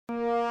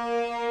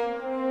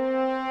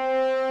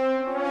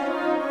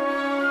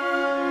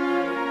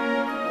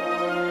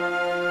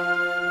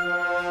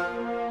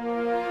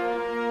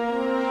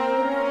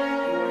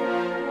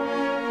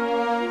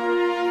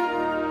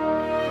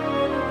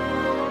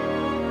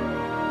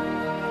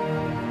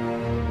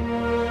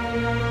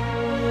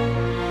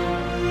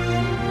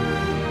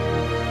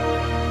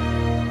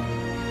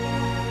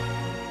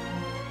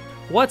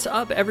What's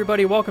up,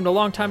 everybody? Welcome to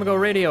Long Time Ago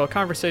Radio, a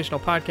conversational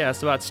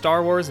podcast about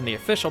Star Wars and the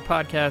official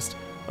podcast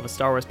of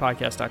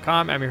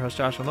StarWarsPodcast.com. I'm your host,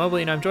 Joshua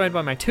Mobley, and I'm joined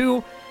by my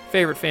two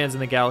favorite fans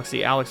in the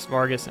galaxy, Alex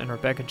Vargas and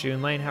Rebecca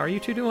June Lane. How are you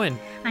two doing?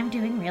 I'm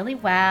doing really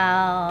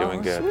well.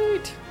 Doing good.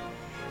 Sweet.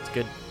 It's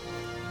good.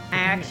 I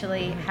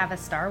actually have a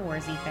Star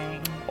Wars-y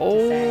thing to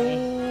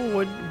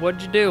Oh,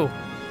 what'd you do? say.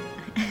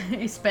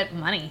 I spent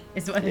money,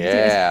 is what it is.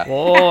 Yeah.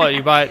 Oh,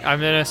 you bought, I'm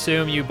going to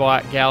assume you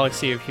bought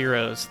Galaxy of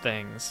Heroes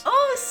things.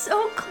 Oh,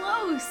 so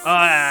close.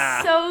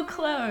 Ah. So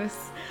close.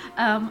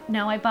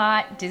 No, I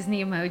bought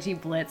Disney Emoji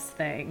Blitz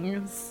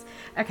things.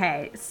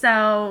 Okay,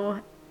 so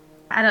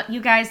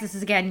you guys, this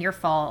is again your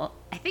fault.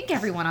 I think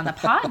everyone on the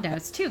pod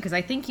knows too, because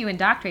I think you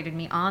indoctrinated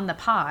me on the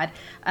pod.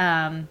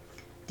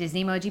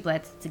 Disney Emoji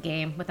Blitz, it's a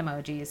game with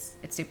emojis.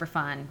 It's super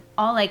fun.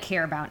 All I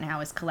care about now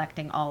is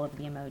collecting all of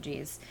the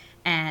emojis.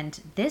 And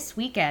this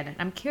weekend,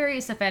 I'm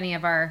curious if any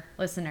of our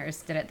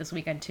listeners did it this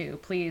weekend too.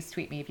 Please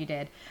tweet me if you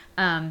did.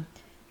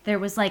 There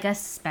was like a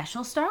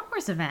special Star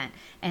Wars event,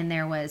 and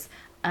there was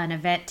an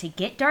event to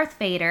get Darth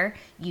Vader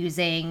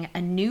using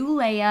a new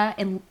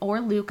Leia or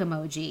Luke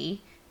emoji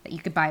that you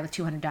could buy with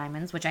 200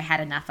 diamonds, which I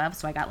had enough of,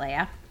 so I got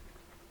Leia.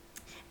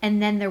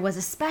 And then there was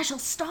a special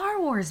Star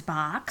Wars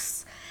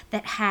box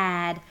that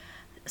had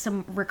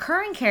some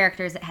recurring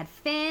characters that had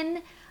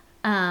Finn,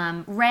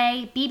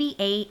 Rey,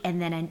 BB-8, and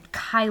then a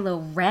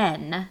Kylo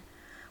Ren,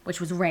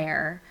 which was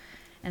rare.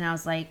 And I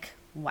was like,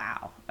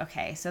 wow,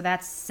 okay, so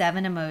that's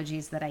 7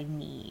 emojis that I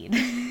need.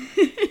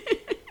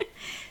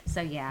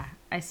 So yeah,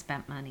 I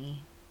spent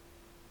money.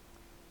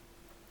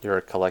 You're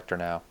a collector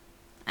now.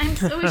 I'm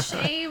so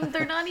ashamed.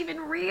 They're not even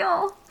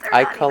real.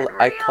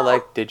 I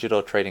collect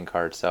digital trading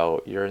cards,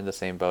 so you're in the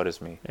same boat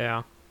as me.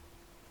 Yeah.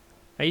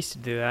 I used to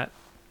do that.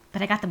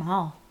 But I got them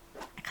all.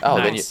 Oh,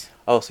 Nice.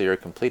 so you're a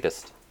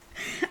completist.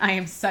 I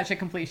am such a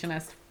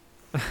completionist.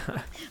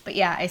 But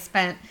yeah,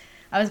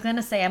 I was going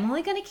to say, I'm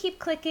only going to keep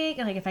clicking.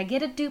 Like, if I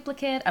get a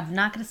duplicate, I'm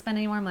not going to spend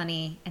any more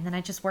money. And then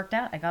I just worked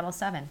out. I got all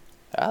 7.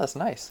 Ah, that's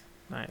nice.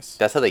 Nice.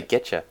 That's how they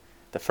get you.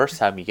 The first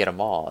time you get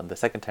them all, and the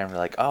second time you're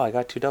like, oh, I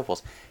got 2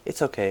 doubles.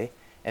 It's okay.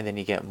 And then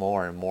you get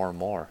more and more and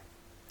more.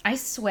 I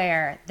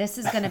swear, this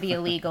is going to be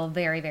illegal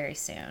very, very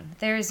soon.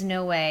 There's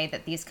no way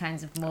that these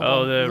kinds of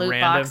mobile the loot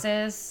random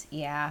boxes.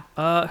 Yeah.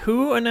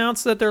 Who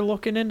announced that they're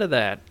looking into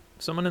that?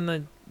 Someone in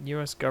the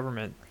U.S.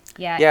 government.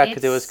 Yeah, Yeah,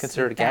 because it was it's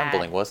considered bad.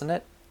 gambling, wasn't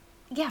it?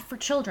 Yeah, for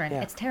children.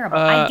 Yeah. It's terrible.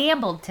 I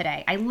gambled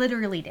today. I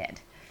literally did.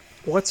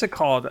 What's it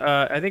called?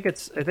 I think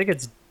it's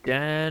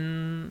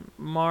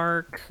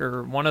Denmark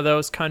or one of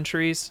those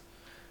countries.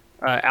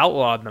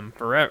 Outlawed them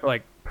forever.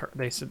 Like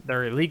they said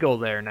they're illegal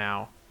there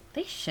now.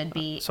 They should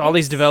be. So all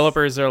these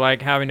developers are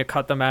like having to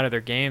cut them out of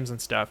their games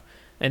and stuff.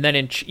 And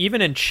then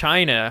even in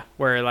China,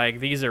 where like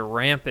these are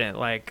rampant,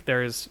 like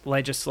there's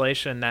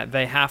legislation that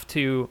they have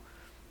to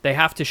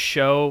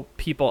show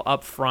people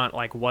up front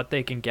like what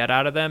they can get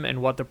out of them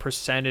and what the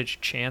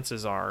percentage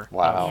chances are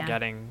Wow. of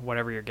getting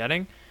whatever you're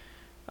getting.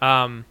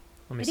 Let me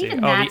But see.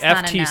 even Oh, the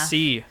that's not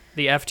FTC.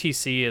 The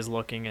FTC is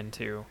looking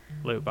into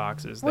loot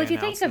boxes. Well, They if you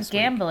think announced of this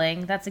week.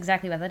 gambling, that's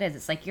exactly what that is.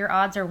 It's like your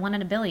odds are 1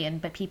 in a billion,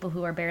 but people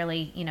who are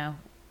barely,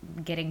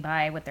 getting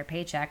by with their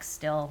paychecks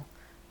still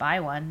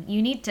buy one.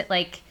 You need to,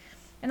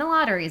 and the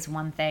lottery is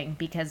one thing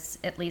because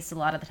at least a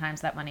lot of the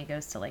times that money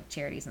goes to like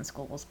charities and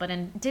schools. But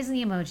in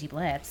Disney Emoji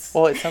Blitz,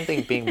 Well, it's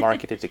something being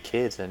marketed to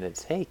kids, and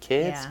it's, hey,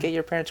 kids, Yeah. get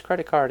your parents'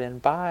 credit card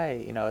and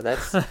buy.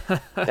 That's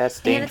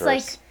dangerous. and it's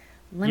like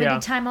limited Yeah.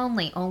 time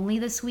only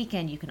this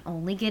weekend. You can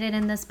only get it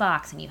in this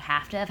box, and you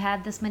have to have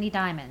had this many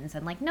diamonds.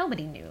 And like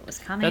nobody knew it was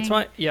coming. That's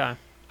why, yeah.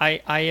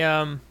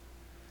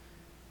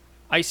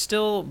 I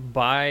still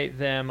buy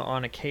them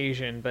on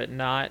occasion, but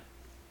not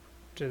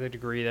to the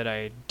degree that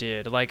I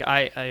did. Like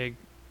I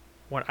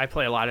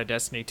play a lot of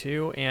Destiny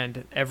 2,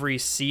 and every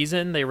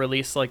season they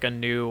release like a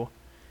new.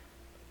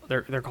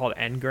 They're called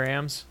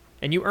engrams,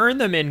 and you earn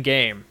them in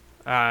game,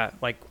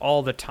 like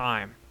all the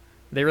time.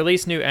 They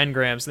release new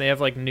engrams, and they have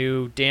like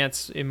new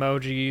dance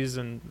emojis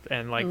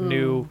and like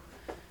new,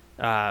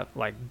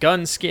 like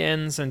gun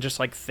skins and just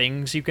like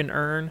things you can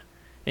earn,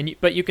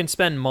 but you can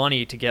spend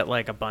money to get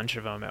like a bunch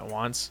of them at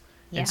once.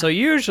 Yeah. And so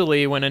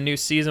usually when a new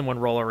season would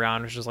roll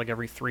around, which is like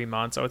every 3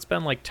 months, I would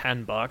spend like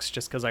 $10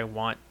 just because I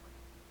want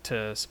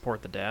to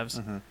support the devs.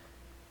 Mm-hmm.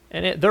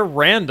 And they're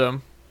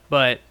random,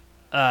 but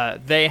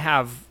they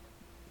have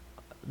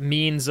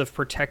means of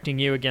protecting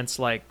you against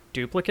like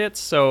duplicates.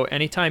 So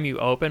anytime you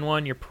open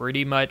one, you're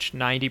pretty much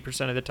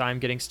 90% of the time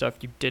getting stuff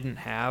you didn't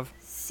have.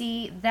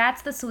 See,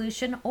 that's the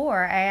solution.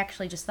 Or I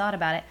actually just thought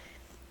about it.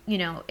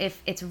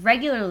 If it's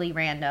regularly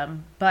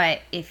random, but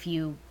if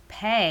you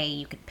pay,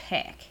 you could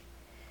pick.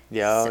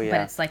 Yeah,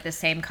 But it's like the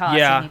same cost,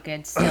 Yeah. and you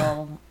could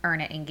still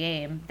earn it in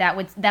game. That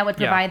would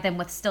provide them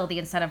with still the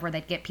incentive where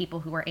they'd get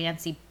people who are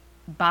antsy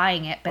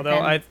buying it, but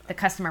Although then the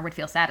customer would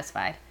feel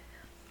satisfied.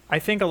 I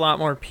think a lot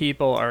more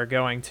people are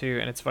going to,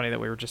 and it's funny that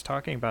we were just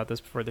talking about this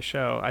before the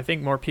show, I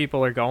think more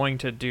people are going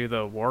to do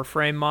the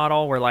Warframe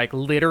model where like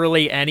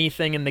literally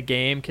anything in the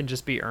game can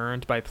just be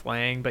earned by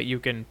playing, but you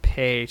can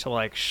pay to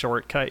like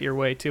shortcut your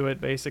way to it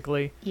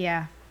basically.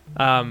 Yeah.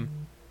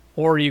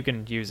 Or you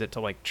can use it to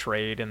like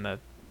trade in the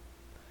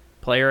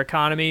player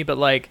economy, but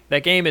like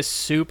that game is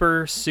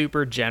super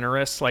super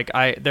generous. Like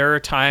there are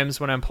times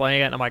when I'm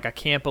playing it and I'm like, I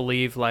can't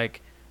believe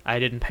like I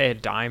didn't pay a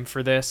dime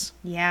for this.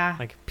 Yeah.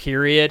 Like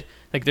period.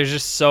 Like there's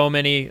just so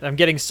many, I'm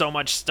getting so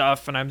much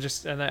stuff and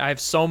I have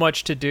so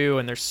much to do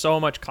and there's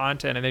so much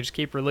content and they just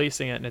keep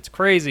releasing it and it's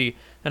crazy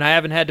and I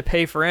haven't had to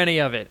pay for any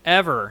of it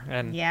ever.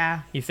 And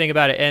yeah. you think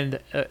about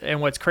it,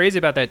 and what's crazy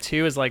about that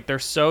too is like they're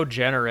so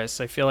generous.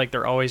 I feel like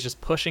they're always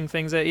just pushing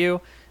things at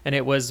you. And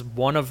it was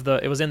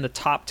it was in the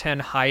top 10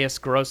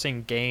 highest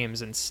grossing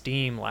games in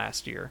Steam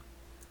last year.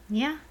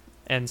 Yeah.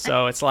 And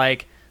so it's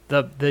like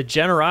the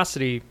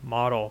generosity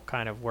model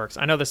kind of works.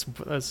 I know this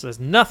has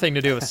nothing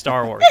to do with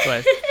Star Wars,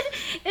 but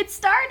it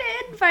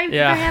started by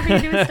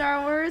having to do with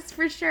Star Wars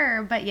for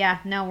sure. But yeah,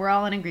 no, we're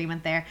all in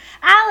agreement there.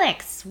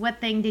 Alex, what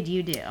thing did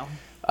you do?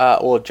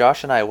 Well,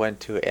 Josh and I went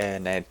to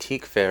an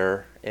antique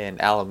fair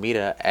in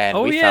Alameda,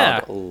 and we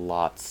found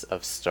lots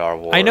of Star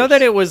Wars. I know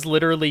that it was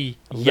literally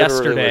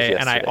yesterday,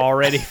 and I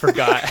already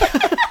forgot.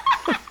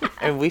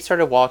 And we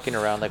started walking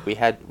around like we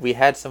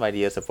had some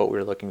ideas of what we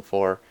were looking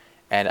for,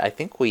 and I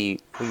think we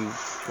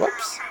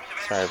whoops,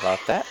 sorry about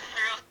that.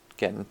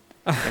 Getting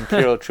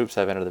Imperial troops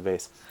have entered the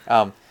base.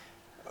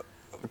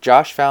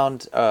 Josh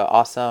found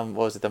awesome.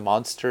 What was it? The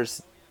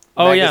Monsters.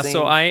 Oh magazine? Yeah,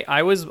 so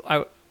I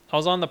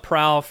was on the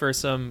prowl for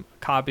some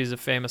copies of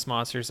Famous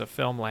Monsters of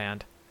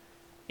Filmland,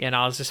 and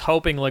I was just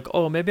hoping like,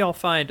 oh, maybe I'll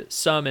find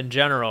some in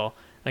general.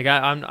 Like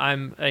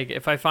I'm like,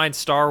 if I find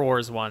Star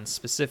Wars ones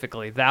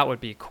specifically, that would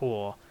be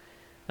cool.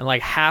 And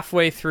like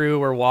halfway through,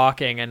 we're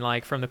walking, and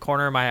like from the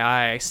corner of my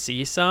eye, I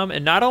see some,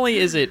 and not only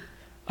is it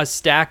a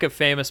stack of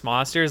Famous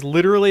Monsters,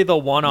 literally the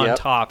one on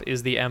top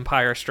is the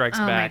Empire Strikes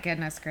Back. Oh my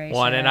goodness gracious!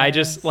 One, and I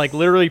just like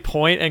literally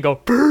point and go,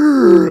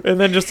 brrr, and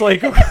then just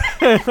like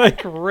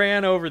like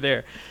ran over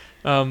there.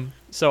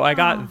 So I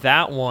got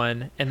that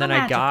one, and then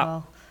I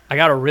got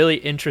a really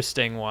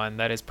interesting one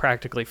that is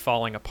practically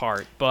falling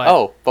apart.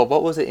 But but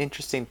what was the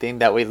interesting thing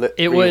that we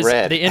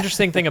read? The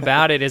interesting thing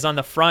about it is on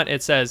the front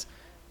it says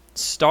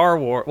Star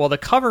Wars. Well, the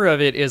cover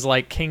of it is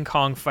like King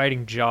Kong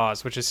fighting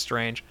Jaws, which is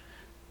strange.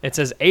 It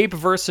says Ape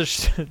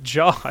versus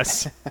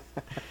Jaws.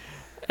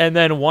 And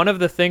then one of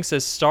the things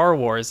says Star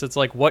Wars. It's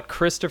like what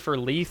Christopher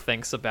Lee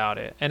thinks about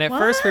it. And at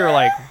first we were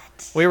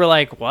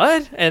like,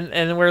 what?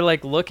 And we're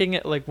like looking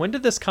at like, when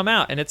did this come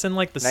out? And it's in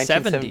like the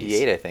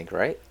 1978, 70s. I think,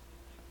 right?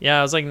 Yeah,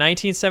 it was like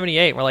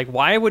 1978. We're like,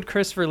 why would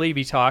Christopher Lee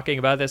be talking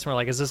about this? And we're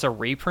like, is this a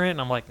reprint?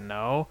 And I'm like,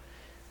 no.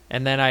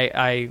 And then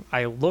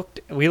I looked,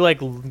 we like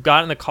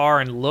got in the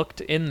car and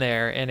looked in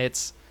there, and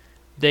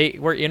they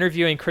were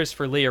interviewing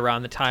Christopher Lee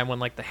around the time when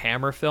like the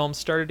Hammer films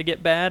started to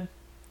get bad.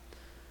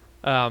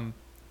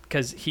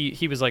 Because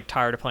he was like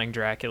tired of playing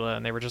Dracula,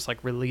 and they were just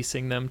like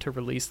releasing them to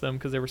release them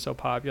because they were so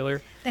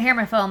popular. The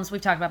Hammer films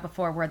we've talked about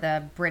before were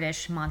the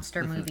British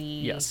monster movie.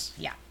 Yes.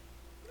 Yeah.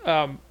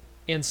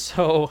 And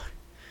so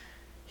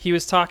he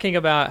was talking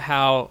about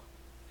how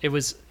it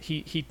was.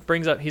 He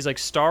brings up, he's like,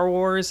 Star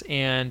Wars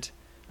and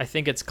I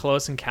think it's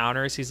Close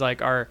Encounters. He's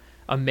like, are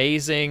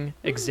amazing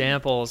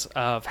examples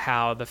of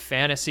how the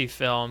fantasy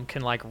film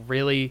can like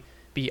really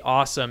be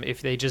awesome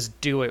if they just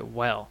do it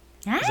well.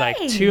 It's like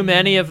too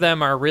many of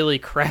them are really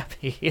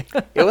crappy.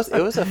 It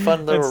was a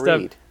fun little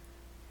read.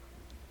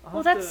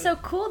 Well, that's so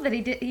cool that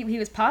he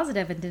was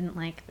positive and didn't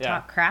like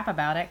talk crap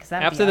about it. Cause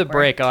after the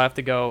break, I'll have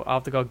to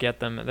go get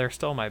them. They're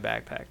still in my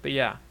backpack. But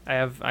yeah,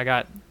 I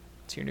got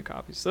 2 new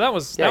copies. So that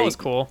was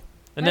cool.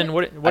 And then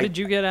what did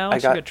you get,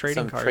 Alex? I got you got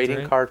trading cards, trading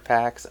right? card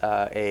packs.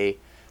 A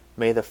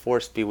May the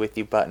Force Be With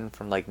You button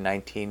from like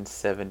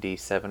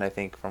 1977, I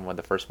think, from when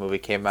the first movie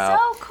came out.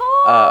 So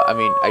cool. I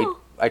mean,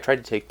 I tried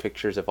to take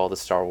pictures of all the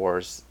Star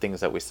Wars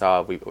things that we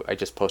saw. I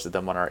just posted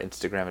them on our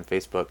Instagram and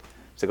Facebook,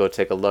 so go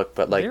take a look.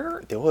 But like,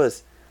 there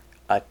was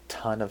a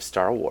ton of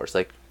Star Wars.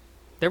 Like,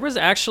 there was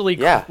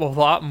actually a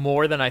lot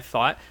more than I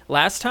thought.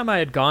 Last time I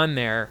had gone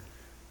there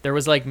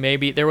was like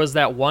there was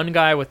that one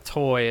guy with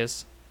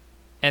toys,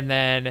 and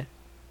then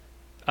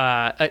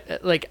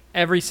like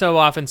every so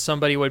often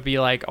somebody would be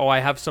like, oh, I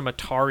have some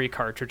Atari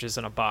cartridges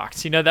in a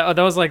box. You know, that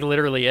was like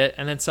literally it.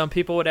 And then some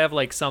people would have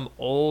like some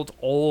old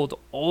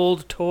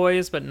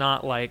toys, but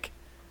not like,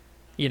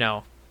 you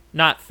know,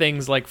 not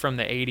things like from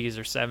the 80s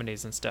or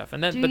 70s and stuff.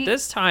 And then, but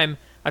this time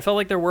I felt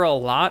like there were a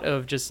lot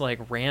of just like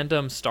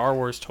random Star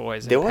Wars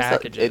toys and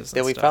packages.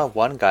 Then we found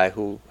one guy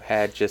who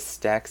had just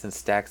stacks and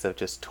stacks of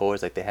just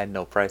toys, like they had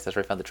no price. That's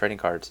where I found the trading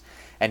cards.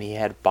 And he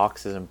had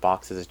boxes and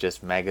boxes of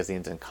just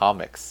magazines and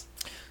comics.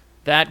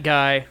 That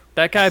guy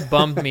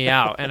bummed me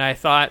out, and I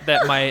thought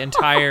that my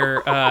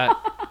entire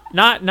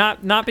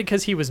not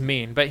because he was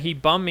mean, but he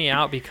bummed me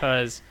out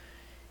because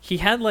he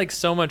had like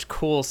so much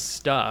cool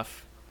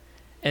stuff.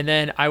 And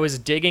then I was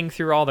digging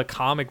through all the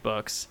comic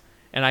books,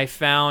 and I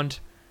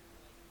found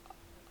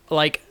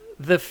like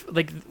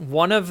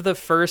one of the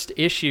first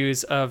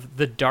issues of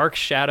the Dark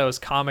Shadows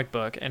comic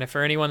book. And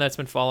for anyone that's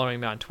been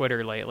following me on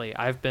Twitter lately,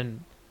 I've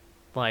been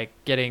like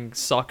getting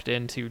sucked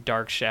into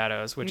Dark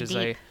Shadows, which is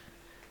a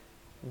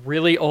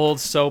really old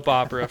soap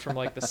opera from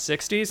like the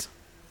 60s.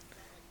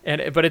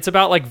 but it's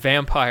about like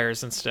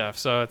vampires and stuff,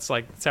 so it's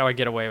like that's how I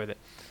get away with it.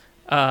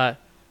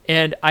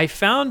 And I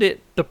found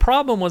it. The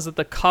problem was that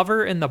the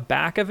cover and the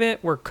back of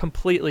it were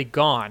completely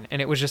gone,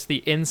 and it was just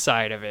the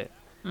inside of it.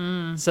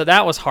 So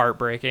that was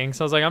heartbreaking.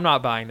 So I was like, I'm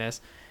not buying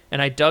this.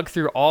 And I dug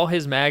through all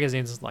his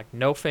magazines, like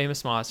no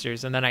Famous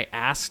Monsters. And then I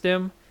asked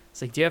him,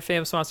 it's like, do you have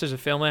Famous Monsters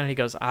of Filmland? And he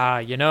goes,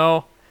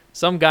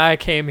 some guy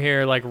came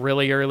here like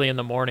really early in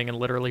the morning and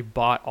literally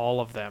bought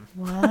all of them.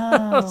 Whoa.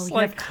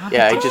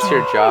 Yeah, I just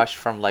hear Josh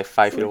from like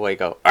 5 feet away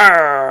go,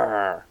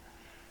 "Arr!"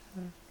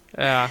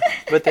 Yeah.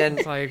 But then,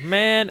 It's like,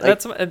 man,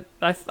 like,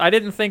 I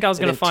didn't think I was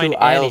going to find 2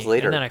 aisles any,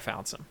 later. and then I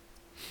found some.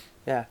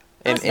 yeah,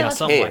 and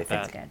something K, like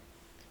that. That's good.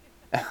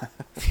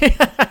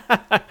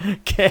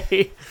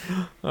 K.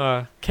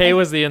 K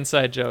was the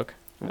inside joke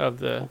of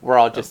the. we're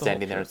all of just the whole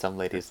standing there, trip. and some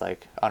lady's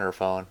like on her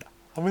phone.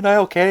 I'm in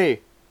aisle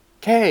K.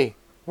 K,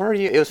 where are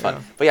you? It was fun.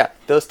 Yeah. But yeah,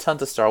 those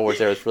tons of Star Wars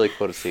there was really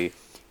cool to see.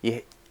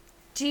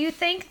 Do you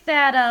think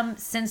that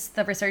since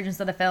the resurgence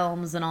of the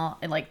films and all,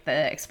 and like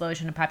the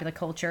explosion of popular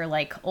culture,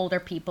 like older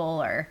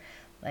people are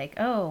like,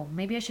 oh,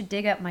 maybe I should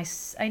dig up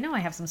I know I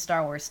have some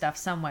Star Wars stuff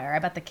somewhere. I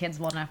bet the kids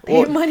want to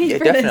pay money yeah,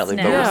 for definitely.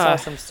 this But we now. saw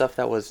some stuff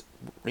that was,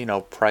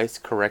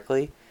 priced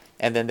correctly,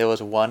 and then there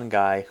was one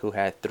guy who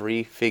had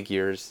 3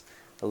 figures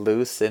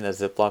loose in a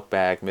Ziploc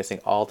bag, missing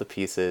all the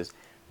pieces.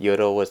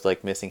 Yoda was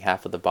like missing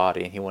half of the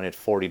body, and he wanted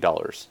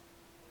 $40.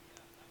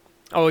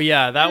 Oh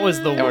yeah, that was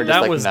we're just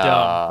that like, was nah.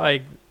 dumb.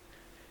 Like,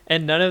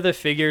 and none of the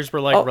figures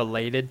were like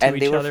related to and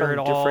each they were other from at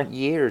all. different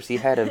years. He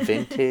had a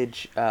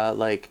vintage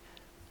like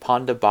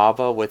Ponda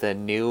Baba with a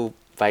new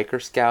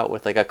Biker Scout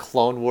with like a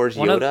Clone Wars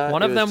Yoda.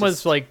 One of them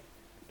was like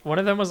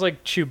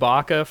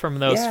Chewbacca from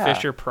those Yeah.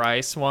 Fisher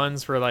Price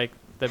ones, where like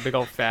the big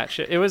old fat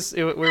shit. We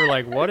were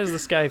like, what is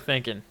this guy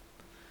thinking?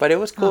 But it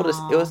was cool.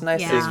 It was nice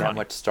yeah. seeing that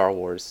much Star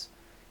Wars,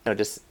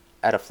 just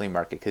at a flea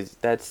market, because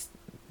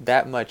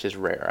that much is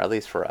rare, at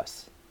least for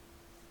us.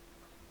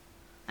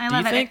 I Do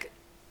you love it. think?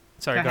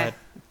 Sorry, Go go ahead.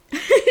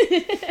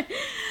 ahead.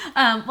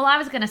 Well, I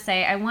was going to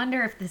say, I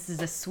wonder if this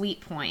is a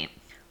sweet point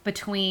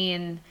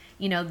between,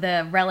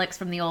 the relics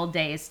from the old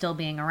days still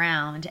being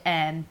around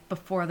and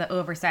before the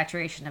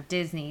oversaturation of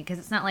Disney. Because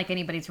it's not like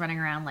anybody's running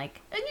around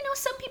like,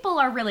 some people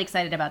are really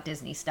excited about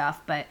Disney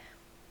stuff, but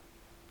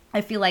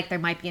I feel like there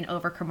might be an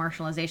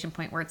over-commercialization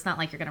point where it's not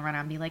like you're going to run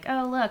around and be like,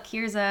 oh, look,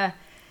 here's a,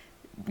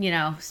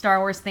 Star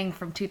Wars thing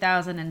from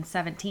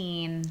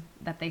 2017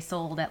 that they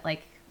sold at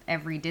like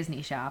every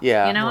Disney shop.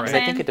 Yeah, You know what I'm and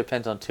saying? I think it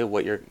depends on too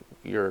what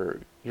you're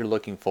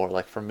looking for.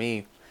 Like for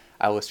me,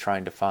 I was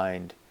trying to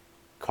find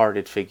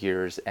carded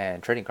figures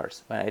and trading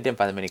cards. I didn't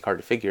find that many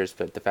carded figures,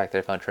 but the fact that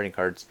I found trading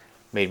cards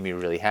made me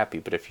really happy.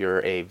 But if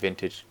you're a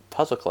vintage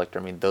puzzle collector,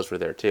 those were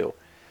there too.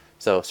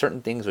 So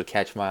certain things would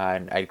catch my eye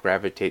and I'd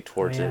gravitate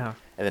towards it. And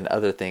then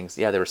other things,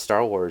 there were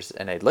Star Wars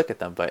and I'd look at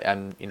them, but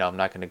I'm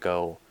not going to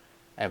go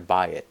and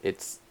buy it.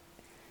 It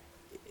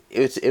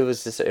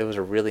was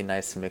a really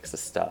nice mix of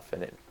stuff,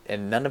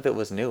 and none of it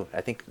was new.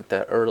 I think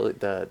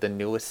the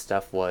newest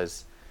stuff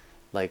was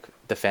like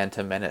the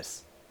Phantom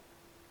Menace.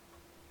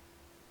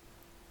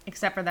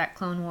 Except for that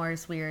Clone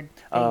Wars weird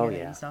thing Oh, that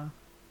yeah. you saw.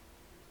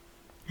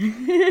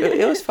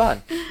 It was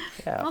fun.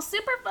 Yeah. Well,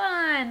 super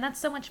fun. That's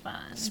so much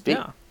fun.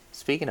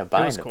 Speaking of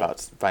was cool.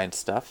 buying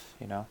stuff,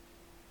 Oh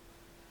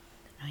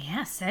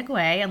yeah,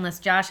 segue. Unless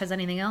Josh has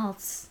anything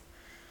else.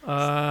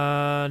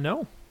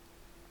 No.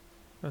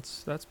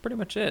 That's pretty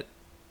much it.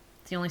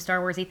 It's the only Star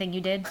Warsy thing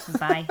you did.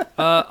 Bye.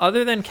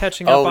 Other than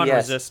catching up on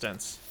yes.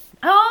 Resistance.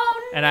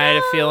 Oh no! And I had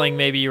a feeling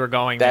maybe you were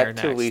going there that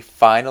next. too. We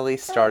finally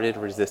started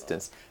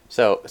Resistance.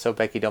 So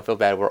Becky, don't feel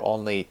bad. We're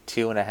only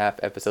 2.5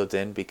 episodes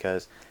in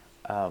because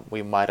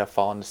we might have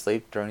fallen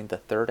asleep during the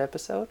 3rd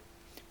episode,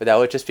 but that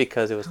was just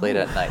because it was late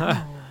at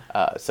night.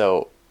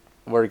 So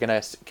we're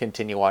gonna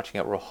continue watching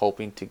it. We're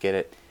hoping to get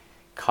it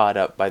caught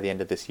up by the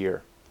end of this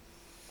year.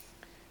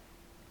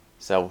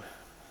 So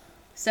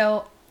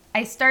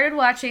I started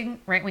watching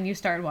right when you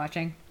started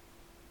watching.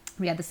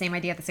 We had the same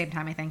idea at the same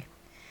time, I think.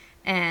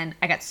 And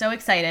I got so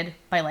excited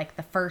by like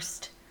the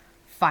first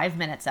 5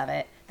 minutes of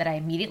it that I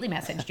immediately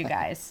messaged you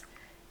guys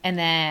and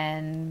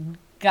then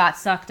got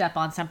sucked up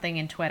on something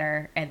in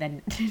Twitter and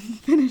then didn't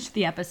finish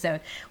the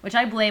episode, which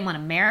I blame on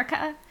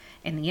America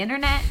and the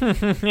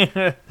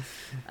internet.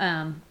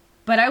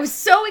 But I was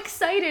so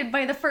excited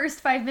by the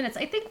first 5 minutes.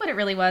 I think what it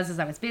really was is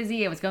I was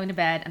busy, I was going to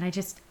bed, and I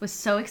just was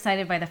so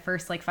excited by the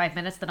first like 5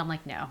 minutes that I'm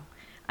like, no,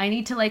 I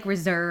need to like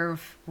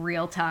reserve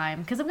real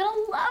time because I'm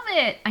going to love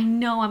it. I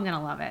know I'm going to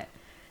love it.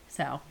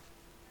 So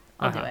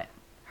I'll do it.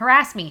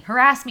 Harass me.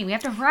 We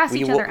have to harass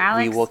each other,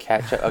 Alex. We will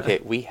catch up. Okay,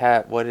 we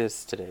have, what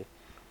is today?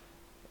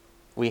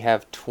 We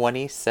have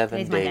 27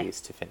 Today's Monday.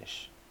 days to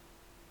finish.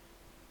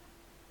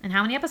 And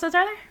how many episodes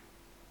are there?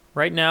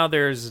 Right now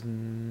there's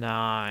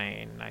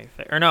 9, I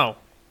think. Or no,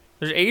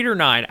 there's 8 or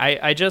 9.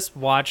 I just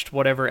watched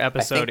whatever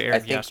episode aired I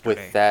think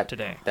yesterday. with that,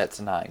 today. that's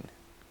 9.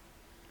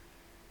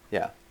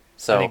 Yeah.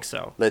 So I think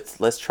so.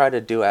 Let's try to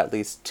do at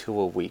least 2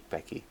 a week,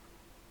 Becky.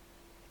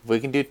 If we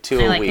can do 2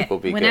 I a like week, it. we'll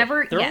be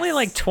Whenever, They're yes. only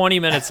like 20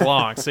 minutes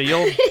long, so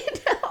you'll.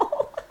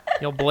 No.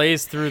 You'll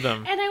blaze through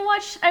them. And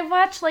I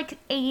watched like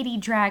 80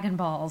 Dragon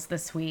Balls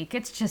this week.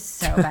 It's just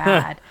so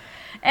bad.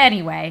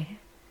 Anyway.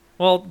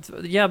 Well,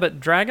 yeah, but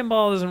Dragon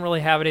Ball doesn't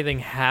really have anything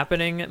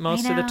happening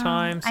most of the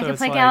time. So I can it's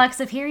play like,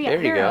 Galaxy of Heroes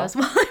There you go.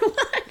 while I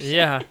watch.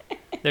 Yeah,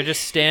 they're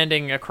just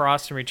standing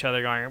across from each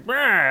other going, "Brr,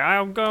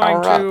 I'm going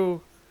Power up."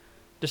 to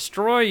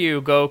destroy you,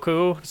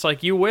 Goku." It's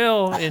like, you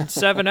will in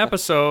 7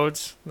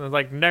 episodes. They're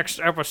like, next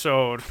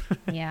episode.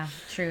 Yeah,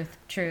 truth.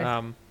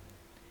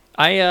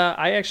 I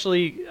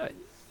actually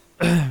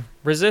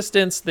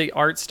Resistance, the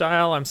art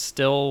style, I'm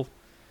still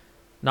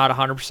not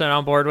 100%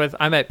 on board with.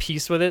 I'm at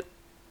peace with it,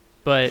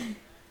 but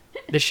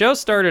the show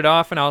started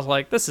off and I was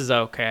like, this is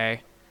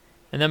okay,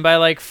 and then by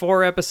like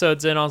 4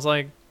 episodes in, I was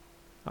like,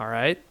 all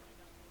right,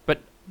 but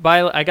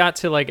I got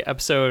to like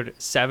episode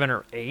 7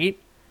 or 8,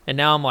 and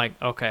now I'm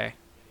like, okay,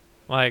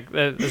 like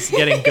it's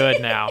getting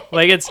good now.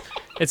 Like it's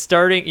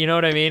starting, you know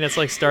what I mean? It's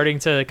like starting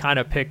to kind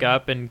of pick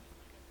up and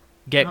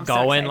get I'm so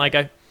going. excited. Like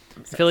I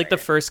feel like the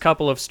first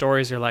couple of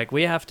stories are like,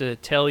 we have to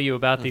tell you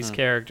about these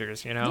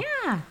characters, you know?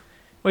 Yeah.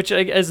 Which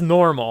is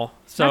normal.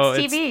 So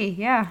That's TV,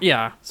 yeah.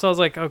 yeah. So I was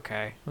like,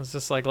 okay. I was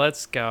just like,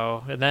 let's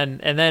go. And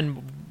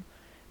then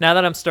now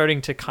that I'm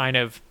starting to kind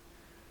of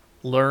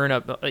learn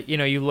about,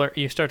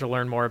 you start to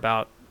learn more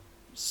about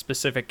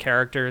specific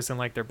characters and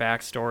like their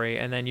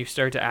backstory, and then you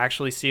start to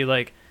actually see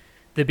like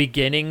the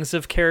beginnings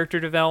of character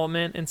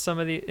development in some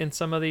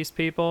of these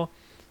people.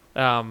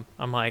 I'm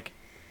like,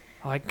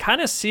 oh, I kind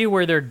of see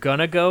where they're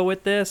gonna go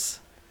with this,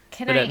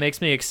 but it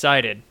makes me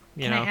excited.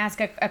 Can I ask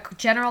a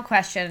general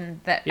question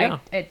that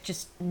it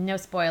just no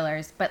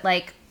spoilers, but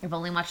like I've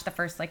only watched the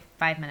first like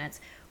 5 minutes.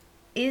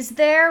 Is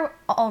there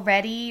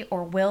already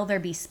or will there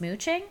be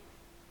smooching?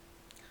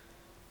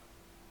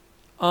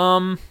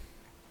 I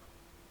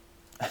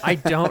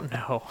don't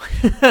know,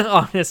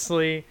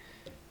 honestly.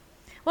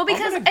 Well,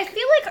 because I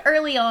feel like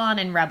early on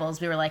in Rebels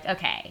we were like,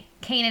 okay,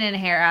 Kanan and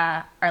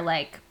Hera are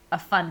like a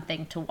fun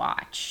thing to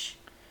watch.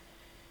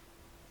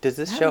 Does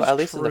this That show, is at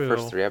least in the true.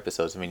 first 3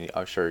 episodes, I mean,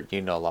 I'm sure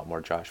you know a lot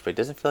more, Josh, but it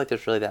doesn't feel like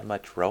there's really that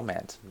much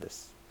romance in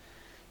this.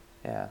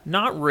 Yeah.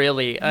 Not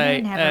really.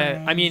 There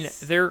never I mean, is.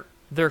 there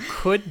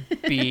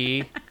could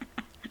be,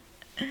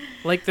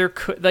 there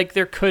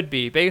could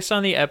be, based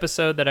on the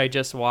episode that I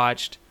just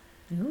watched.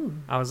 Ooh.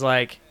 I was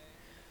like,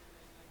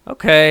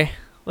 okay,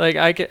 like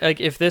I could,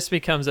 like if this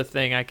becomes a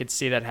thing, I could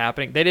see that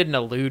happening. They didn't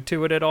allude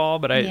to it at all,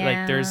 but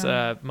there's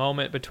a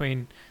moment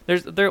between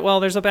there's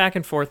a back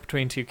and forth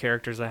between 2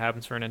 characters that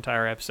happens for an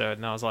entire episode,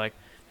 and I was like,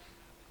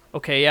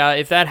 okay, yeah,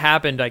 if that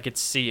happened, I could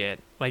see it.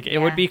 Like it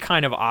would be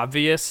kind of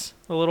obvious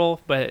a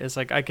little, but it's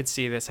like I could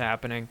see this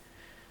happening.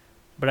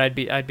 But I'd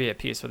be at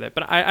peace with it.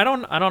 But I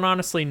don't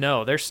honestly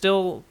know. They're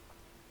still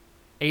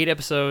 9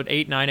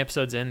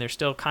 episodes in. They're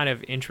still kind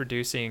of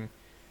introducing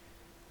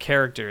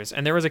characters,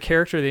 and there was a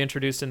character they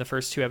introduced in the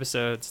first 2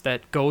 episodes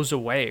that goes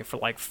away for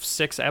like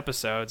 6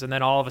 episodes, and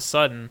then all of a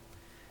sudden,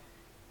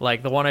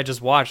 like the one I just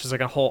watched, is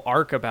like a whole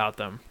arc about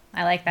them.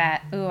 I like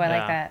that. Ooh, I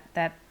like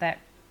that.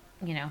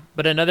 You know.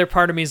 But another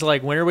part of me is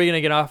like, when are we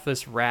gonna get off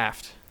this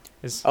raft?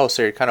 Is Oh,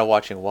 so you're kind of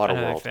watching another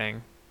Waterworld.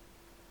 thing.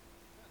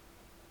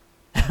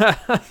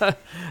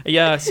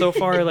 Yeah, so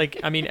far, like,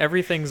 I mean,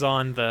 everything's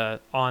on the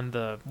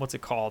what's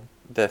it called?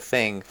 The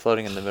thing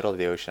floating in the middle of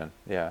the ocean.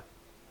 Yeah.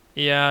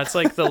 Yeah, it's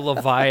like the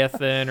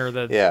Leviathan or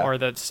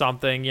the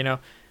something, you know,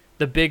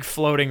 the big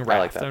floating raft.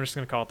 like that. I'm just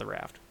gonna call it the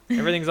raft.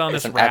 Everything's on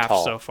It's this an raft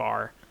atoll. so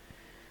far,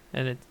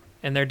 and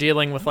they're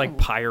dealing with like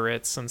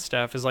pirates and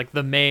stuff. Is like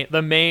the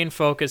main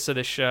focus of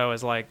the show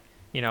is like,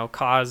 you know,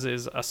 Kaz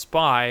is a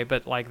spy,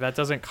 but like that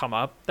doesn't come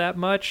up that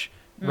much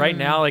right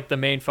now. Like the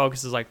main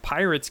focus is like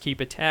pirates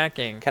keep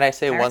attacking. Can I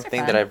say Pirates one are thing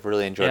fun. that I've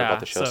really enjoyed Yeah, about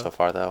the show so- so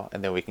far, though,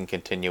 and then we can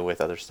continue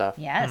with other stuff?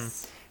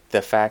 Yes.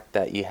 The fact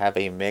that you have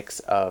a mix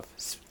of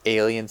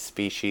alien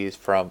species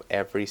from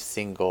every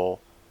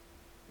single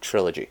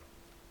trilogy.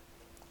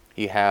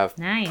 You have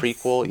Nice.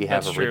 prequel, you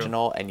have That's true.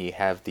 original, and you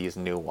have these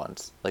new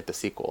ones, like the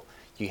sequel.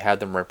 You have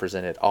them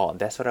represented all. And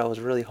that's what I was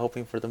really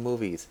hoping for the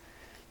movies.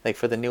 Like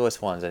for the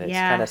newest ones, and it's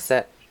Yeah. kind of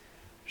set.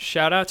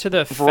 Shout out to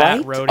the fat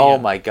Right? Rodian. Oh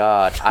my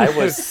god. I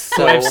was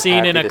so who I've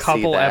seen in happy a to see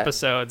couple that.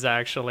 episodes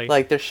actually.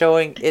 Like they're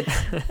showing it.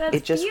 That's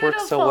It just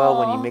works so well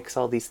when you beautiful. mix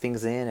all these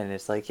things in, and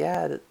it's like,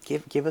 yeah,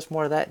 give us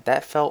more of that.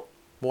 That felt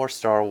more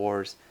Star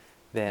Wars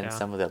than Yeah.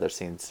 some of the other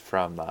scenes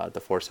from The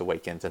Force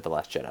Awakens and The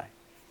Last Jedi.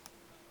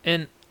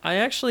 And I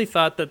actually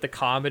thought that the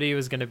comedy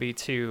was going to be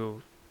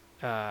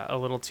a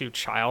little too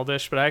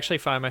childish, but I actually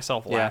find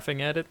myself Yeah.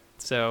 laughing at it.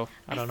 So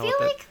I don't know.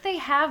 feel like they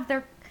have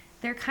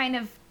their kind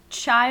of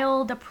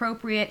child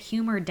appropriate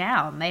humor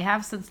down. They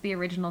have since the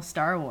original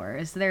Star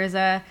Wars. There's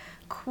a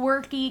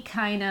quirky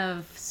kind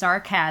of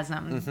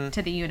sarcasm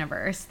to the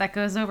universe that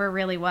goes over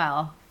really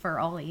well for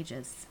all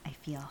ages, I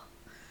feel.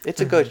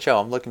 It's a good show.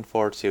 I'm looking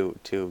forward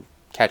to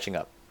catching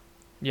up.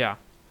 Yeah.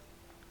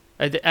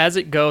 As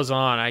it goes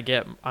on,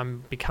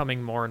 I'm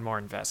becoming more and more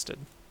invested,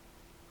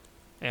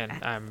 and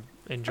I'm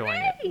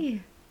enjoying it.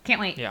 Can't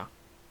wait. Yeah.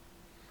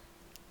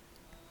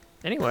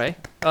 Anyway,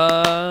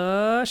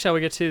 shall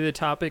we get to the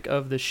topic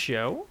of the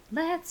show?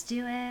 Let's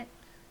do it.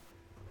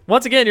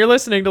 Once again, you're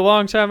listening to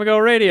Long Time Ago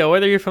Radio.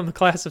 Whether you're from the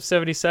class of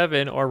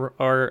 77 or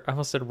I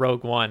almost said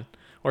Rogue One,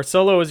 or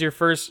Solo is your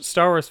first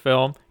Star Wars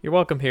film, you're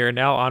welcome here.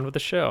 Now on with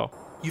the show.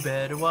 You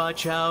better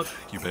watch out,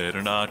 you better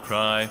not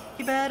cry,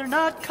 you better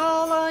not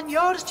call on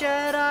Yoda's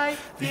Jedi.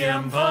 The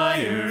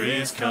Empire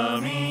is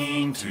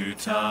coming to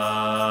town.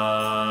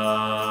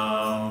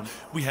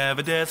 We have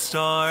a Death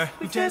Star,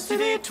 we've tested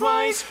it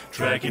twice,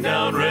 tracking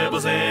down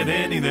rebels and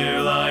ending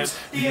their lives.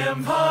 The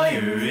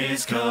Empire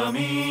is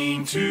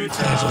coming to town.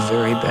 I have a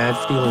very bad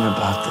feeling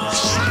about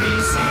this. We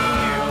see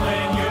you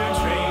when you're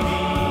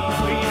training,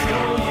 we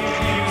know you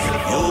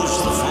use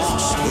the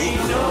Force. We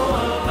know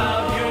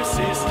about your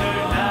sister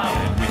now,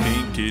 and we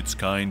think it's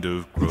kind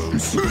of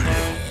gross. You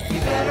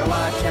better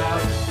watch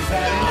out, you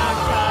better not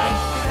cry,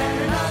 you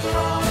better not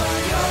call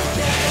on your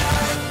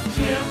Jedi.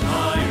 The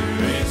Empire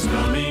is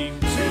coming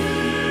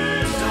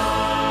to town.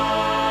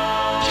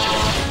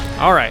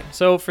 All right,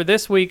 so for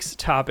this week's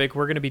topic,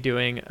 we're going to be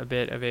doing a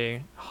bit of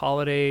a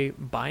holiday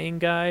buying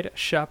guide,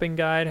 shopping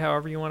guide,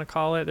 however you want to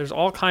call it. There's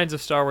all kinds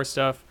of Star Wars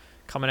stuff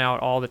coming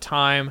out all the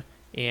time,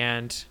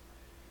 and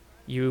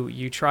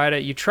you try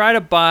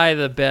to buy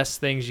the best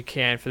things you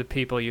can for the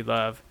people you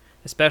love,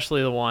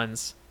 especially the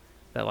ones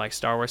that like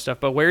Star Wars stuff.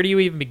 But where do you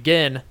even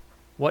begin?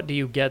 What do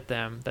you get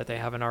them that they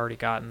haven't already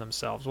gotten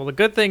themselves? Well, the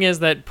good thing is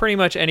that pretty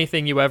much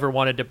anything you ever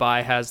wanted to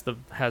buy has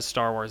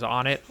Star Wars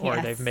on it, or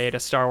Yes. they've made a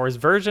Star Wars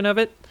version of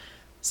it.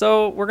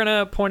 So we're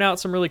gonna point out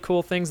some really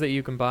cool things that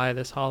you can buy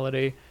this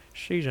holiday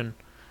season.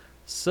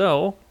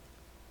 So,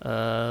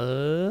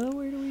 where do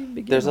we even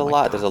begin? There's a Oh my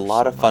lot. God, There's a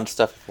lot so of fun much.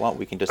 stuff. If you want,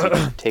 we can just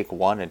take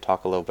one and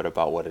talk a little bit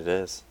about what it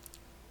is.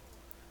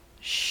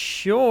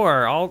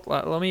 Sure.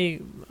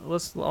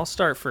 I'll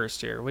start first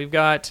here. We've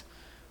got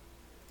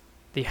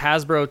the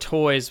Hasbro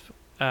Toys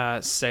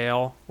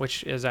sale,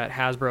 which is at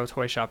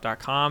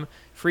HasbroToyShop.com.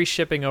 Free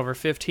shipping over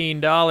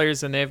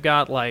 $15, and they've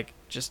got like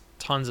just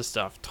tons of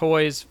stuff: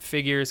 toys,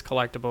 figures,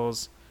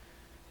 collectibles,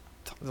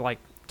 like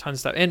tons of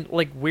stuff, and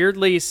like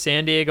weirdly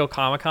San Diego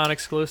Comic-Con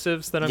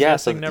exclusives that I'm Yeah,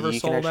 so guessing never you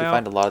sold can actually out.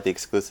 find a lot of the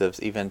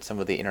exclusives, even some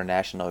of the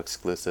international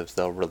exclusives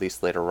they'll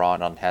release later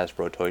on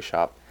Hasbro Toy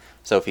Shop.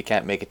 So if you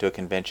can't make it to a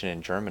convention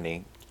in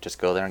Germany, just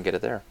go there and get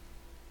it there.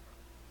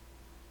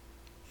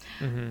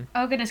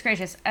 Oh, goodness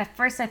gracious. At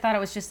first, I thought it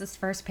was just this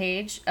first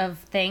page of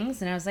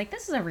things, and I was like,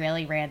 this is a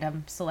really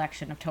random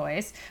selection of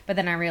toys. But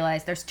then I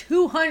realized there's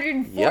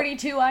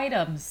 242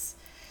 items.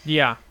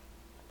 Yeah,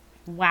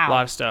 Wow. a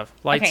lot of stuff.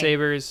 Okay.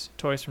 Lightsabers,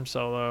 toys from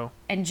Solo.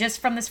 And just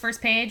from this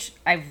first page,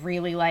 I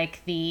really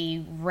like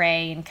the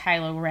Rey and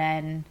Kylo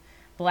Ren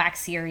Black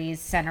Series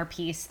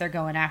centerpiece. They're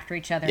going after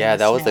each other. Yeah, in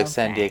the that was snow like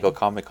San thing. Diego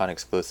Comic-Con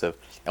exclusive.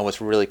 And what's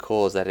really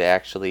cool is that it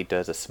actually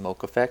does a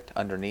smoke effect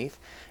underneath,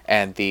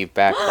 and the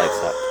back lights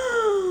up.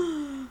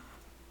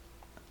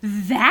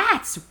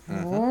 That's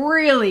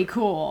really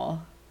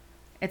cool.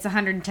 It's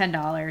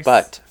 $110.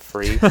 But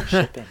free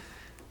shipping.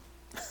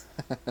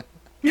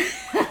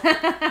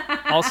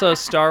 Also,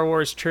 Star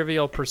Wars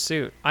Trivial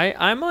Pursuit.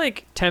 I'm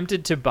like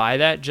tempted to buy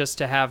that just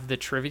to have the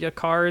trivia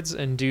cards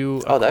and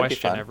do a Oh, that'd be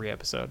question fun. every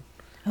episode.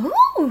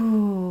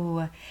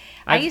 Ooh.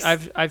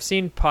 I've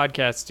seen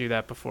podcasts do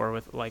that before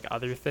with like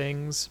other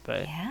things,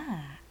 but Yeah.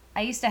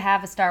 I used to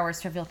have a Star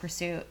Wars Trivial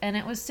Pursuit, and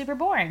it was super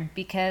boring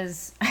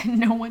because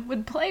no one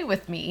would play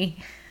with me.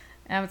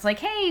 And I was like,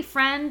 hey,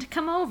 friend,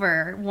 come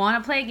over.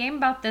 Want to play a game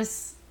about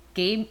this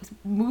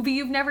movie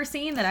you've never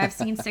seen that I've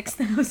seen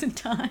 6,000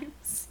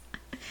 times?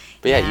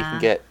 But yeah, you Yeah.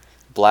 can get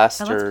let's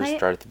blasters, play it.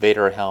 Darth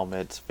Vader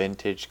helmets,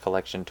 vintage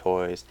collection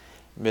toys,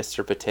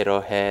 Mr.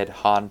 Potato Head,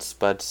 Han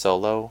Spud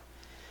Solo.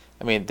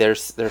 I mean,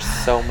 there's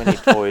so many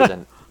toys,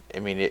 and I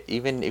mean,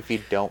 even if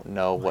you don't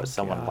know what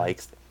someone God.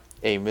 likes,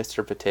 a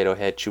Mr. Potato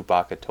Head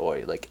Chewbacca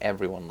toy, like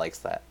everyone likes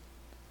that.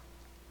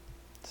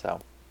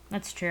 So,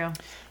 That's true.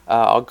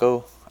 I'll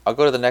go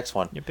to the next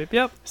one.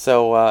 yep.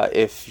 So,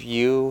 if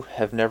you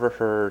have never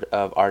heard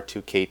of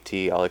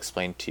R2KT, I'll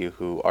explain to you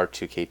who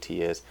R2KT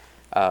is.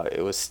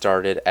 It was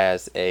started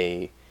as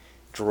a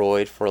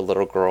droid for a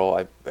little girl.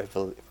 I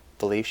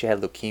believe she had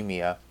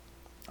leukemia,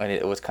 and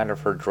it was kind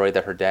of her droid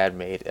that her dad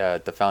made,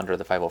 the founder of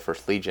the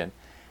 501st Legion,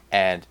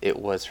 and it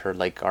was her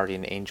like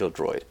guardian angel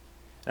droid.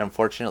 And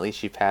unfortunately,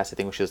 she passed, I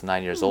think, when she was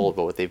 9 years old.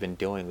 But what they've been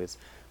doing is,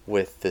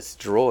 with this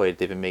droid,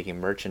 they've been making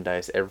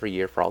merchandise every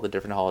year for all the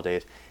different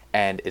holidays,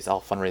 and it's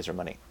all fundraiser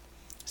money.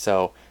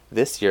 So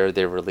this year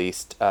they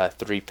released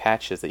 3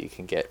 patches that you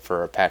can get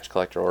for a patch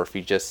collector, or if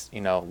you just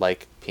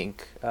like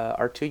pink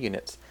R2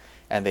 units.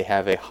 And they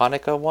have a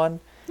Hanukkah one,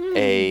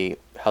 a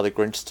How the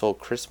Grinch Stole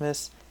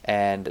Christmas,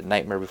 and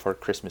Nightmare Before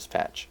Christmas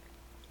patch.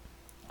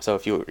 So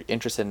if you're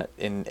interested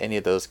in any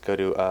of those, go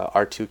to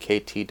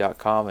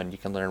r2kt.com and you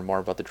can learn more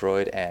about the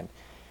droid and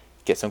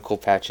get some cool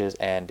patches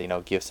and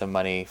give some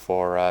money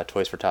for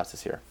Toys for Tots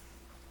this year.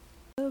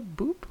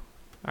 Boop.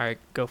 All right,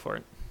 go for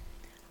it.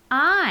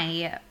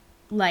 I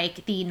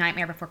like the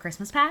Nightmare Before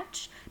Christmas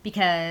patch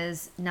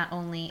because not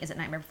only is it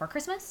Nightmare Before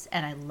Christmas,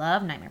 and I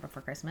love Nightmare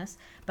Before Christmas,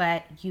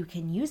 but you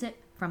can use it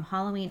from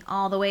Halloween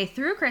all the way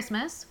through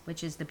Christmas,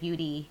 which is the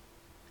beauty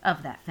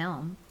of that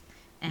film.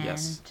 And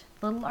Yes.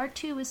 little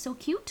R2 is so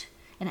cute,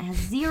 and it has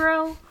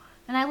 0.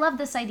 And I love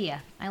this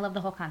idea. I love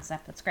the whole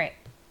concept. That's great.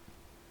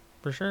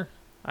 For sure.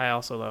 I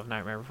also love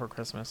Nightmare Before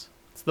Christmas.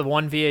 It's the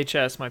one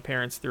VHS my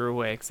parents threw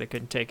away because they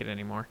couldn't take it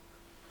anymore.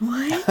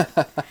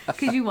 What?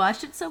 Because you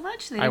watched it so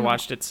much? I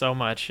watched it so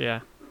much,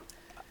 yeah.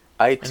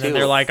 I And too. then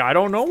they're like, I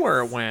don't know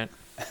where it went.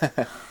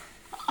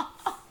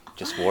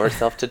 Just wore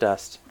itself to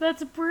dust.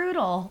 That's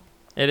brutal.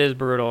 It is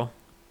brutal.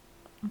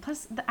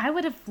 Plus, I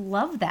would have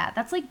loved that.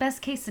 That's like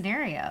best case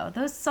scenario.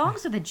 Those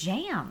songs are the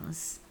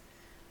jams.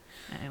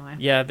 Anyway.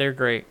 Yeah, they're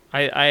great.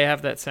 I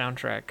have that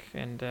soundtrack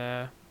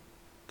and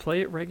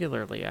play it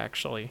regularly,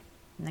 actually.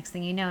 Next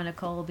thing you know,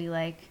 Nicole will be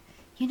like,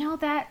 you know,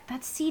 that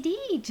CD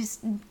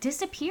just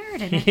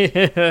disappeared and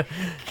it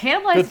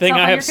cannibalized Good thing itself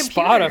I on have your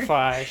computer.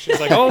 Spotify. She's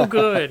like, oh,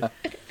 good. All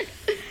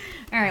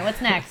right,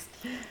 what's next?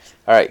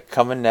 All right,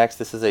 coming next,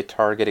 this is a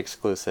Target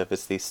exclusive.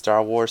 It's the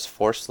Star Wars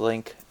Force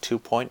Link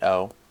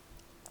 2.0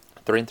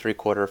 3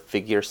 3/4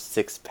 figure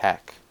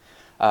 6-pack.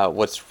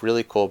 What's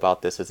really cool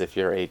about this is if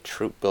you're a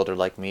troop builder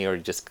like me, or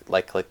you just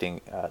like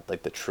collecting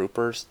like the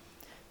troopers,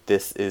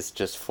 this is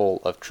just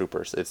full of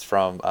troopers. It's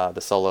from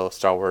the Solo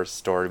Star Wars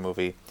story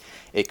movie.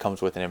 It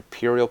comes with an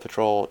Imperial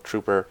Patrol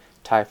trooper,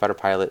 TIE Fighter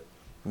pilot,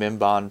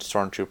 Mimban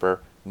stormtrooper,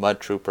 Mud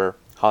Trooper,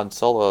 Han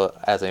Solo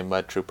as a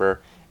Mud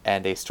Trooper,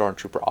 and a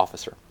Stormtrooper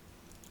officer.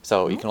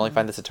 So you can only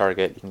find this at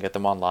Target. You can get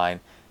them online.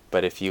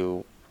 But if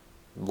you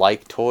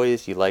like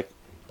toys, you like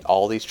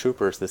all these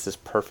troopers, this is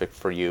perfect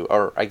for you.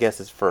 Or I guess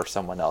it's for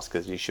someone else,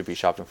 because you should be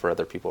shopping for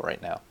other people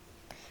right now.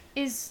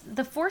 Is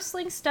the Force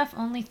Link stuff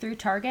only through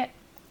Target?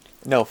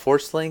 No,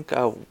 Force Link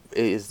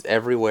is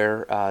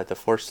everywhere. The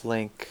Force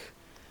Link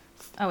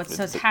Oh, it's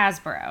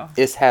Hasbro.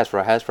 is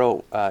Hasbro.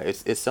 Hasbro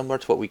is similar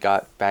to what we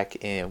got back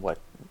in,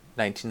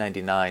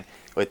 1999,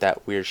 with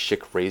that weird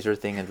Schick razor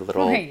thing and the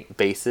little Right.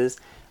 bases.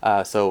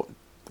 So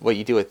what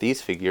you do with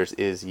these figures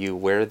is you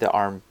wear the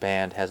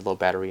armband, has a little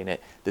battery in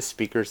it. The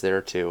speaker's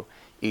there too.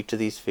 Each of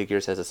these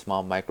figures has a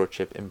small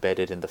microchip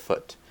embedded in the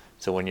foot.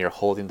 So when you're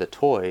holding the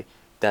toy,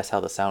 that's how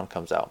the sound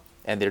comes out.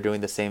 And they're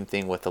doing the same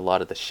thing with a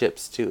lot of the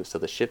ships too. So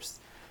the ships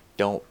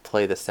don't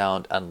play the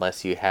sound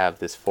unless you have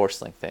this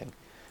Force Link thing,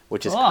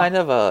 which is Cool. kind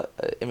of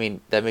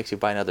that makes you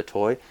buy another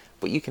toy,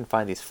 but you can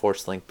find these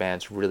Force Link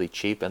bands really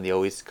cheap, and they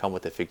always come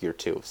with a figure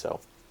too. So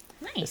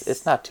Nice.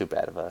 it's not too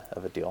bad of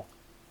a deal.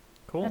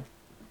 Cool.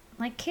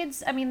 Like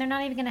kids, I mean, they're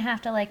not even going to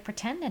have to like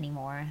pretend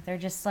anymore. They're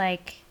just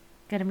like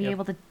going to be Yep.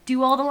 able to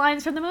do all the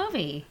lines from the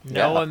movie.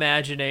 No Yeah.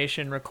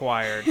 imagination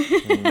required.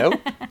 Nope.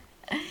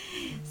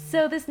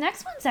 So this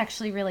next one's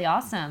actually really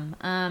awesome.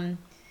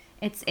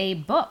 It's a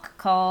book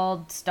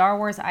called Star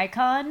Wars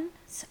Icon.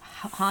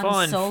 Han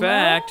Fun Solo.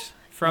 fact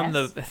from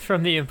Yes.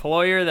 the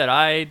employer that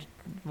I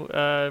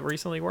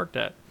recently worked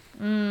at.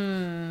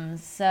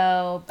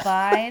 So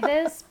buy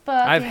this book.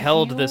 I've if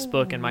held you this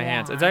book in my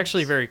hands. It's want.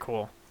 actually very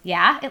cool.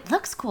 Yeah, it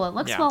looks cool. It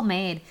looks Yeah. well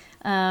made.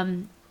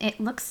 It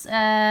looks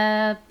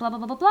blah blah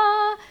blah blah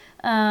blah.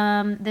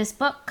 This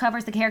book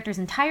covers the character's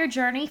entire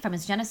journey from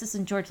his genesis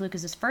in George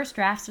Lucas's first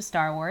drafts of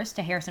Star Wars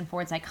to Harrison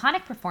Ford's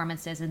iconic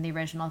performances in the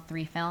original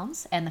 3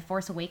 films and The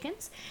Force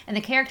Awakens, and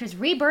the character's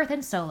rebirth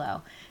in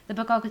Solo. The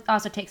book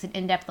also takes an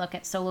in-depth look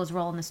at Solo's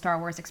role in the Star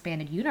Wars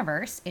expanded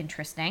universe.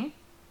 Interesting.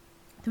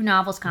 Through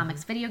novels,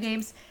 comics, video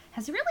games.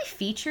 Has he really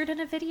featured in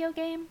a video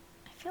game?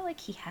 I feel like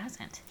he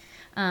hasn't.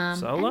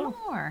 Solo? And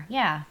more.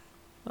 Yeah.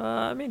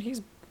 I mean,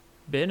 he's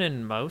been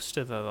in most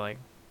of the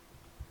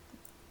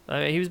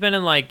he's been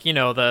in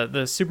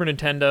the Super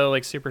Nintendo,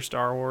 like Super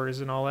Star Wars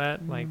and all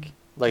that. Like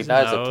he's in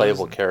Not as a those,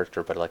 playable and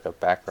character, but like a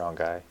background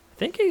guy. I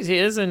think he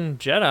is in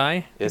Jedi.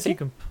 I Is think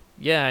he?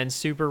 Yeah, in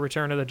Super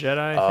Return of the Jedi,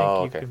 I Oh,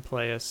 think you okay. can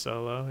play as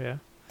Solo. Yeah.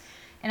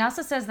 It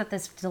also says that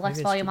this deluxe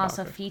Maybe it's volume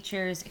also Chewbacca.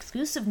 features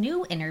exclusive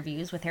new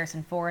interviews with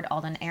Harrison Ford,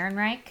 Alden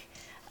Ehrenreich,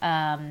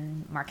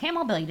 Mark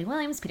Hamill, Billy D.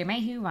 Williams, Peter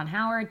Mayhew, Ron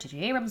Howard, J.J.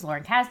 Abrams,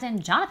 Lauren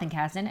Kasdan, Jonathan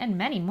Kasdan, and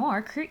many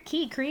more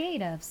key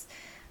creatives.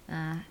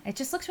 It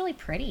just looks really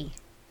pretty.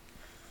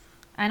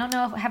 I don't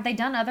know, have they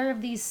done other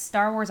of these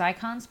Star Wars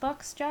Icons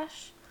books,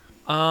 Josh?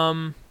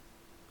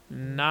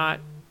 Not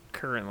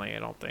currently, I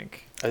don't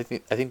think. I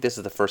think this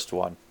is the first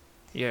one.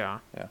 Yeah.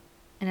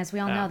 And as we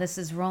all Yeah. know, this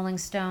is Rolling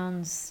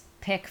Stone's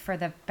pick for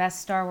the best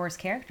Star Wars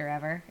character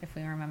ever, if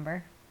we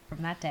remember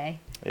from that day.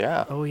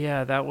 Yeah, Oh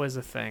yeah, that was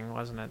a thing,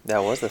 wasn't it?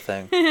 that was the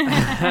thing.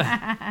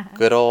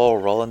 Good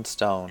old Rolling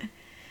Stone.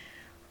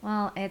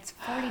 Well, it's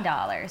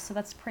 $40, so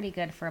that's pretty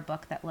good for a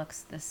book that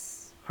looks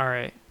this. All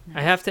right.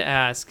 I have to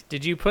ask,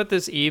 did you put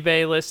this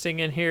eBay listing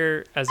in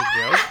here as a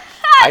joke?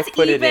 I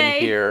put it eBay.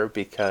 in here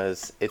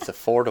because it's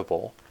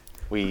affordable.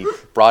 We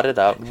brought it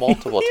up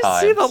multiple you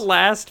times. see the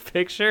last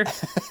picture?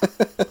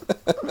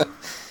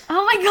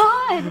 Oh my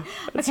god!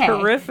 It's Okay,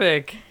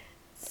 horrific.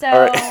 so All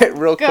right,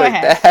 real go quick,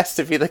 ahead. that has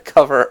to be the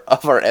cover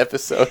of our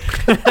episode.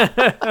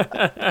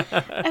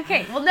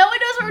 Okay, well, no one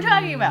knows what we're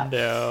talking about.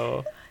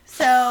 No.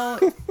 So,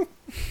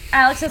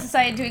 Alex has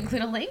decided to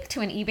include a link to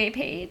an eBay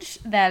page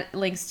that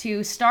links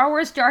to Star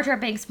Wars Jar Jar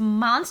Binks'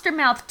 Monster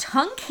Mouth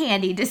tongue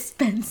candy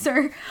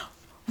dispenser.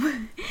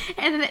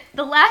 And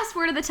the last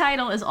word of the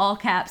title is all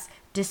caps,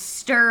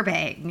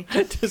 disturbing.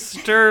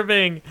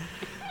 Disturbing.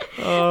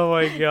 Oh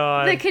my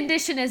god. The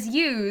condition is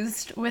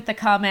used with the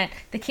comment,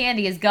 the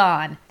candy is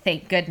gone,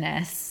 thank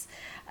goodness.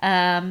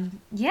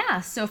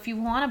 Yeah, so if you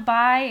want to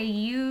buy a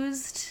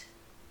used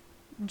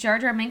Jar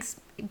Jar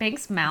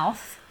Binks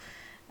mouth,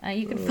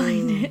 you can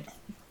find it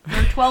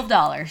for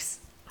 $12.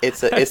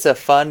 It's a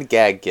fun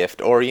gag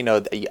gift, or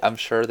I'm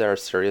sure there are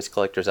serious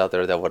collectors out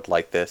there that would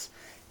like this.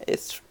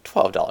 It's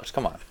 $12.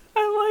 Come on.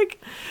 I like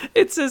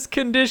it says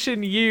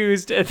condition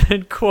used and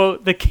then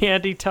quote the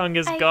candy tongue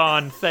is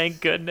gone.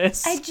 Thank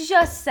goodness. I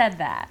just said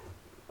that.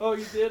 Oh,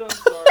 you did. I'm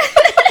sorry.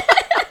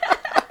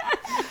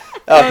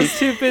 Oh, I was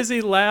too busy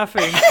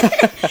laughing.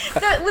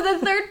 With the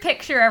third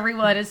picture,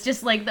 everyone, is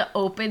just like the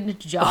opened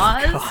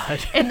jaws, God.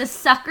 and the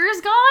sucker's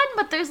gone,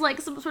 but there's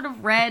like some sort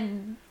of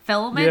red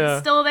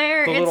filament still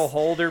there. The little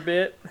holder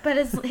bit. But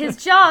his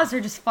jaws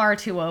are just far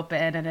too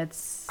open, and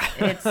it's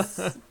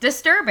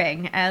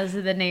disturbing, as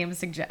the name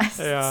suggests.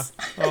 Yeah.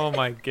 Oh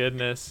my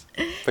goodness.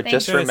 But Thank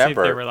just you. Trying to see if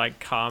there were remember, like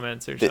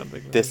comments or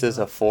something. this is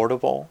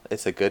affordable.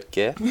 It's a good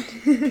gift.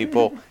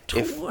 People,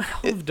 if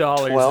 $12 it- is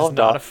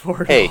not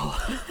affordable.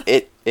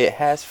 Hey, it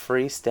has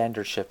free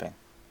standard shipping.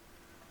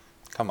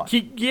 Come on.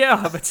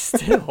 Yeah, but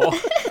still.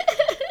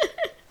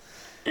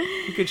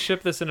 You could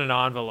ship this in an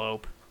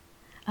envelope.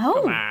 Come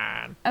Oh,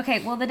 on.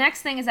 okay. Well, the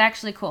next thing is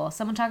actually cool.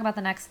 Someone talk about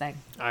the next thing.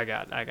 I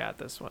got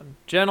this one.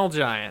 Gentle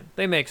Giant.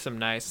 They make some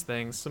nice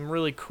things, some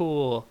really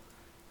cool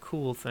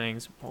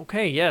things.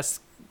 Okay, yes.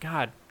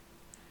 God.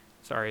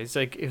 Sorry.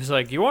 It was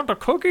like, you want the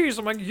cookies?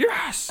 I'm like,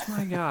 yes.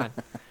 My God.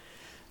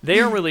 They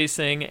are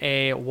releasing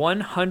a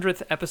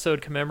 100th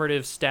episode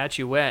commemorative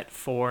statuette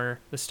for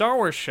the Star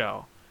Wars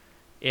show.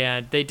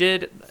 And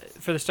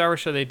for the Star Wars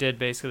show, they did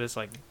basically this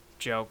like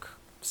joke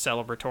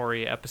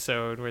celebratory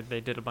episode where they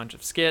did a bunch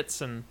of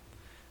skits and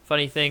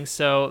funny things.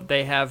 So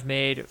they have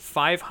made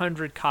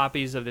 500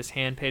 copies of this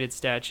hand-painted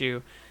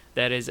statue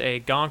that is a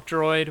Gonk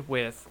droid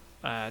with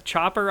a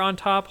chopper on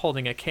top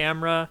holding a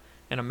camera,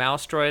 and a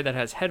mouse droid that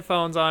has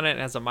headphones on it and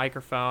has a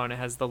microphone. It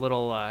has the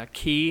little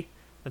key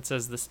that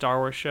says the Star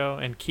Wars show,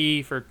 and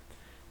key for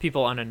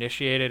people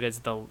uninitiated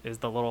is the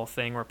little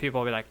thing where people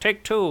will be like,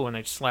 take two, and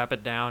they just slap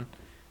it down.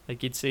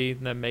 Like you'd see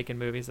them making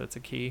movies, that's a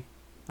key.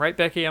 Right,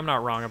 Becky? I'm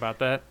not wrong about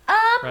that.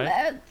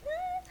 Right?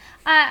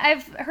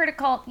 I've heard it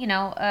called,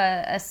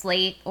 a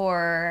slate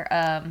or,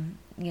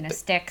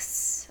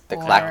 sticks. The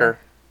or... clacker.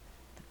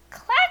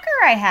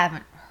 Clacker, I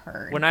haven't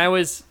heard. When I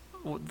was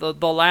the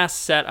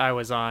last set I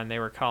was on, they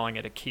were calling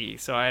it a key,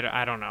 so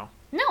I don't know.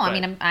 No, But-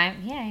 I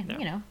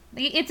mean,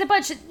 it's a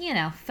bunch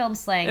of, film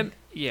slang.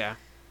 Yeah.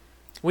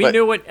 We But-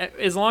 knew what,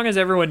 as long as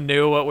everyone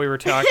knew what we were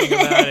talking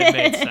about, it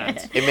made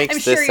sense. It makes I'm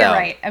this sure you're sound.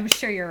 right. I'm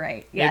sure you're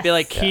right. Yes.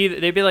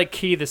 They'd be like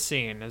key the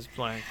scene as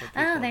blank.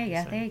 Oh, there you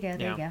go. There you go.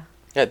 There you go.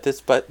 Yeah,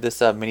 this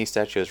mini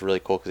statue is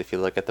really cool because if you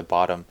look at the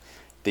bottom,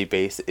 the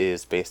base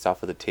is based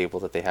off of the table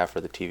that they have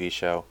for the TV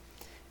show,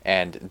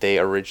 and they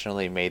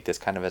originally made this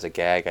kind of as a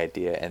gag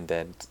idea, and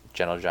then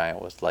Gentle Giant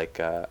was like,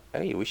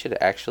 "Hey, we should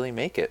actually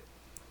make it."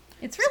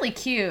 It's really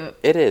cute.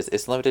 It is.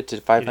 It's limited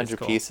to 500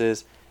 cool.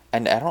 pieces,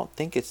 and I don't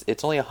think it's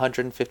only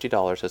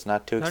 $150. So it's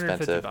not too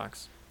expensive.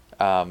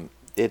 $150.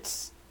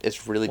 It's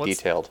really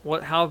detailed.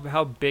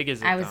 How big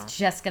is it? I was though?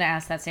 just gonna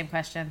ask that same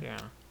question. Yeah.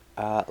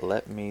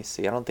 Let me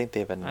see. I don't think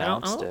they've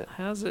announced it.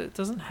 It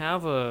doesn't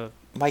have a.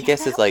 My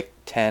guess is like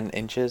 10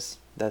 inches.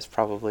 That's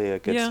probably a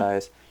good Yeah.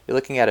 size. You're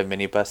looking at a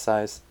minibus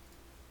size.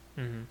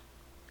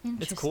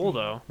 It's cool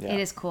though. Yeah. It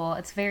is cool.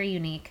 It's very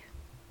unique.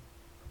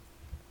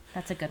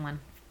 That's a good one.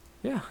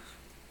 Yeah.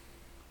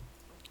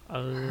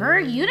 Her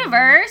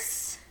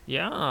universe.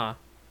 Yeah.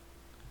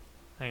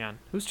 Hang on.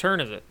 Whose turn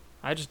is it?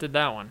 I just did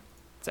that one.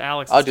 It's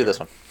Alex. I'll do this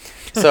one.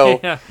 So,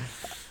 Yeah.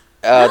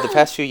 the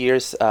past few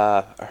years,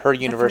 Her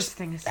Universe first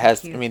thing is so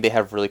has, cute. I mean, they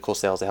have really cool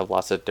sales. They have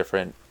lots of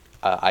different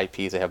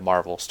IPs. They have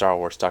Marvel, Star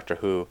Wars, Doctor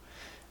Who,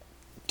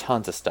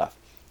 tons of stuff.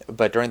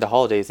 But during the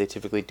holidays, they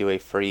typically do a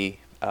free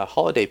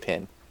holiday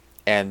pin.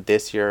 And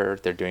this year,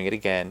 they're doing it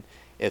again.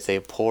 It's a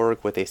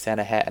Porg with a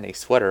Santa hat and a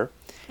sweater.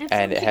 It's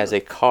And so it has a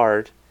cute.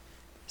 card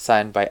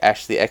signed by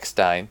Ashley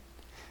Eckstein.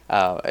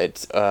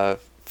 It's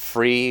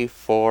free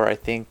for, I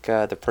think,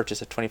 the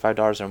purchase of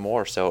 $25 or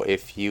more. So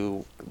if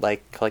you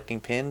like collecting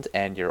pins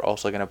and you're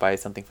also going to buy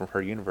something from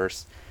Her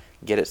Universe,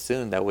 get it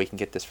soon. That way you can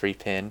get this free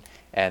pin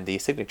and the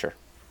signature.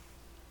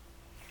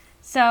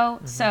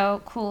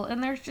 So cool.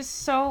 And there's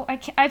just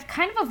I've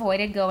kind of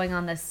avoided going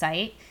on this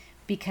site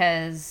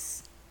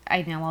because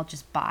I know I'll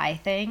just buy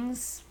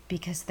things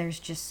because there's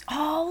just,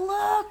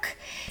 oh, look,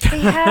 they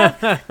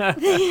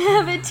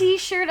have a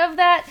t-shirt of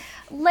that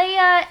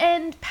Leia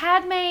and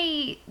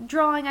Padme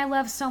drawing I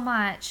love so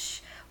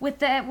much. With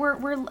the where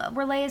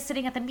Leia's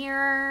sitting at the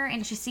mirror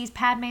and she sees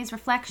Padme's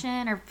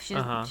reflection, or she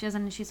doesn't,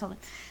 and she's holding.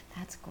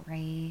 That's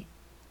great.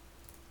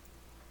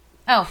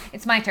 Oh,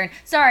 it's my turn.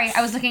 Sorry,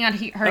 I was looking on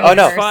her. Oh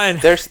no, universe. Fine.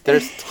 There's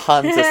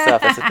tons of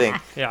stuff. That's the thing.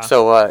 Yeah.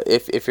 So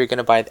if you're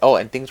gonna buy,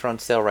 and things are on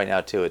sale right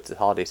now too. It's the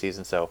holiday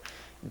season, so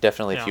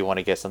definitely if Yeah. you want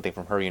to get something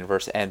from Her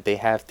Universe, and they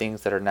have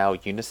things that are now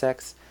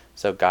unisex.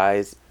 So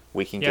guys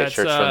We can Yeah, get it's,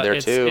 shirts from there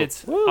it's, too.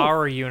 It's Woo.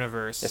 Our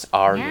Universe. It's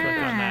our Yeah. universe.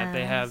 Click on that.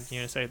 They have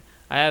Unisay.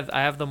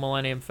 I have the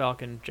Millennium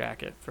Falcon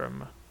jacket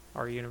from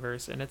Our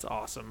Universe, and it's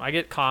awesome. I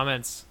get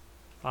comments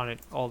on it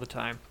all the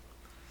time.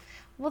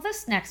 Well,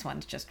 this next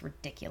one's just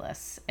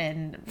ridiculous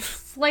and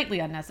slightly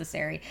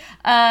unnecessary.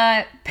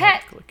 Petco.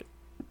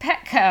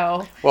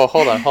 Well,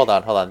 hold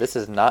on. This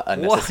is not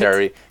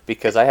unnecessary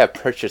because I have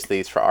purchased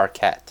these for our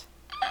cat.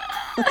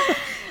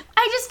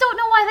 I just don't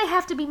know why they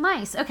have to be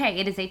mice. Okay,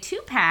 it is a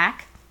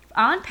 2-pack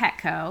on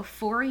Petco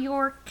for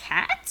your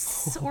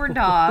cats or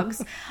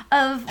dogs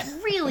of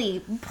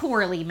really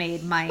poorly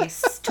made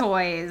mice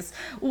toys.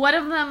 One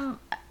of them,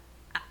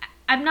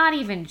 I'm not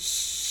even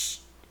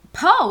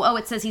Poe. Oh,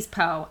 it says he's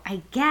Poe.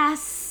 I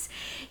guess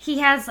he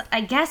has,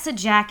 a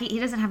jacket. He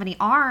doesn't have any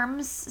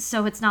arms,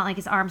 so it's not like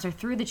his arms are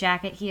through the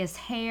jacket. He has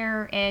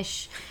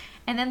hair-ish.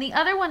 And then the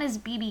other one is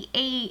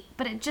BB-8,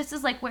 but it just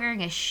is like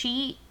wearing a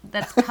sheet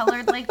that's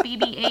colored like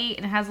BB-8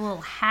 and has a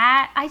little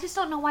hat. I just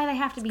don't know why they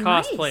have to be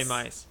Cosplay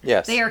mice.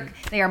 Yes. They are,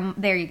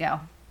 there you go.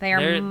 They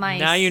are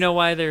mice. Now you know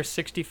why they're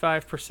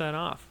 65%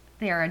 off.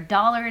 They are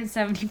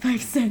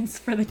 $1.75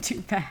 for the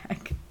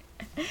 2-pack.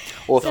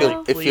 Well,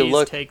 if you Please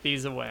look take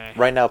these away.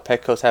 right now,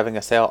 Petco's having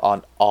a sale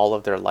on all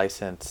of their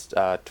licensed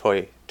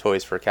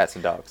toys for cats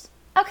and dogs.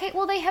 Okay,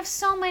 well, they have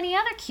so many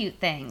other cute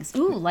things.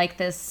 Ooh, like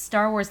this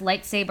Star Wars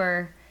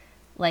lightsaber,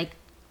 like,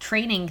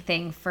 training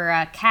thing for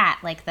a cat,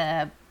 like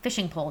the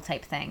fishing pole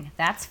type thing.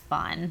 That's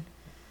fun.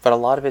 But a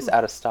lot of it's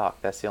out of stock.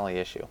 That's the only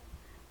issue.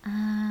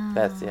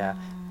 Yeah.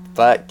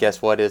 But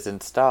guess what is in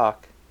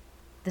stock?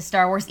 The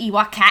Star Wars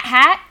Ewok cat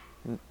hat?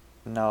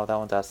 No, that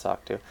one's out of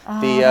stock too.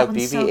 Oh, The that one's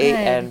BB-8 so good.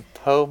 and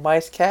Poe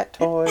mice cat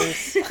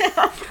toys.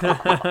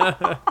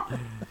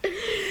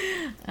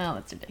 Oh,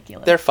 that's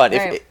ridiculous. They're fun. All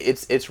right.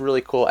 It's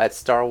really cool. At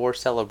Star Wars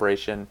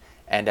Celebration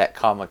and at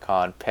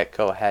Comic-Con,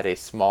 Petco had a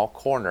small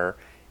corner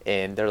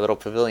in their little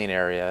pavilion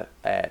area.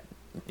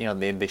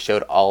 They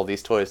showed all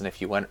these toys, and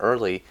if you went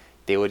early,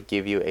 they would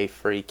give you a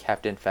free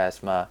Captain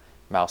Phasma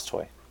mouse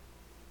toy.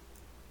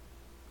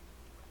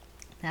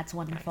 That's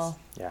wonderful.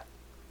 Nice. Yeah.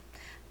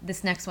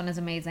 This next one is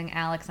amazing.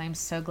 Alex, I'm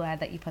so glad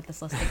that you put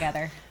this list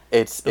together.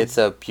 It's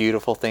a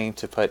beautiful thing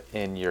to put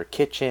in your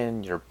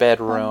kitchen, your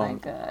bedroom,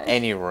 gosh.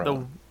 any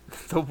room.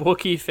 The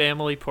Wookiee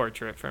family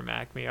portrait from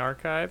Acme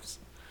Archives.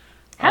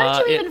 How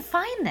did you it- even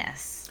find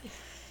this?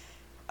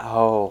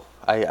 Oh,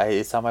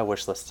 it's on my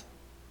wish list.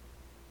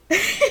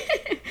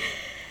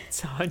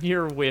 It's on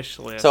your wish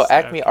list. So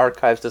Acme Okay.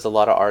 Archives does a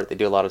lot of art. They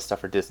do a lot of stuff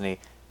for Disney.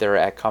 They're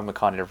at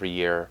Comic-Con every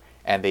year,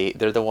 and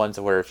they're the ones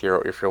where if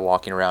you're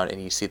walking around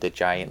and you see the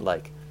giant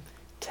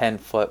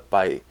 10-foot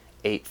by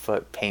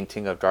 8-foot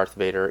painting of Darth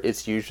Vader,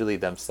 it's usually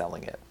them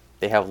selling it.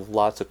 They have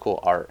lots of cool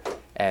art,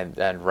 and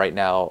right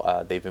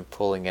now they've been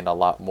pulling in a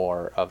lot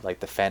more of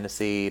the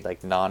fantasy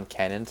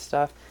non-canon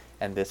stuff,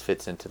 and this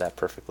fits into that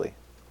perfectly.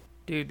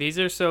 Dude, these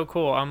are so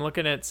cool. I'm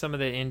looking at some of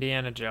the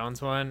Indiana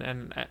Jones one,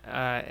 and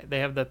they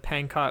have the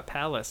Pankot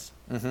Palace,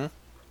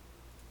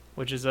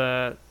 which is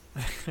a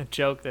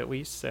joke that we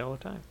used to say all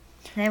the time.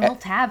 They have a little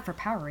tab for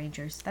Power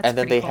Rangers. That's And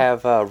then pretty they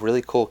cool. have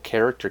really cool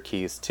character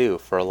keys too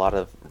for a lot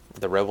of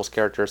the Rebels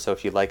characters. So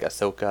if you like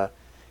Ahsoka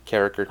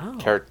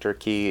character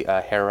key,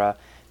 Hera,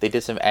 they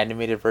did some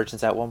animated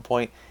versions at one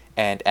point,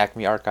 and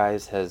Acme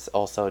Archives has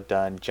also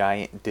done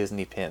giant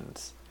Disney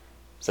pins.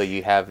 So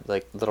you have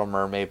Little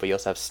Mermaid, but you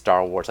also have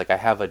Star Wars. I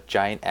have a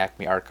giant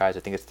Acme Archives.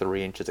 I think it's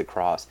 3 inches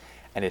across,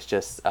 and it's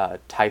just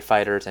TIE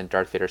fighters and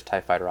Darth Vader's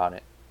TIE fighter on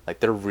it.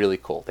 They're really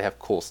cool. They have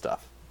cool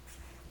stuff.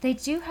 They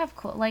do have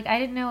cool. I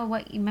didn't know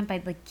what you meant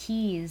by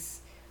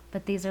keys,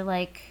 but these are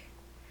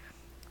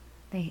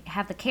they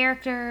have the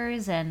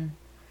characters and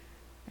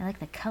I like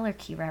the color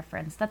key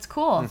reference. That's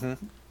cool.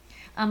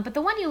 But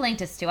the one you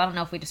linked us to, I don't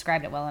know if we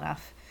described it well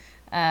enough.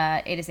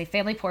 It is a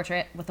family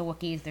portrait with the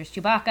Wookiees. There's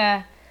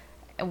Chewbacca,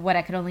 what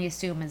I could only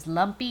assume is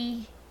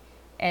Lumpy,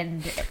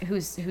 and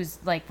who's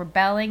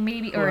rebelling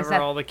maybe, or is Whoever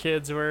that all the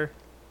kids were.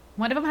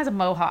 one of them has a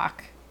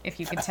mohawk, if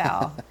you can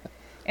tell.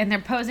 And they're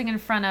posing in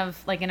front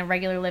of, in a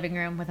regular living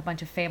room with a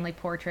bunch of family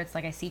portraits.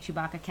 I see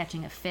Chewbacca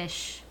catching a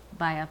fish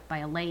by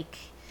a lake,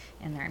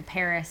 and they're in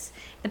Paris.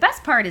 The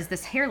best part is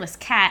this hairless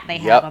cat they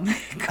have Yep. on the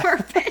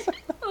carpet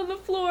on the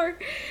floor.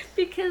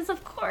 Because,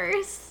 of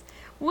course,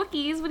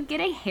 Wookiees would get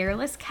a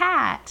hairless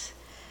cat.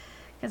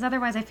 Because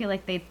otherwise I feel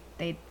like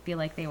they'd feel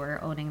like they were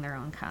owning their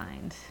own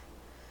kind.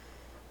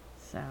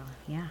 So,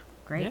 yeah,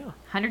 great. Yeah.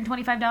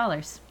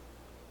 $125.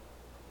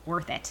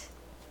 Worth it.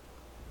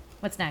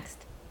 What's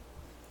next?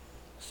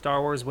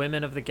 Star Wars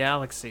Women of the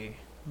Galaxy,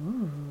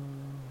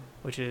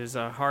 which is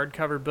a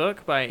hardcover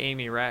book by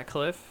Amy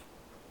Ratcliffe,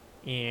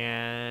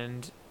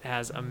 and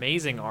has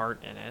amazing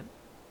art in it.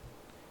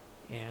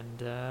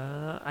 And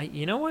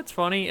you know what's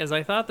funny is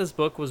I thought this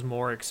book was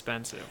more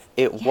expensive.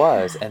 It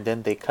was, and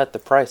then they cut the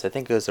price. I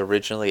think it was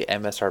originally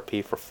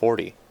MSRP for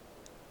 $40.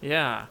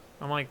 Yeah,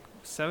 I'm like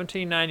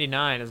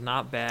 $17.99 is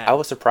not bad. I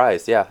was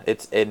surprised. Yeah,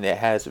 it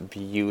has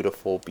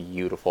beautiful,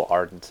 beautiful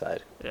art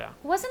inside. Yeah,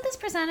 Wasn't this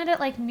presented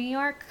at New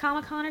York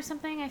Comic Con or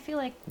something? I feel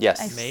like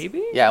Yes. I've-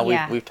 maybe. Yeah,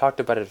 Yeah. we've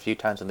talked about it a few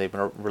times, and they've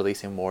been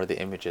releasing more of the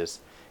images.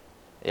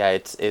 Yeah,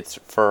 it's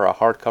for a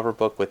hardcover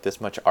book with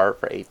this much art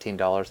for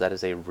 $18. That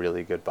is a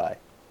really good buy.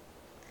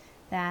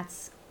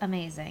 That's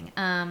amazing.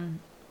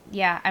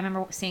 Yeah, I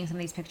remember seeing some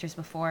of these pictures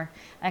before.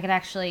 I could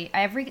actually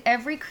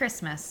every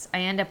Christmas I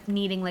end up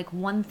needing like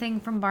one thing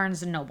from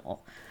Barnes and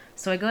Noble.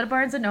 So I go to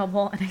Barnes and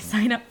Noble and I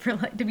sign up for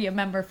to be a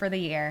member for the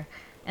year,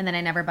 and then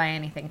I never buy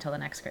anything till the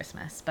next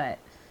Christmas. But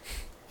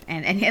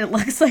and it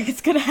looks like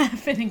it's gonna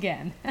happen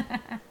again.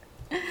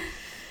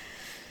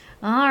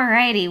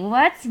 Alrighty,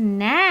 what's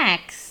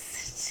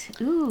next?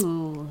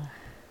 Ooh.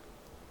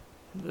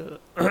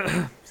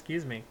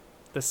 Excuse me.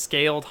 The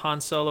scaled Han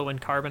Solo and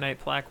carbonite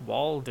plaque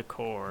wall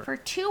decor. For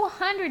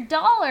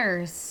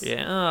 $200.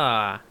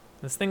 Yeah.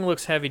 This thing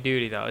looks heavy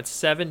duty though. It's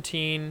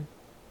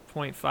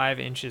 17.5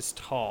 inches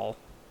tall.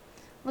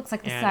 Looks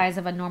like the And- size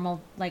of a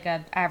normal, like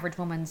a average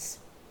woman's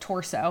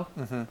torso.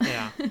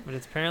 Yeah, but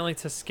it's apparently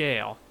to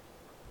scale.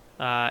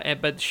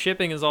 But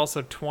shipping is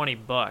also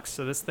 $20,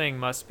 so this thing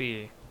must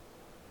be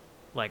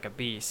like a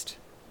beast.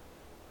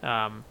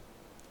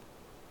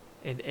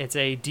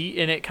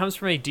 It comes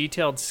from a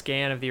detailed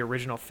scan of the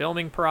original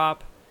filming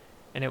prop,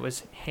 and it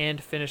was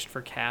hand finished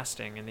for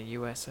casting in the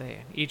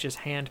USA. Each is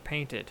hand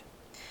painted.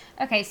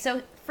 Okay,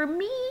 so for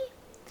me,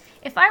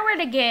 if I were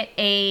to get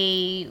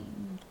a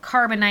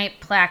carbonite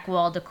plaque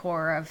wall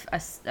decor of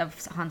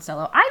Han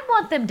Solo, I'd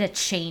want them to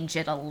change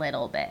it a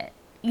little bit.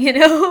 You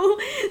know,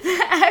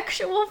 the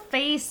actual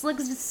face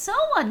looks so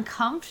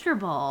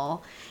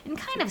uncomfortable and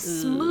kind of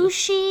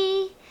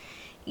smooshy.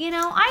 You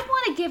know, I'd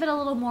want to give it a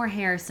little more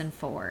Harrison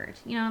Ford.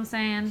 You know what I'm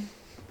saying?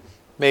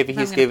 Maybe I'm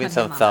he's gonna giving put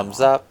some him on the thumbs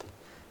wall. up.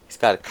 He's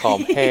got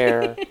calm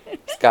hair.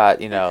 He's got,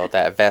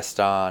 that vest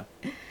on.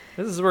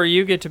 This is where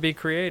you get to be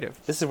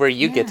creative. This is where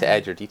you get to Yeah.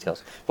 add your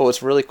details. But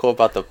what's really cool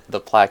about the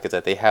plaque is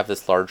that they have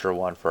this larger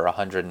one for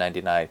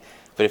 $199.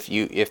 But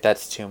if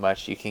that's too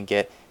much, you can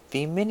get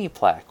the mini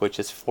plaque, which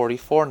is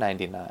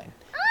 $44.99,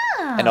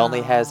 and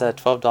only has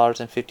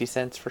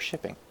 $12.50 for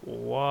shipping.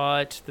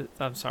 What?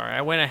 I'm sorry,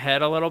 I went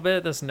ahead a little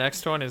bit. This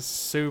next one is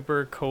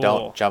super cool.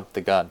 Don't jump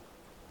the gun.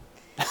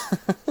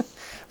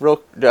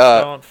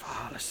 Don't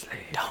fall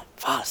asleep. Don't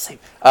fall asleep.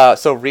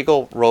 So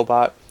Regal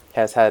Robot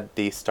has had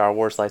the Star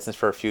Wars license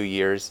for a few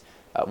years.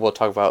 We'll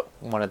talk about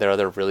one of their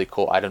other really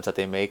cool items that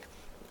they make.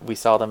 We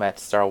saw them at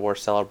Star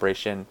Wars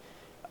Celebration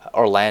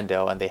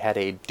Orlando, and they had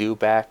a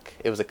dewback.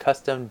 It was a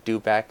custom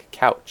dewback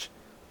couch,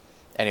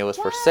 and it was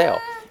for sale.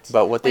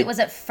 But what Wait, was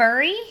it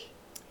furry?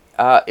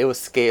 it was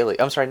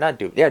scaly. I'm sorry, not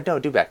dew. Yeah, no,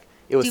 dewback.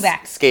 It was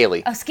Dewback.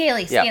 scaly. Oh,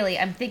 scaly, Yeah. scaly.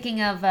 I'm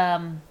thinking of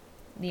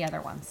the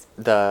other ones.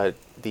 The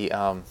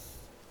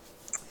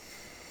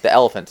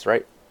elephants,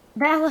 right?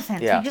 The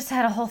elephants. Yeah. We just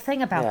had a whole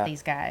thing about Yeah.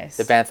 these guys.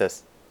 The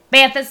banthas.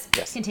 Banthas.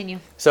 Yes. Continue.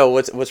 So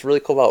what's really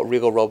cool about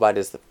Regal Robot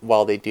is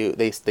while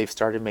they've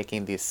started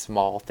making these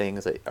small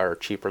things that are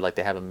cheaper, like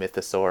they have a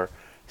Mythosaur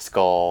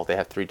skull. They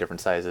have 3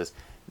 different sizes.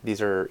 These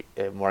are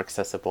more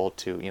accessible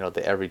to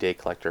the everyday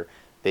collector.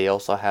 They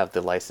also have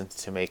the license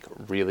to make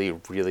really,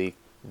 really,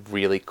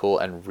 really cool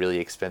and really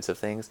expensive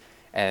things.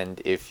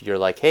 And if you're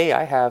like, hey,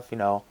 I have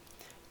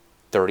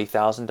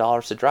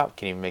 $30,000 to drop,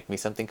 can you make me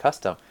something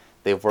custom?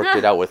 They've worked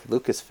it out with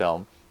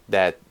Lucasfilm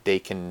that they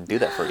can do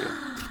that for you.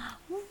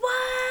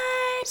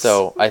 What?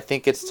 So I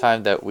think it's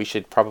time that we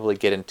should probably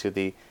get into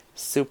the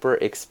super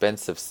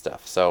expensive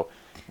stuff. So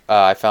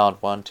I found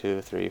 5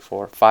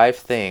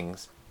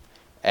 things,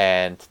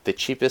 and the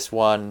cheapest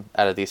one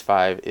out of these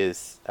 5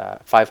 is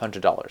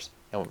 $500.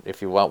 And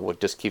if you want, we'll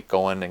just keep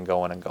going and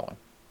going and going.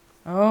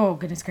 Oh,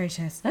 goodness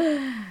gracious.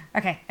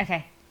 Okay.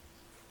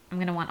 I'm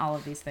going to want all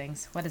of these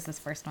things. What is this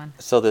first one?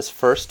 So this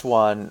first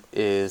one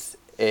is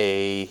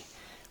a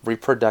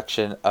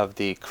reproduction of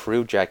the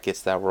crew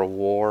jackets that were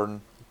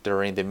worn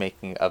during the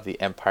making of The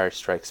Empire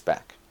Strikes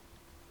Back.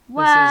 This is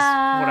what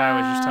I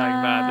was just talking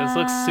about. This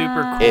looks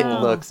super cool. It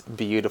looks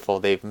beautiful.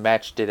 They've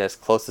matched it as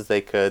close as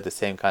they could, the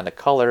same kind of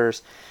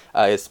colors.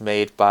 It's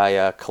made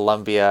by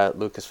Columbia.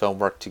 Lucasfilm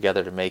worked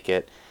together to make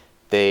it.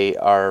 They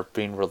are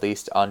being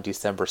released on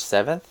December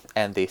 7th,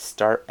 and they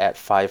start at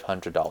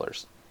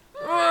 $500.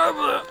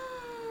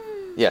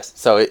 Yes,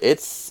 so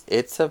it's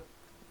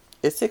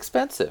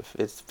expensive.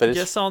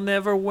 Guess I'll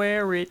never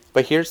wear it.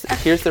 But here's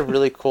the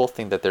really cool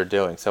thing that they're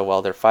doing. So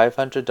while they're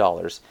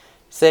 $500,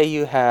 say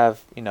you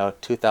have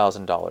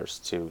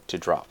 $2,000 to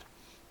drop.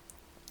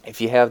 If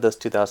you have those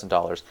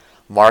 $2,000,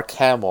 Mark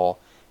Hamill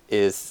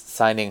is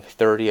signing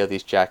 30 of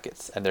these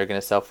jackets, and they're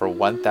going to sell for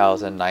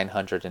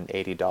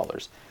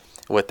 $1,980,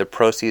 with the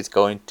proceeds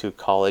going to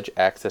college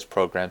access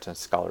programs and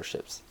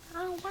scholarships.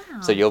 Oh, wow.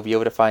 So you'll be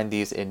able to find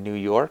these in New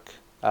York,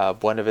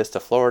 Buena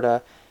Vista,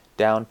 Florida,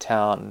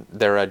 downtown.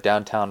 They're a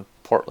downtown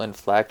Portland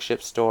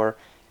flagship store,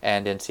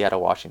 and in Seattle,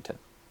 Washington.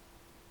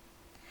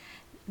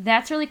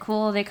 That's really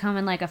cool. They come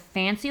in like a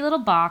fancy little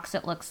box,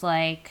 it looks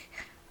like.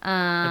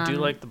 I do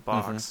like the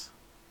box.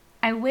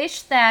 I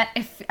wish that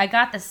if I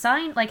got the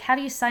sign, like, how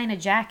do you sign a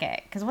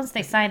jacket? Because once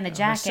they sign the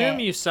I assume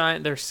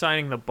jacket, they're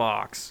signing the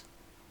box.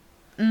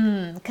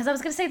 because I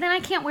was gonna say then I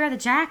can't wear the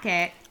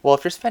jacket. Well,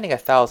 if you're spending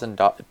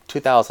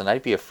 $2,000,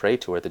 I'd be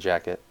afraid to wear the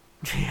jacket.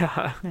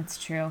 Yeah.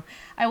 That's true.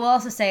 I will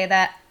also say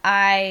that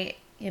I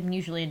am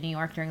usually in New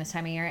York during this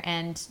time of year,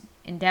 and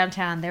in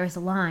downtown there was a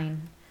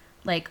line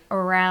like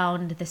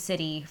around the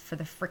city for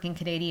the freaking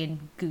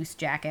Canadian Goose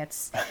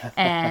jackets.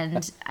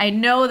 And I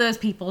know those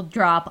people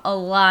drop a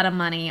lot of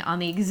money on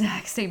the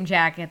exact same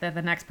jacket that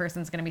the next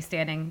person's going to be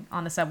standing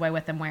on the subway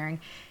with them wearing.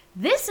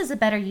 This is a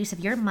better use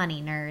of your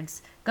money, nerds.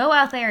 Go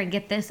out there and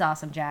get this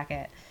awesome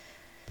jacket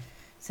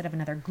instead of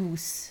another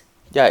goose.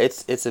 Yeah,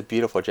 it's a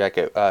beautiful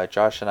jacket.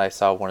 Josh and I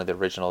saw one of the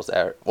originals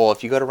at... Well,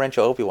 if you go to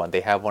Rancho Obi-Wan,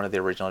 they have one of the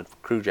original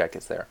crew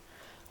jackets there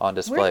on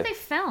display. Where did they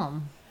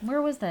film?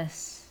 Where was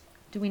this?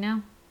 Do we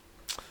know?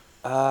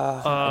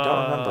 I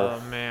don't remember.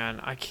 Oh man,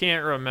 I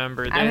can't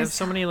remember. They have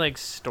so many like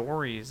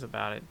stories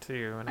about it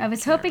too. And I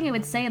was hoping it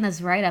would say in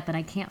this write-up, and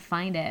I can't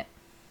find it.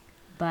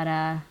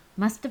 But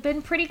must have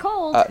been pretty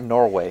cold.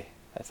 Norway,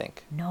 I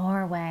think.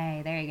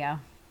 Norway. There you go.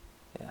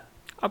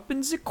 Up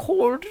in the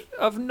cold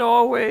of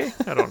Norway.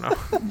 I don't know.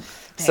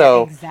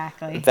 So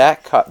exactly.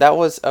 that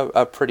was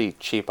a pretty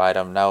cheap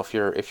item. Now, if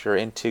you're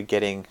into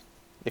getting,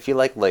 if you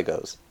like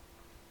Legos,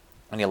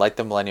 and you like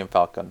the Millennium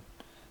Falcon,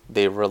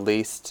 they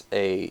released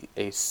a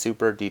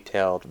super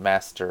detailed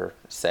master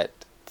set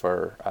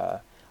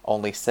for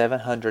only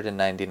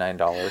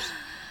 $799.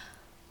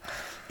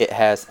 It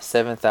has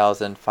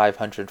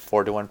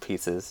 7,541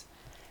 pieces,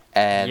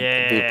 and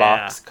the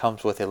box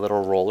comes with a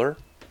little roller,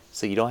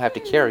 so you don't have to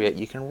carry it.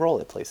 You can roll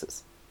it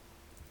places.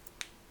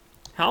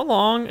 How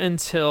long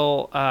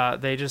until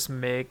they just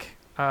make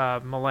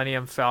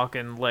Millennium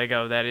Falcon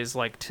Lego that is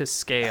like to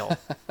scale?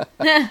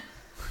 And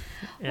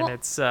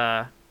it's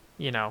a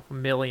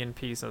million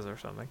pieces or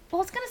something.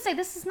 Well, I was gonna say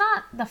this is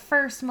not the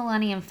first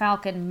Millennium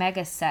Falcon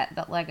mega set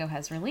that Lego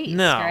has released.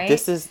 No, right?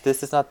 This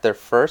is not their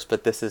first,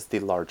 but this is the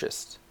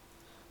largest.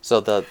 So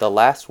the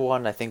last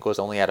one I think was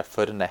only at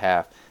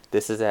 1.5 feet.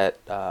 This is at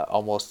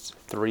almost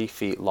 3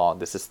 feet long.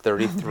 This is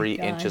 33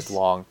 inches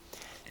long,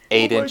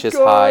 8 inches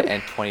high,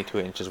 and 22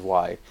 inches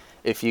wide.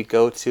 If you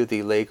go to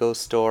the Lego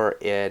store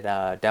in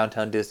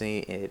downtown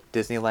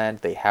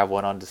Disneyland, they have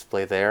one on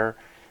display there.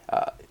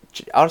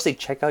 Honestly,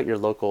 check out your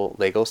local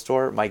Lego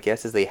store. My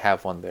guess is they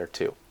have one there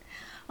too.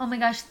 Oh my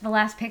gosh, the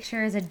last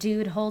picture is a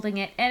dude holding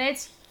it, and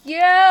it's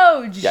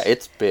huge! Yeah,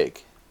 it's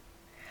big.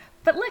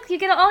 But look, you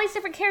get all these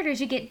different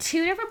characters. You get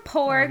 2 different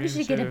porgs,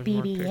 you get a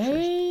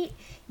BB-8,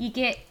 you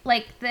get,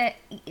 like,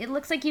 it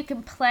looks like you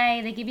can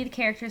play, they give you the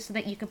characters so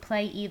that you can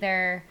play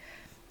either,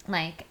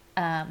 like,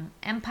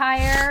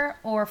 Empire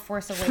or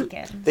Force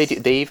Awakens.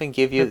 They even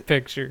give you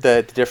pictures.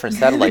 the different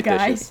satellite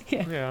guys.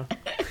 dishes. Yeah.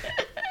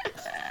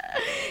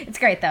 It's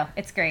great, though.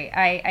 It's great.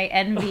 I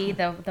envy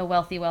the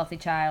wealthy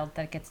child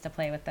that gets to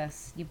play with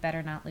this. You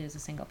better not lose a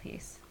single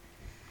piece.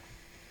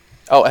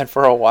 Oh, and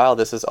for a while,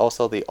 this is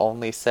also the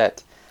only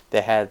set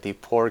that had the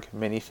Porg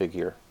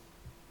minifigure.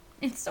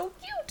 It's so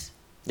cute.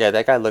 Yeah,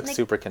 that guy looks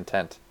super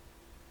content.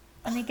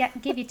 And they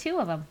give you 2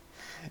 of them.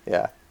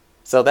 Yeah.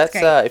 So that's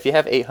great. if you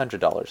have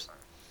 $800.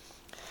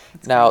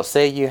 Now,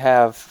 say you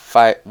have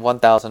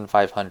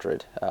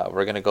 1,500.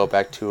 We're going to go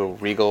back to a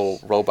Regal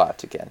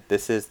robot again.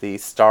 This is the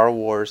Star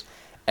Wars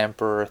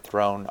Emperor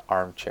Throne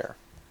armchair.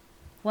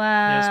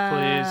 Wow.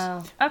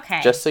 Yes, please.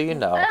 Okay. Just so you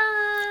know,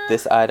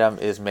 this item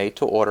is made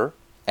to order,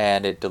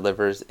 and it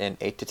delivers in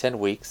 8 to 10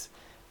 weeks.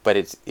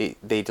 But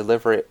they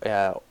deliver it,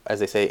 as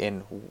they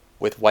say,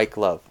 with white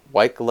glove.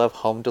 White glove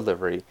home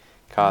delivery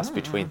costs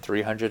between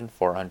 $300 and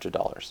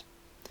 $400.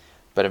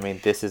 But I mean,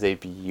 this is a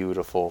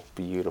beautiful,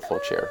 beautiful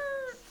chair.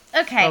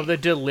 Okay. Oh, the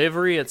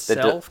delivery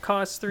itself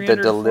costs $300. The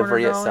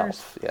delivery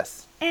itself,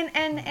 yes. And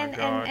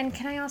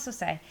can I also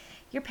say,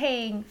 you're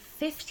paying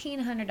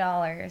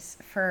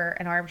 $1,500 for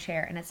an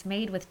armchair, and it's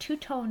made with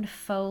 2-toned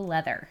faux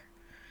leather.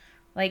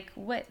 Like,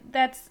 what?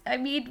 I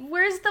mean,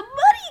 where's the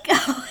money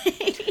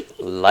going?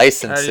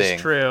 Licensing. That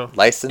is true.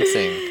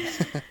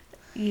 Licensing.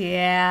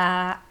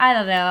 Yeah, I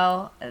don't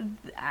know.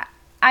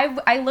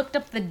 I looked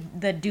up the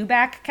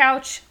Dewback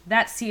couch.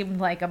 That seemed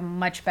like a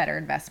much better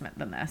investment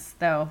than this,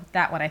 though.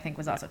 That one I think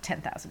was also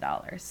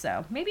 $10,000.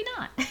 So maybe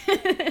not.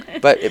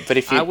 But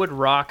if you, I would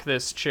rock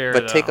this chair.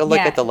 But take a look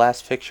Yeah. at the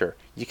last picture.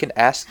 You can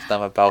ask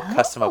them about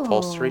custom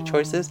upholstery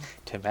choices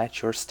to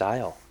match your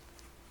style.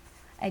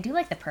 I do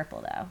like the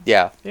purple though.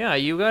 Yeah. Yeah,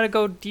 you gotta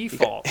go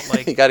default. You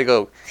Like, got to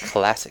go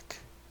classic.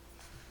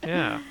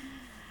 yeah.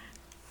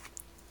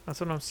 That's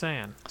what I'm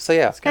saying. So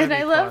yeah. It's gotta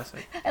And be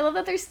classic. I love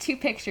that there's 2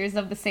 pictures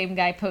of the same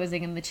guy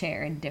posing in the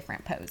chair in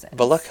different poses.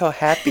 But look how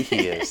happy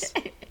he is.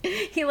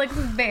 He looks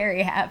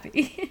very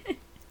happy.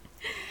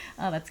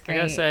 Oh, that's I great.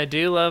 gotta say, I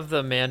do love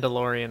the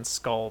Mandalorian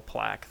skull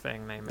plaque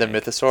thing they made. The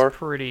Mythosaur? It's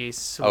pretty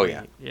sweet. Oh,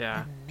 yeah.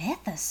 Yeah.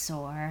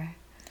 Mythosaur.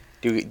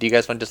 Do you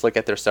guys want to just look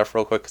at their stuff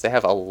real quick? Because they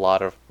have a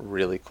lot of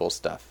really cool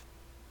stuff.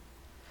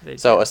 They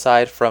So do.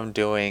 aside from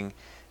doing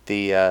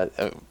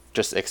the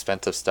just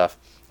expensive stuff,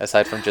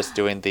 aside from just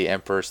doing the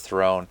Emperor's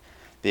Throne,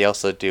 they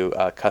also do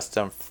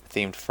custom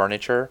themed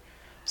furniture.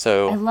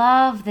 So I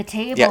love the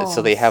tables. yeah,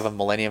 so they have a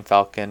Millennium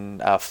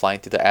Falcon flying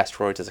through the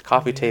asteroids as a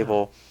coffee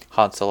table.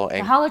 Han Solo the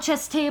and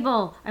holochess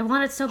table. I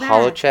want it so bad.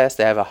 holochess.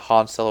 They have a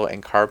Han Solo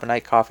and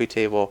Carbonite coffee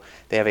table.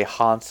 They have a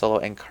Han Solo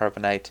and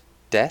Carbonite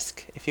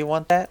desk if you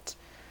want that.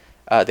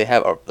 They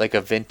have like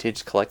a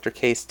vintage collector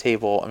case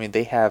table. I mean,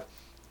 they have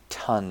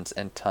tons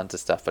and tons of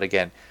stuff. But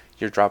again,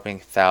 you're dropping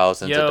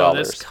thousands of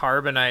dollars. This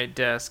Carbonite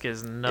desk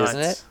is nuts.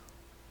 Isn't it?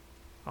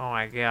 Oh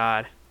my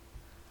god.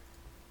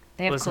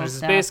 They have Listen, cool this is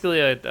stuff. basically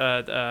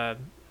a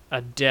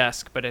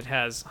desk, but it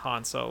has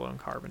Han Solo and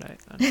Carbonite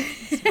on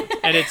it.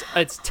 And it's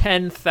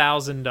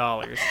 $10,000.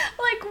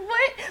 Like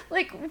what?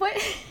 Like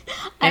what?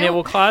 And it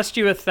will cost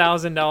you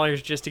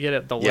 $1,000 just to get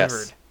it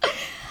delivered. Yes.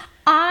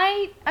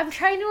 I'm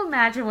trying to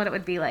imagine what it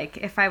would be like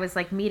if I was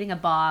like meeting a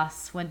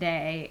boss one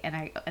day and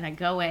I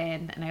go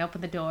in and I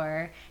open the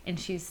door and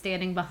she's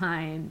standing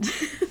behind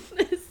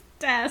this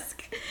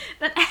desk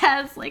that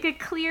has like a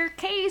clear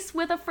case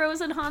with a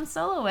frozen Han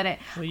Solo in it.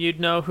 Well, you'd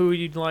know who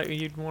you'd want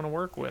to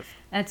work with.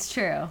 That's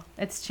true.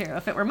 It's true.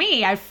 If it were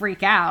me, I'd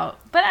freak out.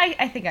 But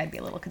I think I'd be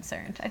a little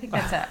concerned. I think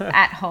that's a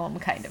at-home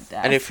kind of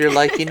desk. And if you're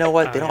like, you know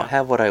what, they Oh, don't yeah.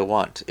 have what I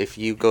want. If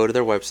you go to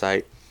their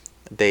website,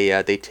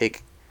 they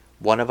take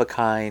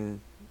one-of-a-kind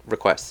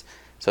requests.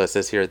 So it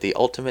says here, the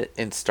ultimate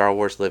in Star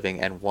Wars living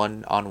and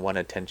one-on-one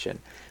attention.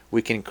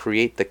 We can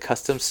create the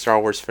custom Star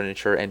Wars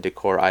furniture and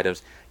decor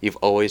items you've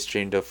always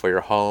dreamed of for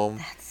your home,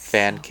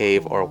 fan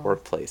cave, or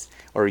workplace,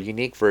 or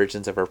unique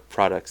versions of our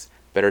products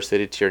better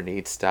suited to your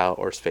needs, style,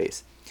 or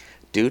space.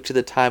 Due to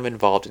the time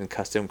involved in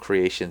custom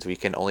creations, we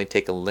can only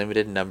take a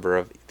limited number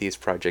of these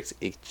projects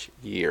each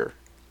year.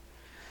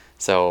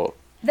 So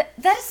that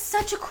is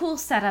such a cool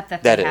setup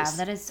that That they is. have.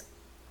 That is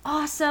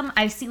awesome.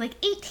 I see like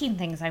 18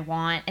 things I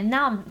want, and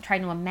now I'm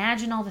trying to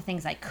imagine all the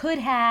things I could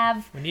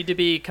have. We need to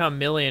become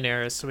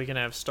millionaires so we can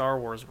have Star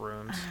Wars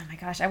rooms. Oh my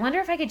gosh, I wonder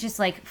if I could just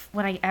like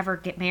when I ever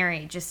get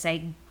married, just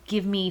say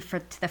give me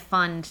to the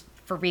fund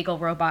for Regal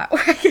Robot,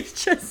 where I could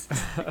just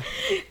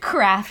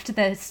craft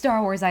the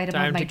Star Wars item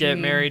of Time my to get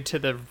dream. married to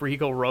the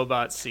Regal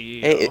Robot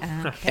CEO. Hey,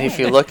 and if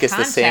you look, it's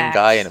the same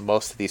guy in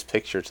most of these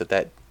pictures with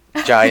that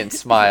giant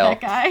smile.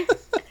 That guy.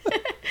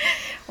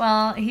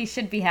 Well, he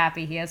should be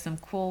happy. He has some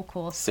cool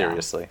stuff.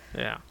 Seriously.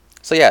 Yeah.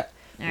 So yeah,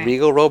 All right.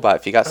 Regal Robot.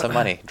 If you got some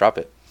money, drop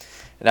it.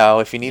 Now,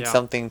 if you need Yeah.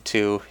 something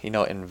to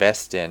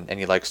invest in, and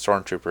you like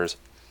stormtroopers,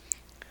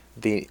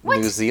 the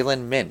New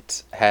Zealand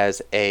Mint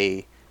has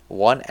a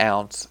 1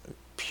 ounce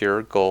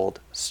pure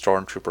gold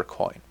stormtrooper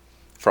coin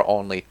for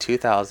only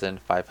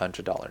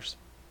 $2,500.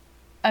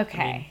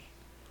 Okay.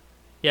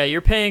 Yeah,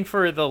 you're paying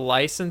for the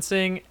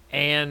licensing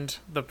and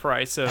the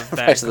price of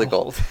that Price of the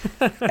gold.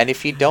 And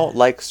if you don't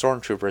like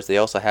stormtroopers, they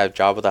also have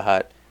Jabba the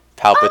Hutt,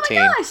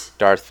 Palpatine, gosh!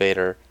 Darth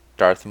Vader,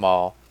 Darth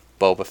Maul,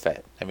 Boba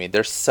Fett. I mean,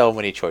 there's so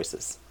many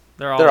choices.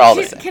 They're all They're all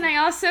the same. same. Can I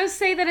also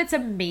say that it's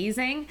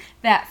amazing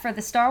that for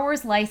the Star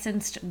Wars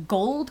licensed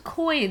gold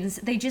coins,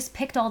 they just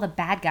picked all the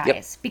bad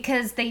guys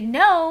because they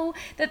know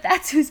that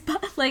that's who's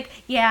like,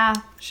 yeah.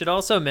 Should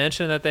also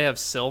mention that they have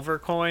silver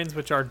coins,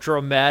 which are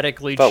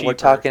dramatically But cheaper. we're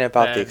talking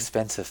about the than-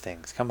 expensive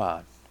things. Come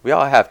on. We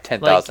all have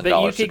 $10,000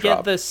 but you to could drop.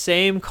 get the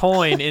same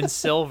coin in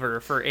silver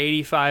for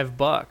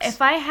 $85.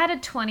 If I had a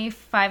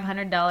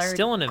 $2,500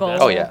 Still an gold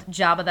investment. Oh, yeah.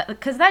 Jabba,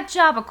 because that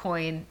Jabba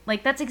coin,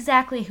 like that's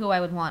exactly who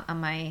I would want on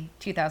my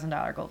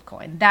 $2,000 gold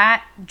coin.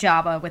 That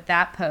Jabba with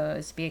that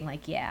pose, being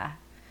like, yeah.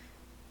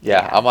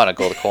 Yeah, I'm on a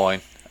gold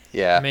coin.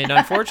 Yeah. I mean,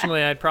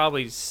 unfortunately, I'd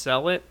probably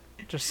sell it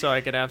just so I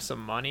could have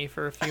some money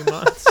for a few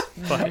months.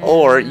 But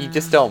Or you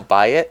just don't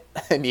buy it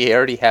and you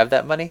already have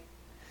that money.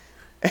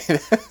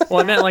 well,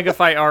 I meant like if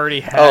I already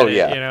had Oh, it,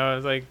 yeah. you know,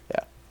 it's like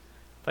Yeah.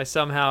 if I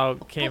somehow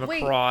came But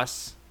wait.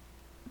 across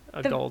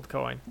a The- gold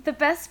coin. The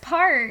best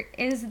part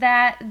is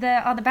that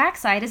on the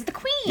backside is the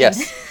queen.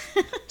 Yes.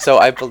 So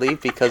I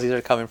believe because these are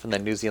coming from the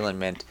New Zealand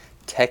Mint,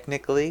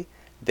 technically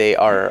they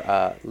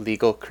are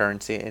legal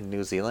currency in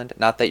New Zealand.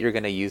 Not that you're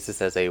going to use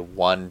this as a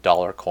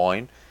 $1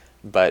 coin,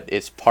 but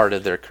it's part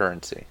of their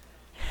currency.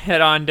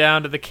 Head on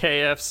down to the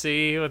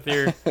KFC with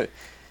your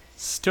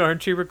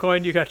Stormtrooper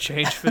coin. You got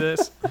change for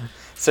this?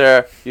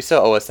 Sir, you still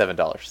owe us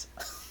 $7.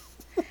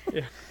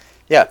 Yeah.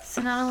 Yeah.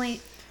 So not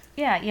only,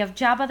 yeah, you have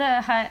Jabba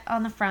the Hutt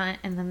on the front,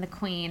 and then the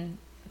Queen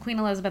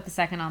Elizabeth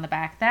II on the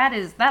back. That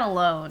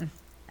alone,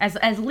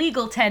 as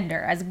legal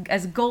tender,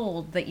 as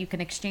gold that you can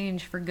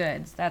exchange for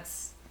goods.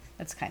 That's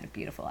kind of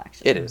beautiful,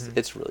 actually. It is.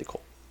 It's really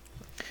cool.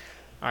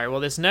 All right. Well,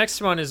 this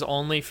next one is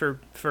only for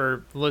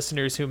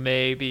listeners who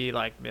may be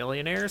like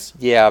millionaires.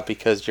 Yeah,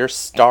 because your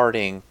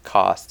starting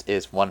cost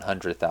is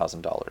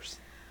 $100,000.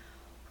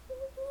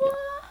 What?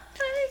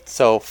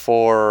 So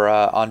for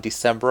on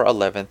December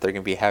 11th, they're going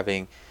to be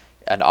having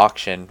an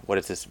auction. What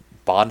is this?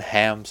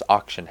 Bonham's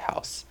Auction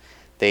House.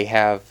 They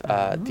have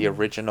the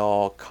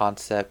original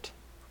concept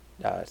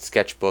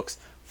sketchbooks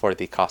for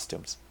the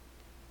costumes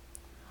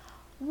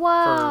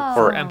Whoa.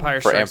 For Empire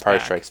for Strikes Empire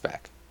Back. Strikes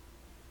Back.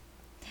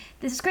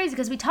 This is crazy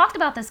because we talked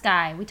about this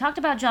guy. We talked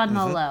about John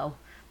Molo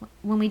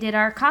when we did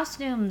our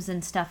costumes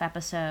and stuff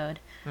episode.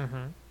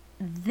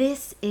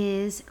 This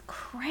is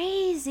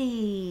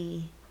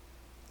crazy.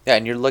 Yeah,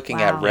 and you're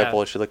looking at Wow. Yeah.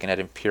 Rebels, you're looking at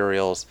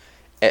Imperials.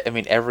 I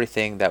mean,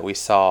 everything that we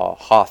saw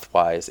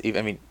Hoth-wise.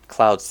 I mean,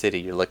 Cloud City,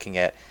 you're looking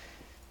at,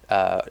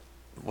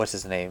 what's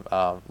his name?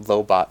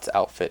 Lobot's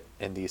outfit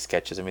in these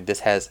sketches. I mean,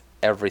 this has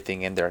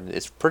everything in there, and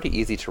it's pretty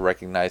easy to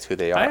recognize who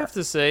they are. I have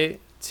to say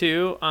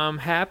too, I'm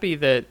happy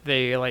that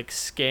they like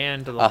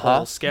scanned the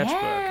whole sketchbook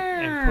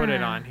and put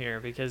it on here,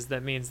 because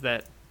that means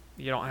that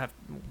we don't have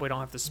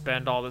to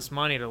spend all this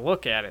money to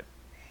look at it.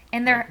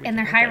 And they're we can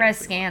look high at it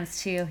res if we want.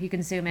 scans too. You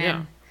can zoom in.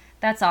 Yeah.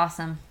 That's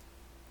awesome.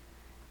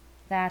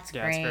 That's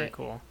Yeah, great. it's very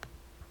cool.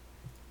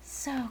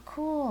 So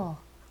cool.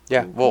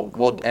 Yeah,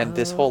 and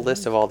this whole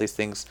list of all these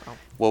things,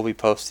 we'll be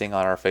posting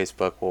on our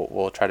Facebook.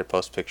 We'll try to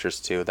post pictures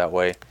too. That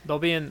way. They'll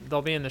be in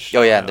the show.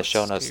 Oh yeah, in the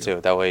show notes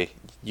too. That way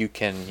you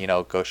can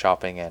go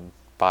shopping and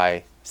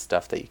buy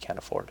stuff that you can't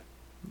afford.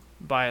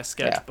 Buy a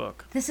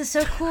sketchbook. This is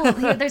so cool.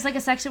 There's like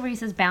a section where he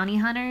says bounty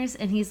hunters,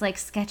 and he's like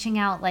sketching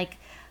out like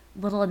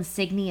little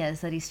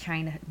insignias that he's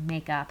trying to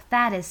make up.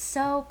 That is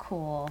so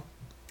cool.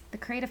 The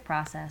creative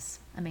process,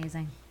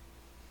 amazing.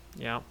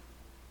 Yeah.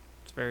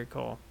 It's very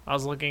cool. I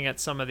was looking at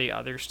some of the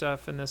other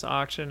stuff in this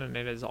auction, and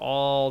it is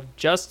all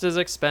just as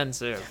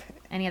expensive.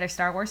 Any other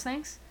Star Wars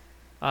things?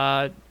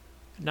 Not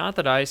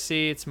that I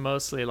see. It's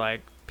mostly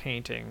like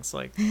paintings,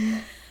 like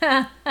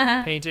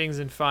paintings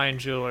and fine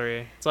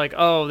jewelry. It's like,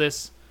 oh,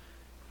 this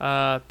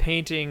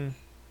painting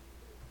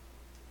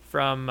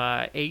from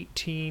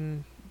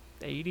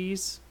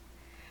 1880s.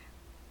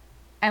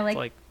 I It's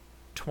like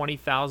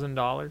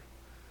 $20,000.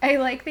 I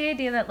like the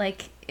idea that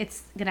like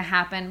it's gonna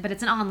happen, but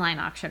it's an online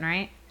auction,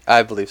 right?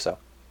 I believe so.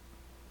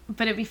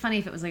 But it'd be funny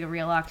if it was like a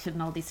real auction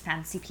and all these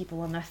fancy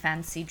people in the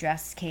fancy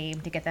dress came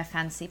to get the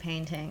fancy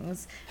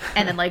paintings,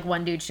 and then like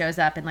one dude shows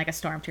up in like a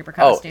stormtrooper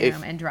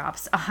costume and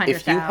drops $100,000.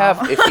 If you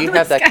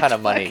have that kind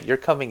of money, you're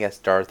coming as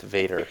Darth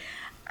Vader,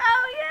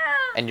 Oh yeah!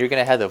 and you're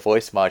gonna have the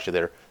voice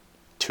modulator,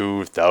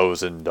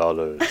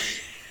 $2,000,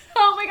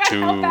 Oh my god,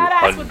 how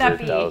badass would that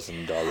be?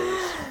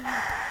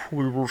 $200,000.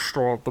 We will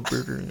start the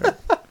bidding at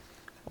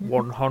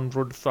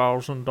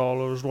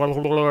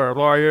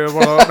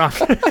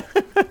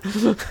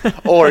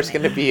 $100,000. Or it's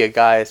gonna be a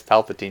guy as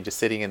Palpatine just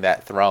sitting in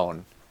that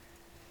throne.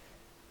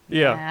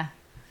 Yeah.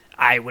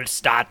 I will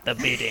start the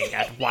bidding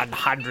at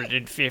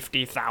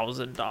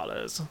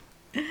 $150,000.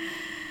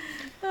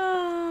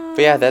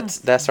 But yeah,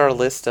 that's our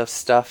list of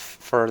stuff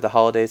for the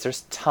holidays.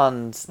 There's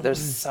tons.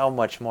 There's so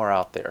much more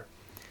out there,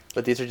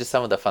 but these are just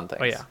some of the fun things.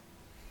 Oh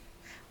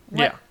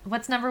yeah.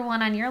 What's number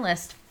one on your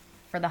list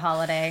for the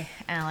holiday,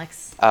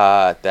 Alex?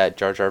 That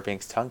Jar Jar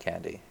Binks tongue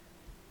candy.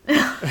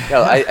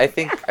 No, I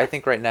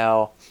think right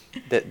now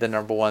the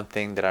number one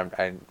thing that I'm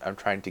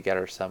trying to get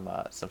are some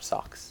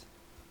socks.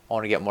 I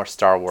want to get more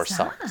Star Wars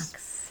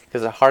socks.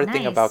 Because the hard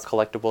thing about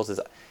collectibles is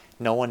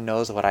no one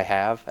knows what I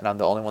have, and I'm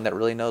the only one that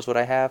really knows what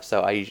I have.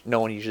 So no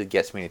one usually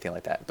gets me anything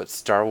like that. But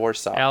Star Wars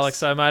socks.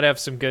 Alex, I might have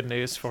some good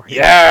news for you.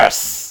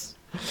 Yes.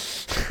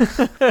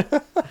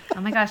 Oh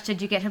my gosh,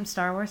 did you get him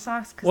Star Wars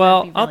socks? 'Cause Well,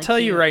 that'd be I'll really tell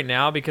you cute. right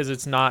now, because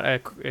it's not a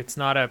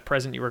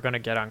present you were going to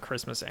get on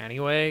Christmas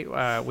anyway.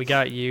 We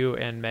got you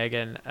and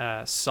Megan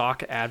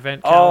sock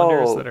advent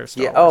calendars that are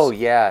Star Wars. Oh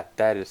yeah,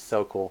 that is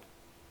so cool.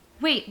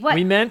 Wait, what?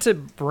 We meant to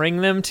bring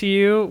them to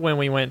you when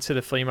we went to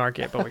the flea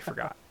market, but we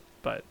forgot.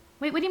 But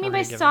Wait, what do you mean we're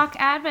by gonna give sock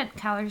advent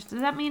calendars?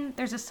 Does that mean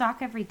there's a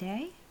sock every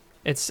day?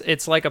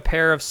 it's like a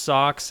pair of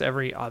socks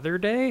every other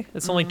day.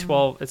 It's only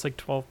 12. It's like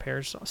 12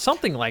 pairs,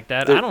 something like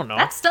that. I don't know.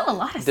 That's still a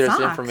lot of There's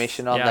socks.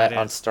 information on Yeah, that it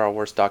on is.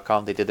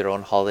 StarWars.com. They did their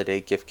own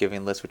holiday gift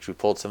giving list, which we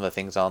pulled some of the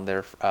things on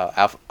there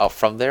out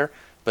from there.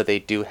 But they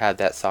do have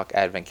that sock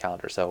advent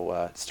calendar,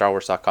 so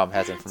StarWars.com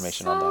has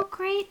information on so that.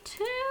 great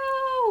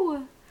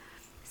too.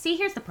 See,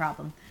 here's the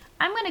problem.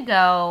 I'm gonna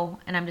go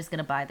and I'm just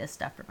gonna buy this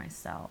stuff for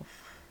myself.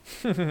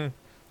 And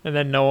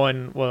then no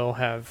one will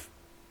have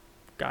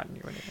gotten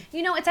you anything.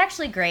 You know, it's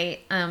actually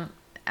great.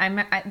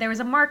 There was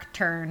a mark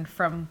turn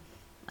from,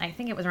 I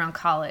think it was around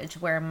college,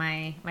 where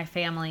my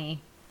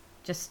family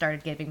just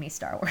started giving me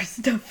Star Wars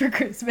stuff for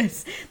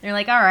Christmas. They're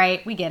like, all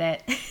right, we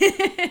get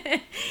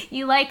it.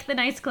 You like the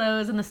nice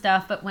clothes and the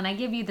stuff, but when I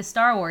give you the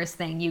Star Wars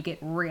thing, you get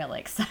real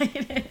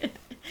excited.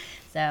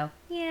 So,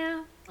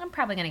 yeah, I'm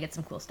probably going to get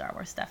some cool Star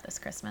Wars stuff this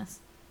Christmas.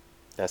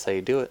 That's how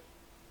you do it.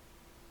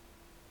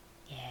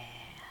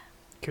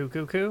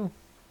 Cool.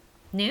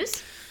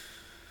 News?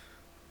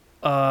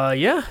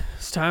 Yeah,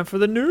 it's time for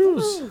the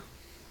news.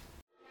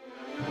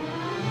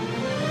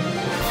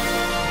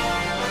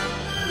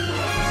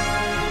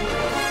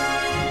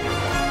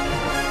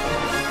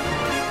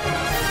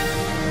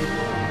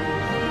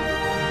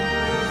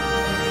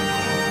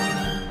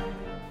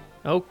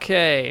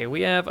 Okay,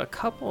 we have a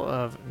couple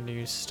of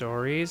news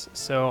stories.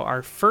 So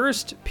our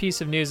first piece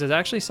of news is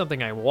actually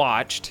something I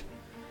watched,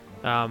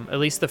 at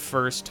least the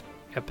first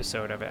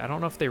episode of it. I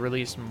don't know if they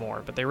released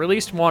more, but they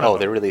released one of Oh, them.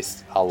 they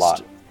released a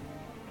lot.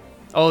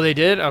 Oh, they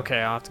did? Okay,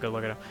 I'll have to go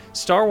look it up.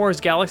 Star Wars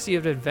Galaxy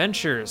of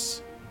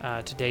Adventures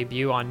to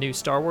debut on new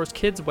Star Wars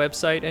Kids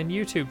website and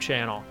YouTube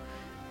channel.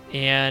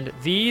 And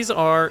these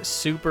are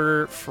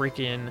super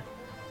freaking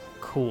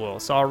cool.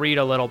 So I'll read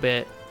a little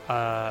bit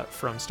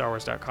from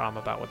StarWars.com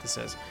about what this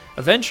is.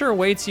 Adventure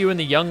awaits you and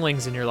the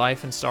younglings in your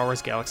life in Star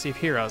Wars Galaxy of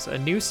Heroes, a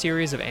new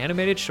series of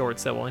animated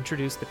shorts that will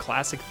introduce the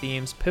classic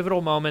themes,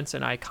 pivotal moments,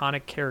 and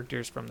iconic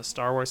characters from the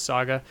Star Wars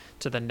saga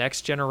to the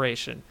next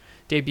generation.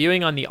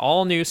 Debuting on the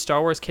all-new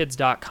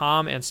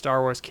StarWarsKids.com and Star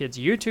Wars Kids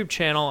YouTube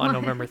channel on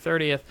November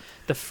 30th,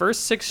 the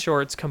first 6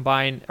 shorts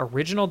combine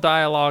original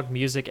dialogue,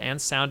 music,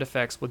 and sound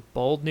effects with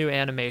bold new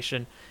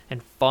animation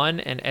and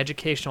fun and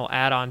educational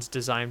add-ons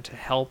designed to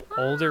help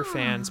older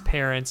fans,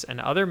 parents,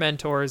 and other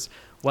mentors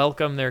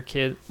welcome their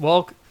kids.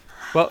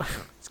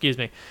 Excuse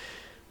me.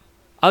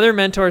 Other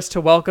mentors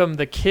to welcome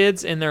the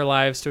kids in their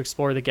lives to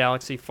explore the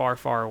galaxy far,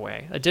 far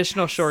away.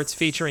 Additional shorts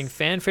featuring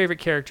fan-favorite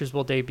characters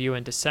will debut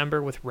in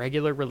December with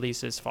regular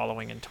releases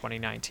following in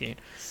 2019.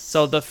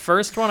 So the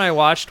first one I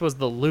watched was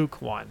the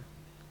Luke one,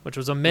 which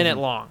was a minute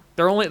long.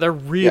 They're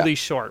really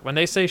short. When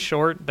they say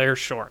short, they're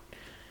short.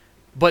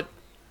 But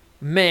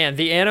man,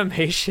 the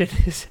animation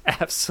is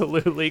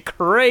absolutely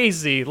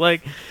crazy.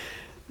 Like,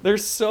 they're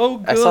so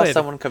good. I saw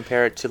someone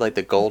compare it to like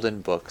the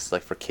Golden Books,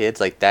 like for kids,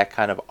 like that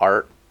kind of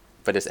art.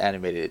 But it's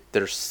animated.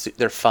 They're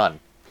fun.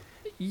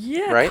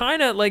 Yeah, right?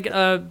 kind of like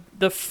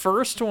the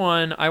first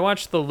one. I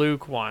watched the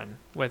Luke one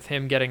with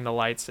him getting the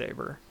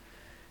lightsaber,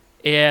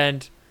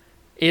 and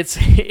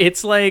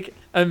it's like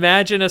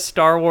imagine a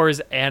Star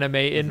Wars anime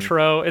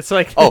intro. It's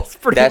like that's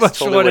pretty much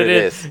totally what it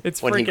is.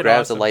 It's when he freaking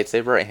grabs awesome. the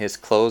lightsaber and his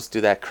clothes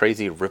do that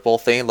crazy ripple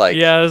thing. Like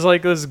there's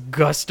like this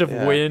gust of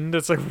wind.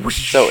 It's like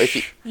whoosh. So if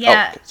you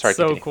sorry,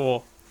 so continue.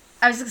 cool.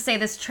 I was gonna say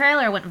this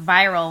trailer went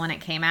viral when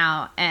it came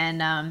out,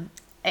 and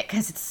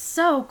because it's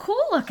so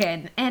cool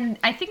looking. And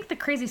I think the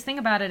craziest thing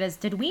about it is,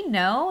 did we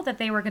know that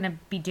they were going to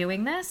be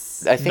doing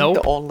this? I think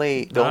Nope. the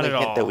only Not at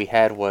hint all. that we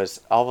had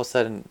was all of a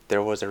sudden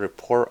there was a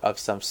report of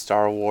some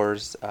Star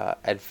Wars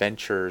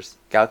Adventures,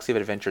 Galaxy of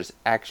Adventures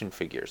action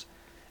figures.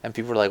 And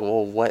people were like,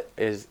 well, what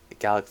is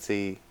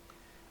Galaxy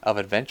of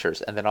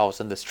Adventures? And then all of a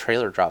sudden this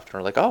trailer dropped and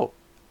we're like, oh,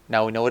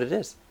 now we know what it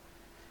is.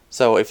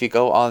 So if you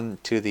go on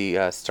to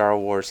the Star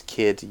Wars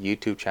Kids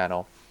YouTube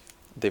channel,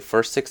 the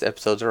first 6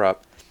 episodes are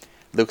up.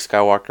 Luke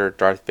Skywalker,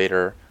 Darth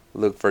Vader,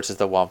 Luke versus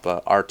the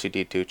Wampa,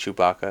 R2-D2,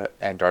 Chewbacca,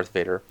 and Darth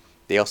Vader.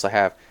 They also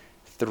have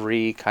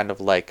 3 kind of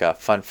like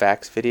fun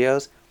facts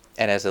videos.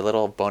 And as a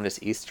little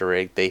bonus Easter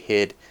egg, they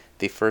hid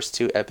the first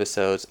 2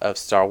 episodes of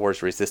Star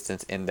Wars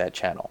Resistance in that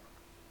channel.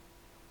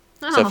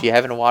 So if you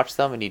haven't watched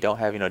them and you don't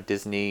have,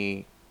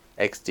 Disney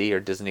XD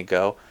or Disney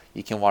Go,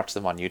 you can watch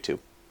them on YouTube.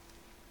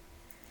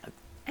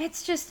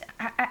 It's just,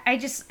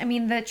 I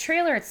mean, the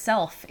trailer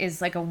itself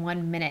is like a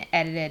 1-minute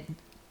edited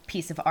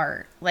piece of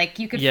art. Like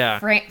you could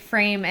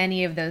frame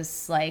any of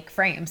those like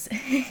frames.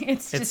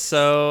 It's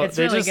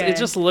really good. It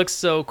just looks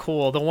so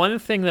cool. The one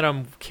thing that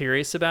I'm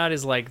curious about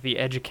is like the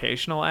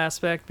educational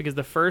aspect, because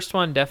the first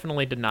one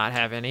definitely did not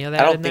have any of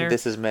that. I don't think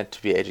this is meant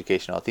to be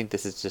educational. I think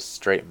this is just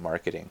straight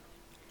marketing.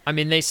 I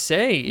mean, they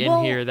say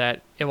in here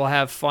that it will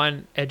have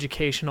fun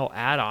educational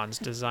add-ons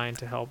designed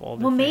to help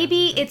older fans.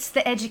 Maybe it's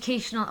the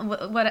educational.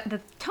 What the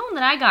tone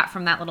that I got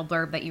from that little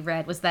blurb that you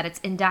read was that it's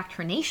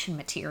indoctrination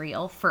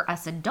material for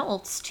us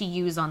adults to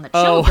use on the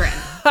children.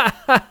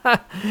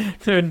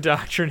 To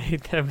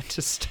indoctrinate them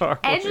into Star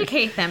Wars.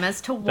 Educate them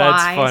as to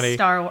That's why funny.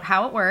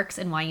 how it works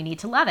and why you need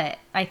to love it.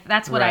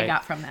 That's what I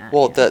got from that.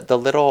 Well, the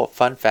little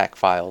fun fact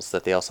files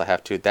that they also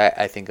have too, that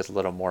I think is a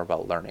little more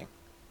about learning.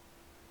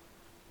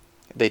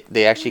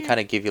 They actually kind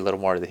of give you a little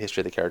more of the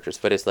history of the characters,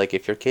 but it's like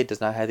if your kid does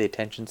not have the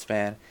attention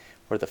span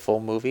for the full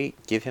movie,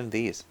 give him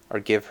these or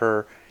give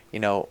her,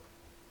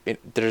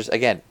 there's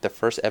again the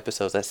first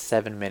episodes, that's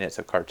 7 minutes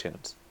of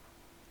cartoons.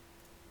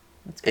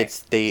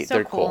 That's great.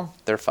 They're cool.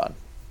 They're fun.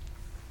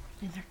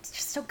 And they're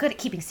just so good at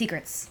keeping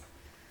secrets.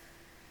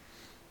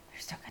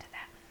 They're so good at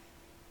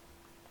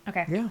that.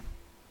 Okay. Yeah.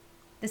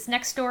 This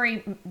next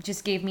story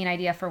just gave me an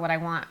idea for what I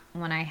want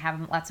when I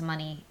have lots of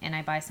money and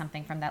I buy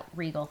something from that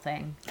Regal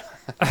thing.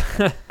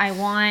 I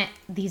want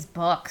these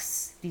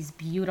books, these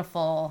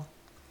beautiful,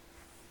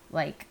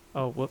 like,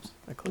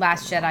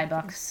 Last Jedi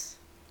books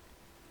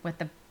with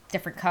the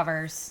different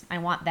covers. I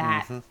want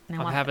that. And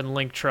I'm having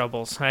link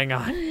troubles. Hang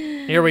on.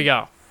 Here we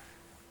go.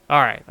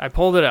 All right, I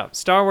pulled it up.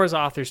 Star Wars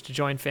authors to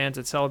join fans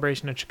at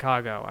Celebration in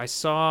Chicago. I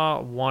saw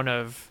one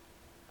of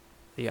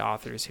the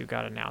authors who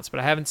got announced,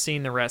 but I haven't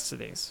seen the rest of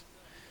these.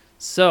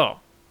 So, I'm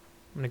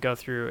going to go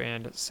through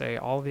and say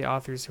all the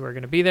authors who are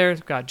going to be there.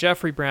 We've got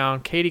Jeffrey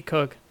Brown, Katie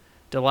Cook,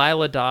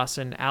 Delilah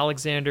Dawson,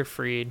 Alexander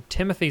Freed,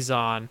 Timothy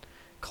Zahn,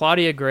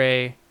 Claudia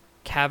Gray,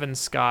 Cavan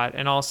Scott,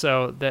 and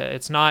also,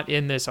 it's not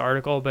in this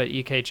article, but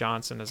E.K.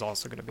 Johnson is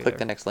also going to be there. Click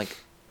the next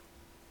link.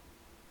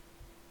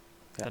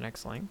 The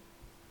next link.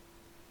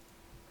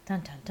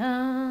 Dun, dun,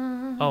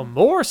 dun. Oh,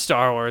 more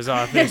Star Wars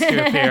authors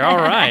to appear. All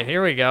right,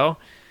 here we go.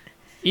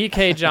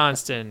 E.K.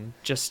 Johnston,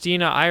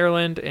 Justina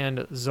Ireland,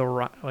 and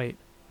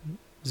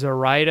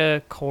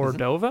Zoraida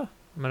Cordova.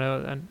 I'm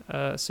going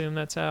to assume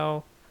that's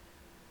how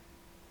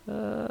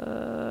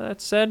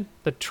that's said.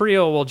 The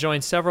trio will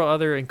join several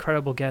other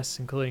incredible guests,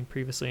 including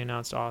previously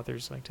announced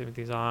authors like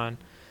Timothy Zahn.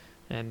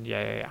 And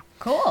yeah.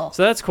 Cool.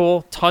 So that's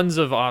cool. Tons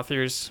of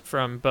authors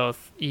from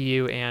both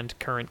EU and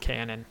current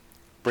canon.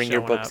 Bring your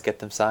showing books, up. get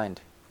them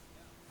signed.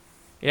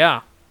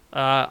 Yeah.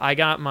 I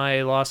got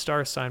my Lost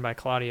Stars signed by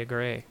Claudia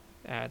Gray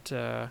at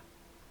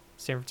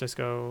San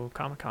Francisco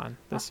Comic-Con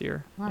this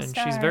year. Lost And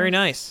she's very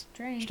Stars. nice.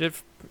 Drake. She did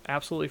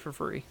absolutely for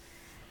free.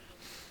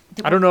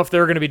 I don't know if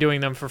they're going to be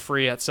doing them for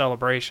free at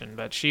Celebration,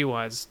 but she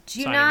was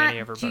signing many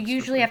of her books. Do you for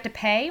usually free. have to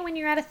pay when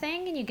you're at a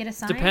thing and you get a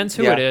sign? Depends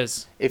who Yeah. it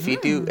is. If you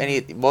do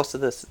most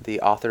of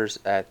the authors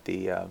at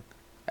the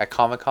at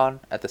Comic-Con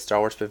at the Star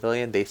Wars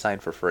Pavilion, they sign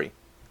for free.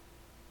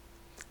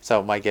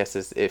 So my guess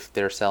is if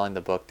they're selling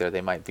the book there,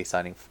 they might be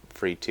signing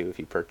free too if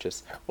you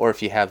purchase or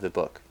if you have the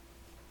book.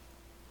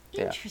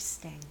 Yeah.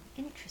 Interesting.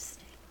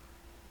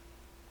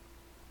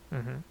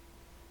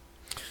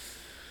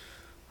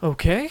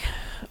 Okay.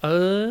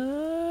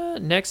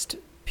 Next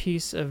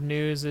piece of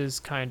news is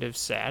kind of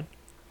sad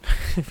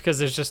because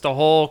there's just a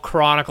whole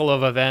chronicle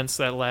of events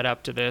that led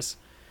up to this,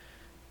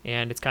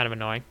 and it's kind of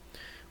annoying.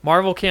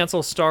 Marvel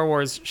cancels Star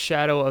Wars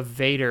Shadow of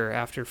Vader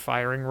after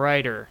firing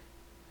writer.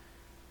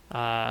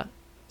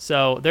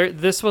 So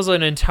this was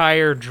an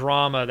entire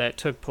drama that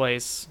took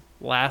place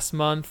last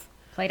month.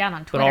 Played out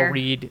on But Twitter. I'll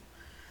read.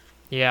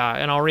 Yeah,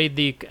 and I'll read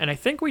and I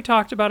think we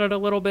talked about it a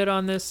little bit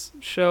on this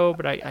show,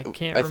 but I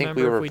can't remember I think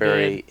we were if we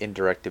very did.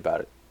 indirect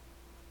about it.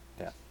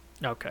 Yeah.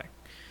 Okay.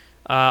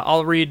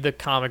 I'll read the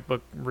comic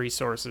book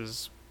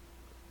resources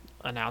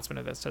announcement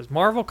of this. It says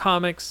Marvel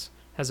Comics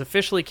has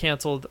officially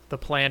canceled the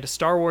planned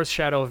Star Wars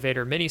Shadow of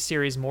Vader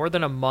miniseries more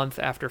than a month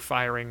after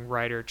firing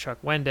writer Chuck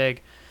Wendig.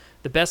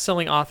 The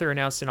best-selling author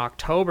announced in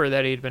October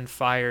that he'd been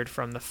fired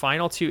from the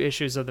final 2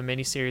 issues of the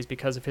miniseries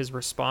because of his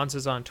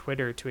responses on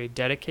Twitter to a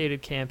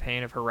dedicated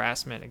campaign of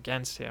harassment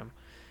against him.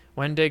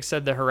 Wendig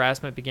said the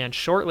harassment began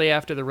shortly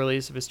after the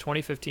release of his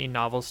 2015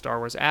 novel Star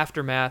Wars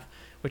Aftermath,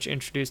 which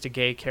introduced a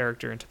gay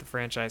character into the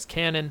franchise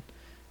canon.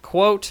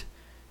 Quote,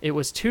 "It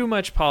was too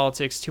much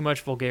politics, too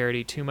much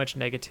vulgarity, too much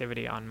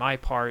negativity on my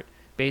part.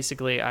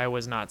 Basically, I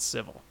was not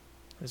civil,"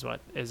 is what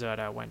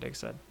Wendig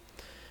said.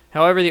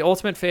 However, the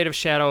ultimate fate of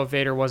Shadow of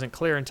Vader wasn't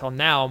clear until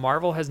now.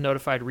 Marvel has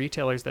notified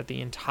retailers that the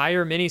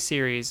entire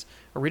miniseries,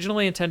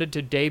 originally intended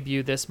to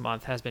debut this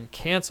month, has been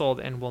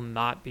canceled and will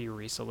not be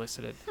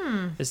resolicited.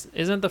 This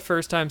isn't the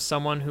first time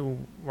someone who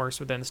works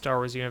within the Star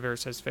Wars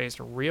universe has faced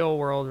a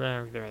real-world...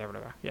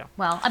 Yeah.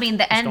 Well, I mean,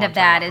 the Just end going of to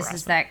that about is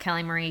harassment. that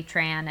Kelly Marie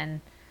Tran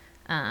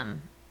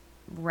and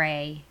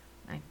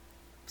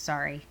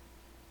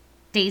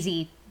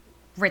Daisy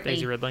Ridley.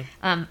 Daisy Ridley.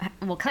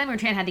 Well, Kelly Marie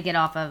Tran had to get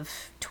off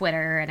of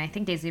Twitter, and I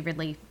think Daisy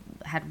Ridley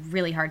had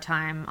really hard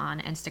time on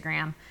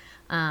Instagram.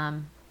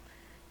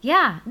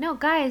 Yeah, no,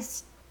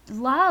 guys,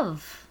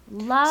 love.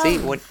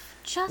 See,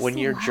 Just when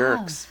you're love.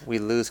 jerks, we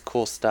lose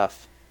cool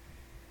stuff.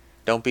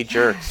 Don't be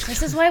jerks.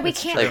 This is why we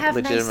can't Like have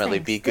legitimately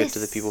nice be things. good to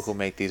the people who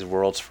make these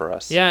worlds for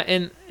us. Yeah,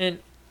 and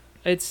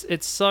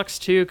it sucks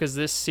too because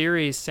this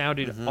series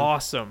sounded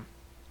awesome,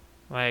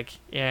 like,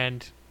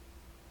 and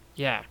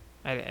yeah,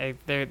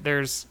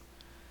 there's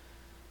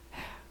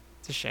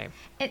it's a shame.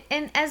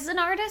 And as an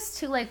artist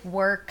who like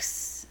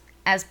works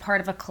as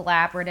part of a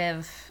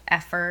collaborative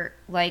effort,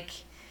 like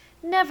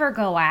never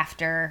go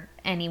after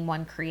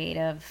anyone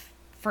creative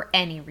for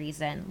any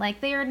reason.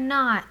 Like they are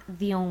not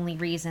the only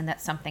reason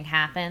that something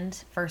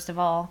happened. First of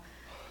all,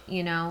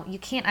 you know, you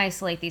can't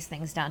isolate these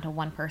things down to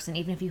one person,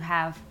 even if you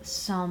have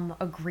some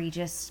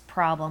egregious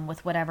problem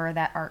with whatever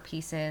that art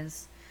piece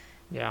is.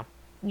 Yeah.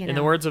 You know? In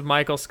the words of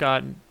Michael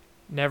Scott,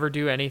 never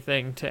do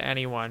anything to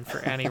anyone for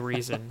any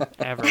reason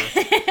ever.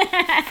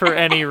 For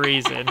any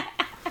reason.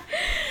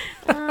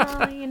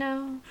 You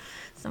know,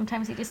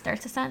 sometimes he just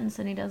starts a sentence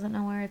and he doesn't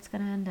know where it's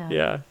going to end up.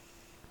 Yeah.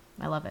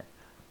 I love it.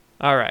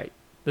 All right.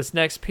 This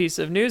next piece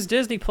of news: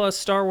 Disney Plus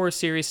Star Wars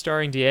series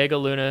starring Diego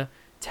Luna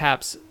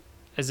taps.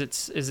 Is it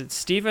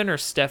Stephen or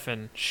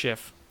Stefan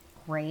Schiff?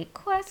 Great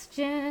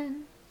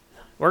question.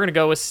 We're gonna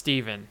go with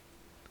Stephen.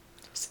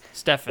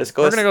 Stefan. Let's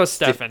go We're with gonna go with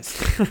Stefan.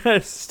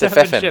 Stefan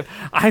Stefan. Schiff.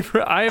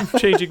 I am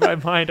changing my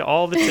mind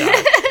all the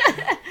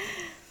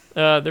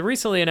time. The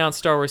recently announced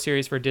Star Wars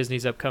series for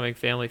Disney's upcoming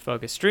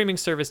family-focused streaming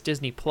service,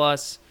 Disney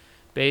Plus,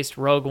 based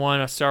Rogue One,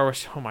 a Star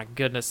Wars... Oh my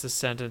goodness, this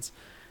sentence.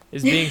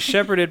 Is being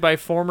shepherded by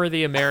former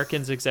The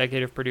Americans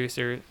executive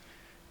producer,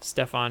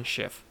 Stefan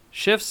Schiff.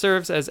 Schiff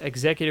serves as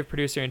executive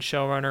producer and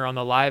showrunner on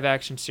the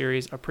live-action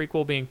series, a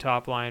prequel being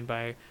top-lined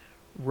by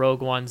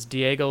Rogue One's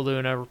Diego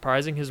Luna,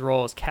 reprising his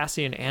role as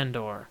Cassian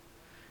Andor.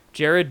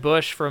 Jared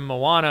Bush from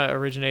Moana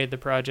originated the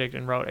project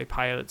and wrote a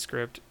pilot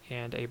script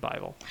and a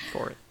Bible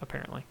for it,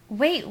 apparently.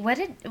 Wait,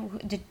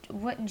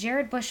 what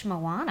Jared Bush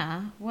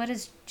Moana? What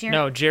is Jared?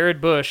 No,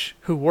 Jared Bush,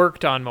 who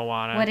worked on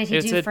Moana. What did he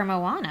do for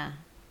Moana?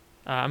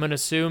 I'm going to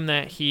assume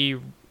that he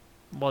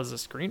was a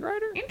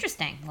screenwriter?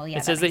 Interesting. Well, yeah.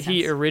 It says that makes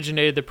he sense.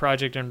 originated the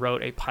project and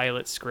wrote a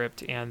pilot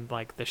script and,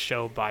 like, the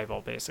show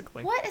Bible,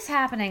 basically. What is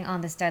happening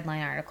on this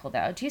Deadline article,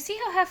 though? Do you see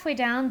how halfway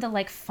down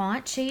the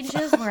font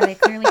changes where they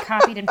clearly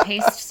copied and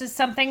pasted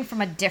something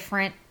from a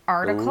different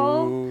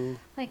article? Ooh.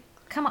 Like,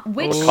 come on,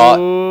 which?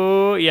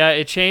 Oh, yeah,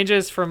 it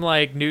changes from,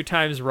 like, New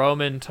Times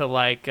Roman to,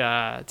 like,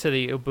 to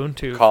the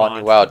Ubuntu Calling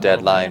font. you out, at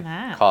Deadline.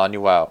 that. Calling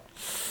you out.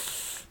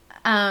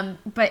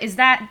 But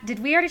did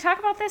we already talk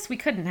about this? We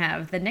couldn't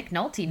have. The Nick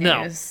Nolte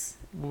No. news.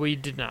 We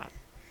did not.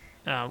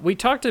 We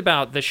talked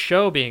about the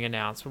show being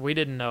announced, but we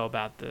didn't know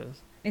about the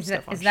Is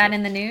stuff on that Schiff.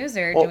 in the news,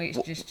 or Well, do we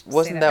just say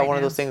wasn't that right one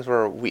of now? those things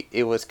where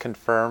it was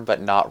confirmed but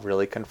not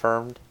really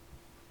confirmed?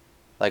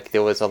 Like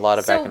there was a lot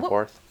of So back and what-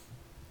 forth.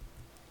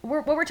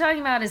 What we're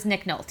talking about is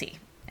Nick Nolte.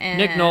 And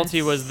Nick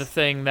Nolte was the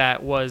thing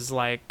that was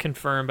like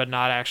confirmed but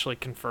not actually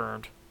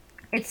confirmed.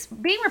 It's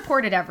being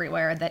reported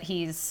everywhere that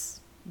he's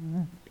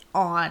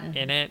on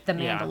In it? The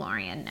Yeah.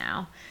 Mandalorian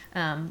now,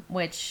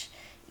 which,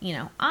 you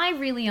know, I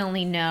really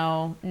only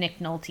know Nick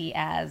Nolte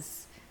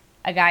as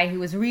a guy who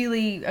was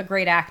really a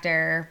great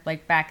actor,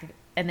 like back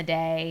in the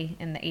day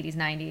in the 80s,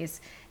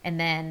 90s, and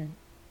then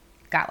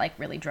got like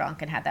really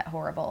drunk and had that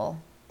horrible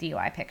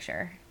DUI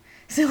picture.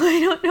 So I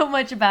don't know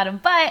much about him,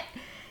 but,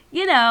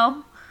 you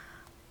know,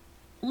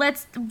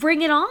 let's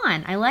bring it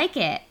on. I like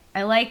it.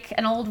 I like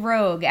an old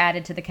rogue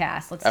added to the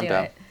cast. Let's I'm do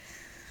down.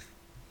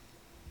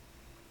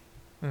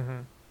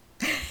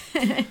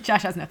 it.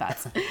 Josh has no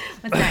thoughts.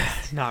 What's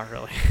next? Not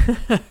really.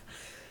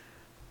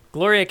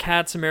 Gloria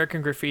Katz,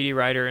 American graffiti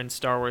writer and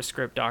Star Wars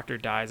script doctor,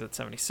 dies at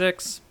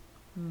 76.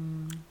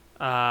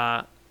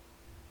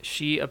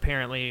 She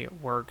apparently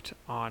worked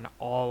on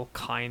all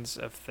kinds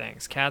of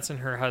things. Katz and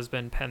her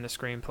husband penned the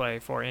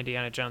screenplay for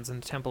Indiana Jones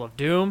and the Temple of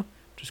Doom,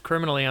 which is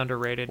criminally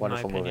underrated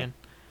Wonderful in my opinion.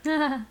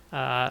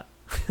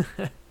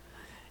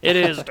 It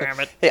is, damn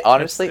it. Hey,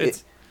 honestly,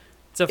 it's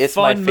a it's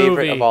my fun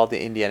favorite movie. of all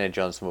the Indiana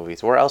Jones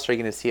movies. Where else are you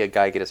going to see a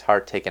guy get his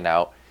heart taken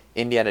out,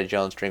 Indiana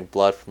Jones drink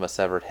blood from a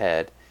severed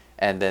head,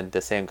 and then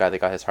the same guy that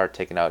got his heart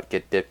taken out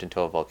get dipped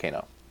into a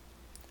volcano?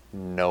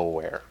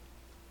 Nowhere.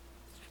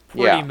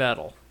 Pretty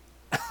metal.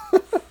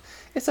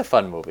 It's a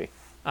fun movie.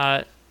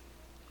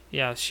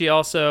 Yeah, she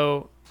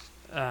also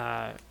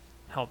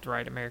helped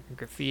write American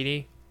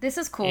Graffiti. This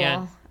is cool.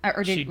 And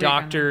Or did she we-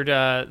 doctored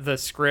the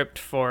script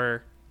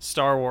for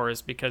Star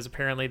Wars because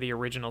apparently the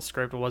original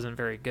script wasn't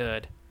very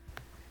good.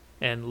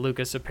 And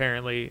Lucas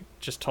apparently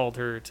just told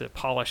her to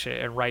polish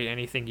it and write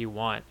anything you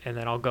want, and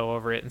then I'll go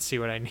over it and see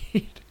what I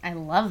need. I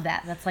love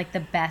that. That's like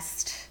the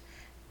best,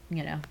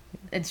 you know,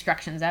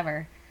 instructions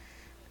ever.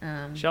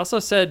 She also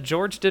said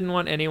George didn't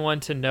want anyone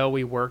to know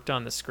we worked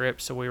on the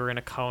script, so we were in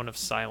a cone of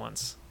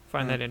silence.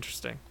 Find that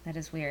interesting. That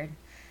is weird.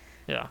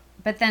 Yeah.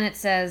 But then it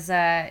says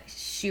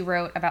she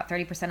wrote about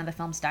 30% of the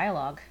film's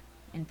dialogue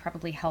and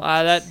probably helped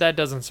That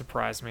doesn't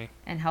surprise me.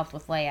 and helped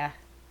with Leia.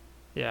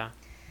 Yeah.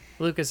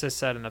 Lucas has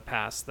said in the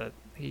past that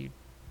he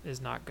is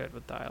not good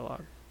with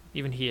dialogue.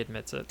 Even he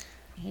admits it.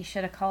 He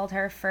should have called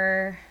her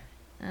for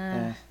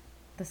the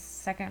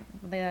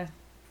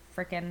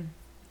freaking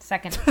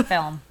second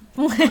film.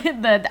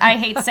 The I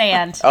Hate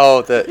Sand.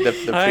 Oh, the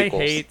prequels. I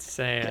hate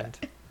sand.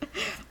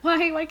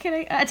 Why can't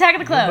I? Attack of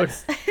the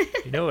Clones.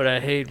 You know what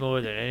I hate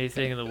more than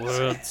anything in the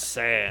world?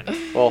 Sand.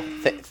 Well,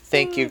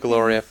 thank you,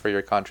 Gloria, for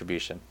your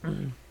contribution.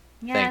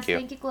 Yes, you.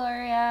 thank you,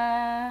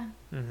 Gloria.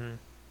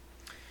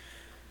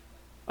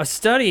 A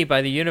study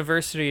by the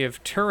University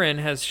of Turin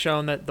has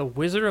shown that The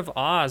Wizard of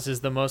Oz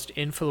is the most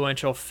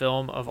influential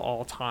film of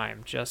all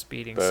time, just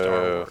beating Star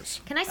Boo.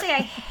 Wars. Can I say I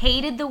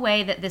hated the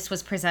way that this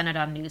was presented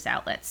on news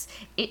outlets?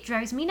 It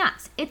drives me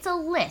nuts. It's a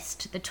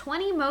list, the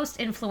 20 most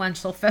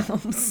influential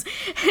films.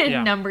 And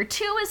Yeah. number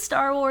 2 is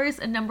Star Wars,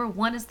 and number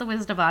 1 is The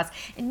Wizard of Oz.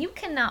 And you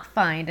cannot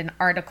find an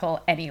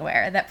article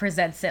anywhere that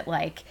presents it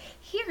like,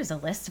 here's a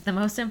list of the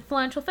most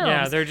influential films.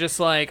 Yeah, they're just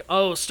like,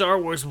 oh, Star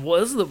Wars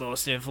was the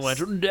most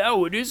influential.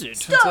 No, it isn't.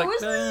 It's Star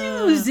like, Wars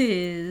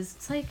loses.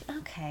 It's like,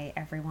 okay,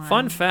 everyone.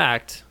 Fun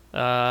fact,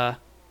 Star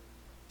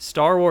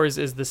Wars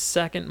is the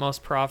second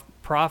most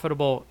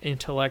profitable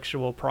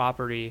intellectual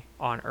property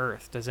on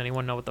Earth. Does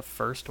anyone know what the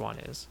first one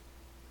is?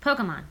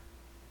 Pokemon.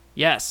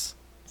 Yes.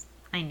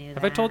 I knew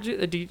that. Have I told you?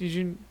 Did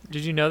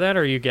you know that,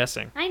 or are you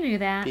guessing? I knew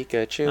that.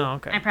 Pikachu. Oh,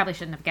 okay. I probably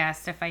shouldn't have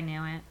guessed if I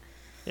knew it.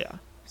 Yeah.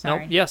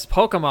 Sorry. Nope. Yes,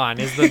 Pokemon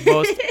is the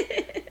most,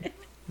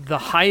 the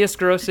highest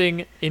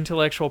grossing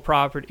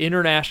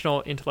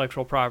international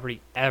intellectual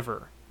property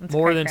ever. That's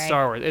More cray than cray.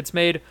 Star Wars. It's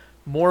made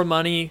more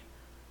money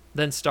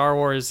than Star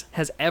Wars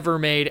has ever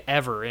made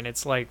ever in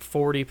its like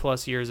 40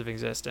 plus years of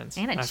existence.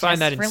 And it I just find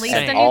that released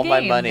insane. a new All my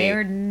game. money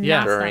They're not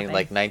Yeah. During stopping.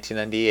 like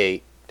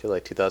 1998 to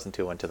like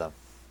 2002 went to them.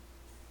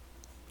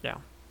 Yeah.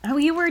 Oh,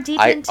 you were deep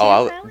into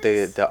Alex?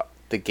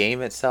 The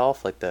game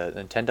itself, like the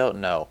Nintendo,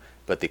 no,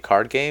 but the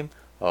card game,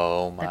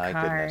 oh my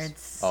goodness,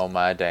 cards. oh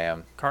my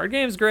damn, Card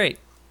game's great.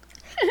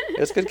 it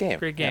was a good game.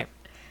 Great game.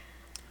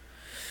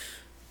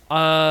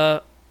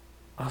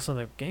 Also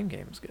the game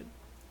is good.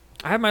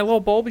 I have my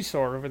little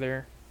Bulbasaur over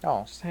there, Yeah.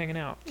 Oh, just hanging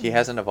out. he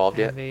hasn't evolved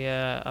I yet.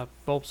 have a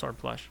Bulbasaur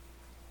plush.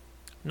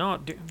 No,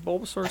 dude,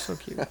 Bulbasaur's so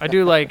cute. I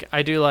do like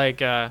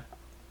Ivysaur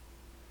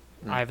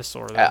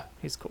though. Yeah.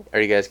 He's cool. Are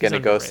you guys gonna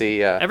He's go underrated.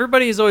 see?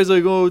 Everybody's always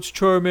like, oh, it's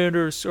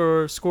Charmander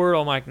or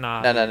Squirtle. I'm like,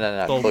 nah. No,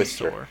 Bulbasaur.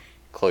 Cloyster.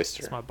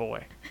 Cloyster. It's my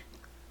boy.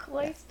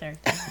 Cloister.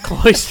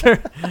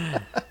 Cloyster.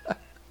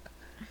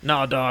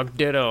 Nah, dog.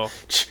 Ditto.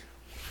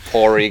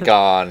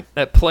 Porygon.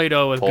 That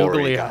Play-Doh with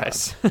googly Porygon.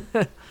 eyes.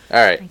 All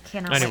right. I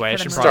cannot Anyway, wait I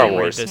for the should movie. probably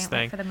read Can't this wait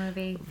thing. for the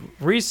movie.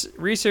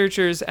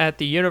 Researchers at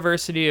the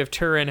University of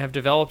Turin have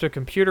developed a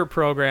computer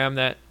program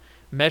that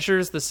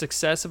measures the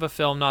success of a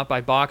film not by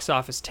box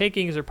office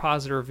takings or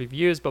positive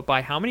reviews, but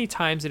by how many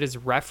times it is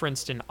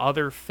referenced in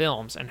other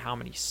films and how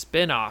many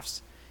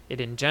spin-offs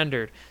it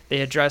engendered.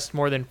 They addressed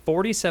more than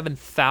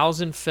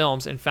 47,000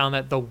 films and found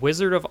that The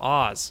Wizard of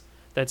Oz,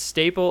 that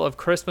staple of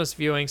Christmas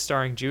viewing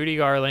starring Judy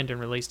Garland and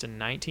released in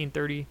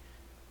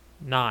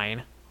 1939,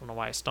 I don't know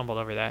why I stumbled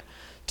over that,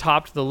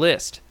 topped the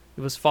list.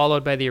 It was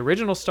followed by the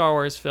original Star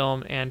Wars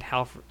film and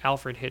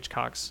Alfred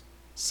Hitchcock's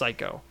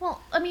Psycho.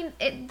 Well, I mean,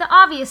 the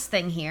obvious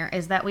thing here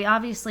is that we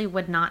obviously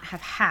would not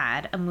have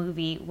had a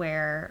movie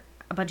where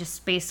a bunch of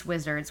space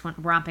wizards went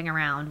romping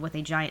around with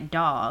a giant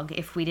dog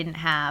if we didn't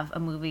have a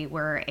movie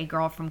where a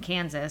girl from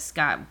Kansas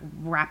got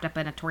wrapped up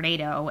in a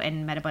tornado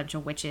and met a bunch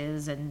of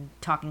witches and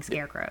talking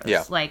scarecrows.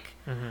 Yeah. Like,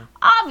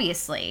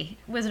 obviously,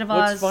 Wizard of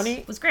Oz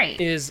was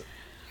great.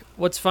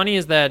 What's funny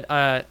is that,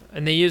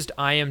 and they used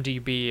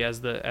IMDb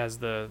as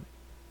the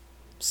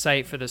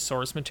site for the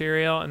source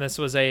material, and this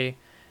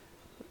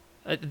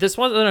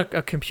wasn't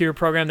a computer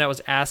program that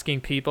was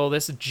asking people.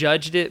 This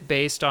judged it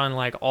based on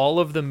like all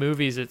of the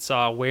movies it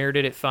saw. Where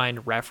did it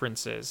find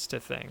references to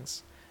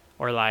things,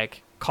 or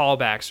like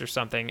callbacks or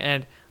something?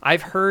 And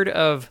I've heard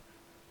of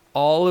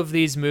all of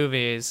these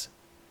movies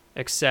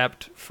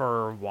except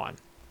for one.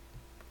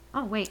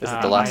 Oh wait, Is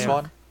it the last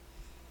one?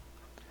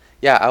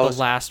 Yeah, The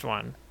last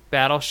one.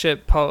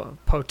 Battleship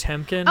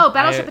Potemkin. Oh,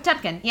 Battleship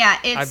Potemkin. Yeah,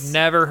 I've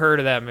never heard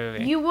of that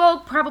movie. You will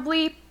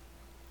probably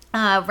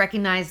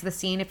recognize the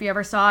scene if you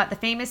ever saw it. The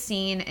famous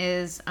scene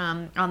is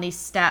on these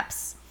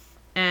steps,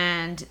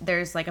 and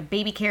there's like a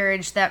baby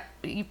carriage that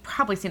you've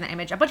probably seen that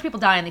image. A bunch of people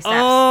die on these steps.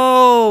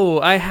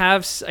 Oh, I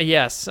have.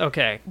 Yes.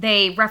 Okay.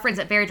 They reference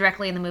it very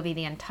directly in the movie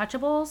The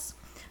Untouchables.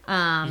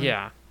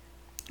 Yeah.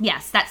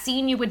 Yes, that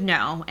scene you would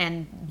know.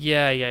 And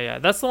Yeah.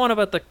 That's the one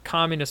about the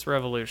communist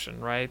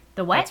revolution, right?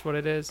 The what? That's what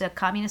it is. The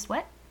communist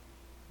what?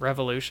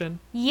 Revolution.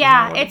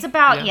 Yeah, You know it's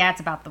about yeah. it's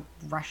about the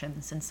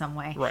Russians in some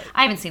way. Right.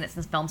 I haven't seen it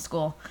since film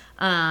school.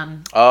 It's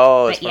one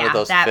of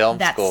those film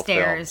that school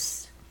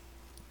stairs.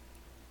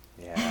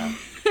 films. Yeah.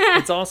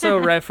 It's also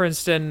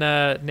referenced in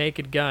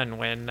Naked Gun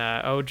when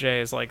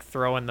OJ is like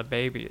throwing the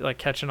baby, like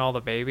catching all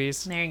the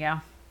babies. There you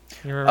go.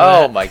 You remember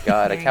Oh that? my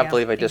god, There I you can't go.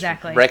 believe I just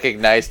Exactly.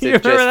 recognized You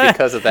it remember just that?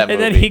 because of that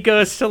movie. And then he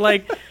catches the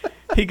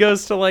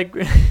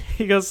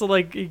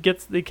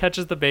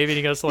baby and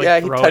he goes to like Yeah,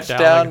 he throw it touched down.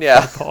 down, Like,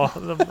 yeah.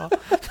 the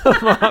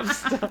mom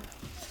stuff.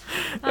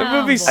 That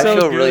movie's boy. so I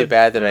feel really good.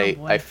 bad that Oh,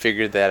 boy. I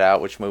figured that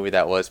out, which movie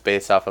that was,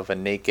 based off of a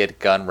Naked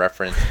Gun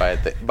reference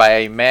by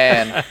a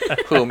man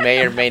who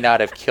may or may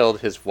not have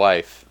killed his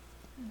wife.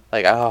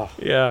 Like, oh,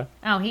 Yeah.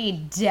 Oh, he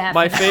definitely.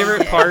 My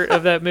favorite part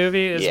of that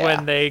movie is Yeah.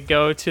 when they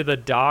go to the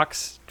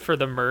docks for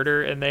the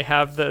murder and they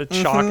have the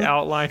chalk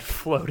outline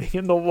floating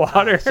in the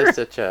water. it's just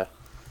such a.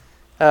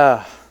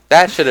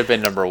 That should have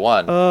been number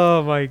one.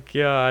 Oh my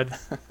god.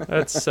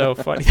 That's so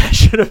funny. That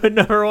should have been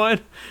number one.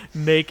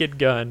 Naked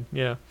Gun.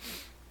 Yeah.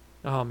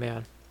 Oh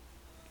man.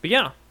 But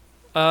yeah.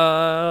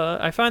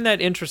 I find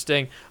that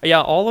interesting. Yeah,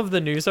 all of the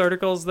news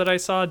articles that I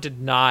saw did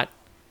not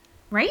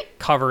Right?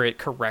 cover it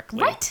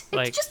correctly. Right?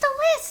 Like, It's just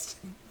a list.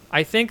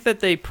 I think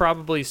that they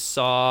probably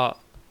saw,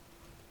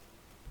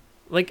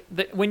 like,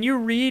 when you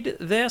read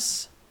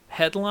this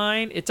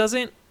headline, it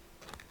doesn't,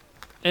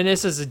 and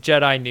this is a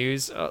Jedi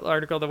News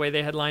article, the way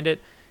they headlined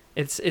it,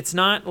 it's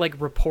not, like,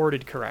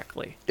 reported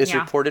correctly. It's Yeah.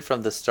 reported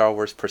from the Star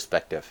Wars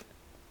perspective.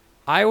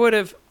 I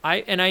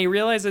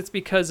realize it's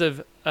because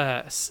of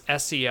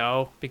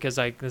SEO, because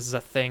this is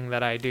a thing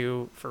that I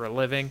do for a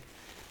living.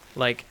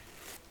 Like,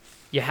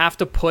 you have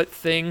to put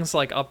things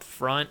like up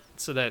front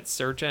so that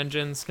search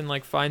engines can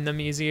like find them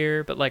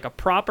easier. But like a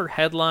proper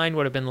headline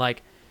would have been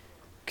like,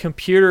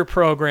 computer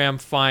program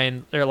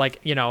or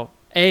like,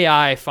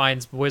 AI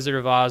finds Wizard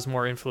of Oz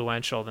more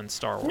influential than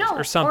Star Wars, No,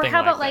 or something. or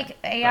how about like like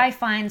AI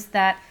finds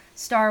that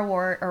Star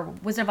Wars or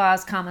Wizard of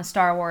Oz,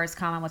 Star Wars,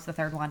 what's the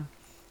third one,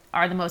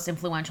 are the most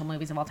influential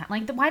movies of all time.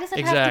 Like, why does it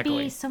have to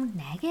Exactly. be so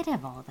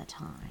negative all the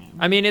time?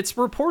 I mean, it's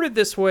reported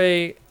this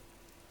way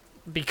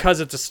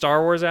because it's a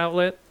Star Wars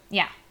outlet.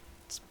 Yeah.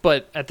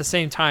 But at the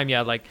same time,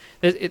 yeah, like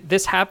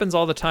this happens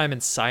all the time in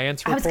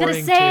science I was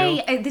reporting gonna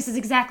say too. this is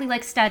exactly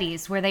like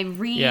studies where they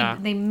read, Yeah.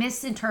 they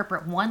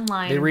misinterpret one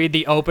line. They read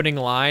the opening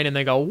line and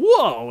they go,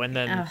 "Whoa!" and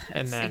then Ugh,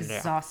 and it's then yeah.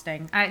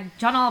 exhausting.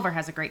 John Oliver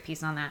has a great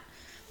piece on that.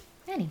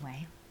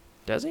 Anyway,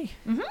 Does he?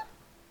 Mm-hmm.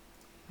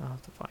 I'll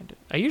have to find it.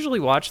 I usually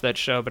watch that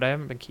show, but I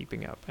haven't been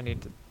keeping up. I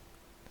need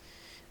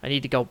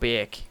to go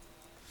back.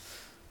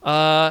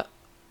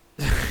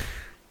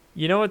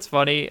 You know what's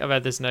funny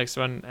about this next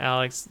one,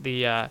 Alex?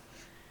 The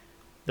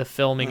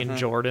filming in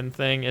Jordan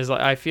thing is,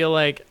 like, I feel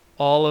like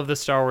all of the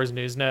Star Wars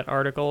Newsnet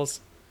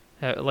articles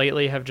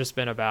lately have just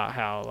been about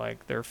how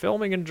like they're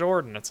filming in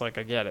Jordan. It's like,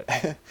 I get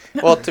it.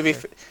 Well, to be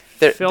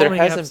there Filming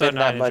hasn't episode been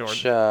that 9 in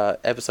much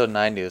Episode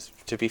 9 news.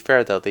 To be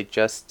fair, though, they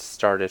just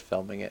started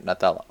filming it not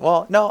that long.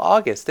 Well, no,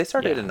 August. They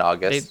started Yeah. in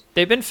August.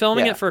 They've been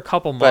filming Yeah. it for a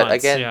couple But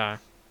months. again- yeah,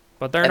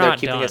 but they're and not they're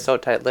keeping done. it so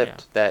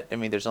tight-lipped Yeah. that, I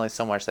mean, there's only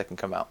so much that can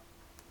come out.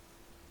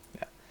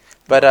 Yeah.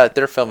 But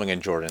they're filming in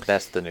Jordan.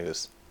 That's the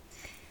news.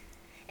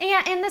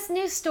 yeah, and this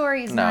news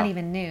story is not No.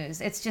 even news.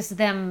 It's just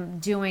them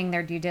doing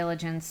their due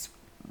diligence,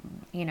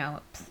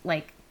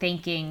 like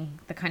thanking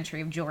the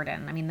country of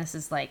Jordan. I mean, this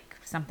is like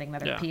something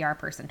that their PR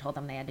person told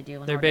them they had to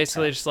do. They're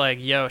basically just like,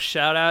 yo,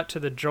 shout out to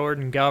the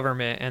Jordan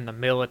government and the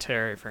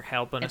military for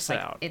helping us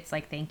out. It's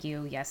like, thank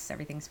you. Yes,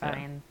 everything's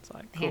fine. It's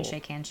like, cool.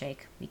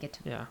 Handshake. We get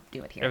to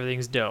do it here.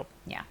 Everything's dope.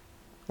 Yeah.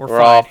 We're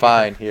all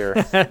fine here.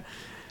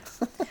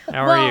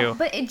 How are you?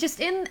 But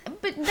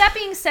but that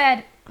being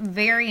said,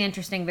 very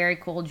interesting, very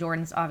cool.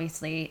 Jordan's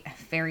obviously a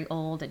very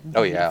old and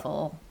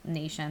beautiful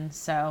nation,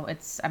 so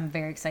I'm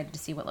very excited to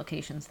see what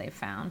locations they've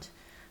found.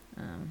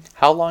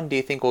 How long do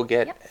you think we'll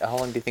get? Yep. How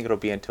long do you think it'll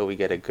be until we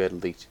get a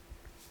good leaked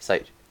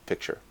site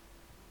picture?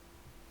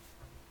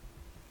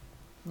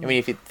 I mean,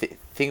 if you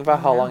think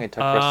about how long it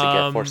took for us to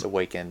get Force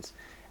Awakens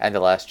and The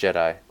Last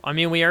Jedi. I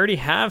mean, we already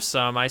have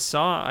some. I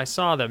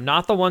saw them.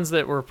 Not the ones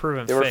that were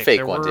proven fake. They were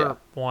fake ones, yeah.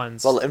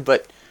 Ones. Well,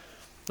 but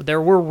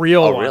there were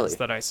real ones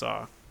that I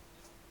saw.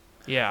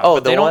 Yeah. Oh,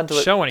 but they don't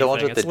show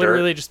anything. It's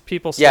literally just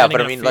people standing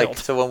in a field. Like,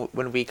 so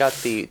when we got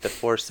the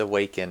Force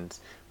Awakens,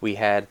 we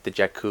had the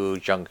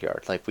Jakku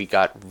junkyard. Like, we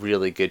got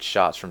really good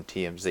shots from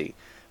TMZ.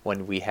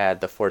 When we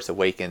had the Force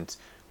Awakens,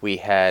 we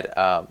had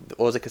what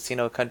was the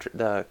casino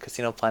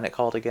planet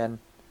called again?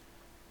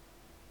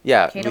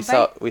 Yeah,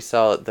 we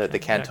saw the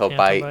Canto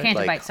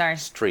Bight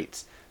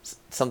streets.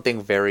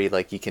 Something very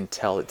like you can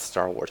tell it's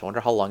Star Wars. I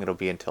wonder how long it'll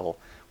be until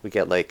we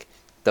get like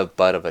the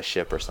butt of a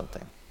ship or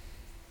something.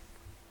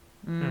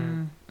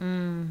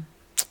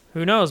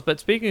 Who knows? But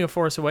speaking of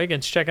Force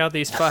Awakens, check out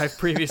these 5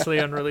 previously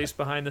unreleased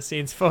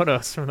behind-the-scenes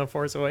photos from the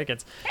Force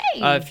Awakens.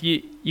 Hey! If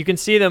you can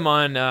see them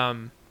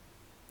on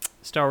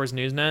Star Wars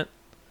Newsnet.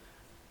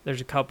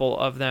 There's a couple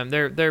of them.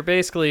 They're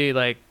basically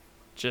like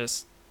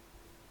just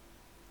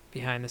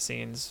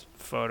behind-the-scenes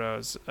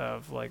photos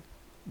of like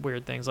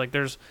weird things. Like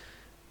there's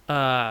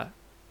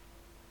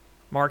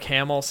Mark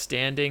Hamill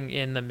standing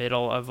in the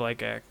middle of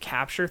like a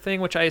capture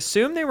thing, which I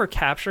assume they were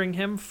capturing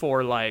him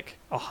for like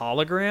a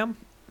hologram.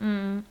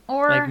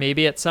 Or like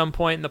maybe at some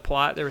point in the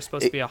plot there was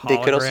supposed to be a hologram. They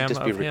could also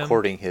just be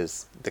recording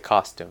the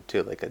costume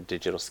too, like a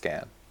digital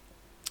scan.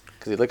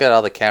 Because you look at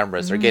all the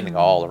cameras, they're getting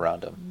all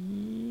around him.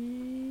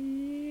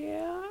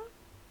 Yeah,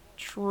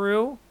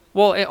 true.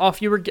 Well,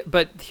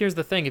 but here's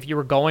the thing: if you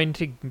were going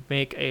to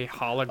make a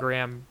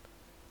hologram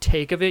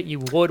take of it, you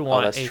would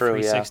want a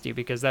 360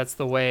 because that's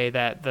the way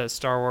that the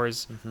Star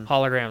Wars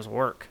holograms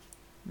work.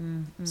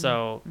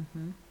 So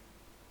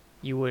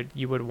you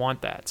would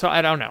want that. So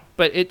I don't know,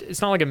 but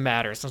it's not like it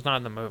matters. It's not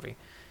in the movie.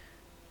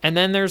 And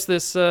then there's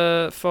this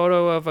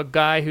photo of a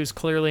guy who's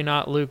clearly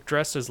not Luke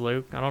dressed as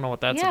Luke. I don't know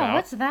what that's about. Yeah,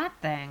 what's that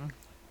thing?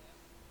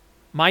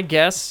 My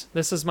guess,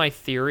 this is my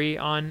theory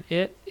on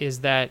it, is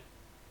that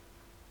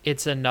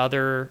it's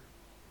another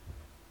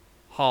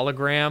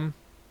hologram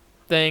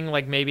thing.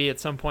 Like maybe at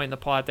some point in the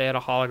plot they had a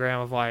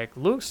hologram of like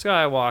Luke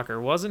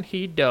Skywalker. Wasn't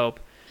he dope?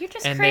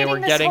 And they were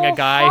getting a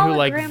guy who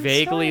like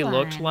vaguely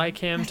looked like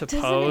him to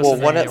pose. Well,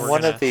 one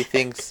of the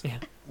things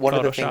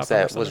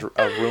that was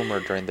a rumor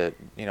during the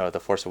the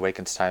Force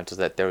Awakens times was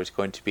that there was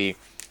going to be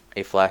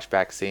a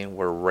flashback scene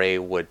where Rey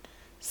would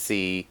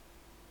see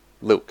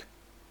Luke,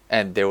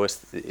 and there was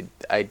the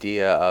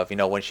idea of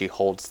when she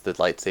holds the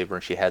lightsaber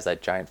and she has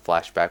that giant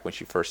flashback when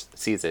she first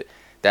sees it,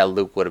 that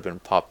Luke would have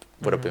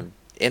been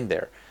in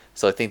there.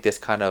 So I think this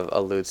kind of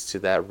alludes to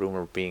that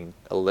rumor being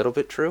a little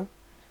bit true.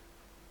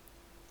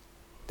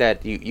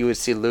 That you would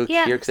see Luke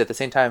here, because at the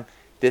same time,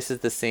 this is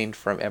the scene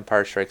from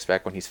Empire Strikes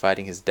Back when he's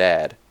fighting his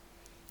dad.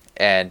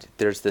 And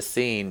there's the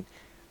scene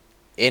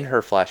in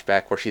her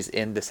flashback where she's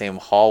in the same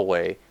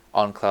hallway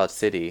on Cloud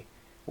City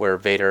where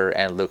Vader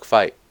and Luke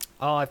fight.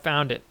 Oh, I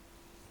found it.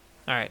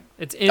 All right.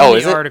 It's in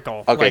the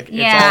article. Okay. Like,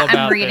 it's all about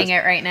I'm reading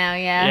it right now,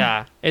 yeah.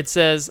 Yeah. It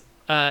says...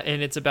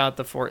 and it's about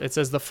it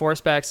says the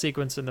Force back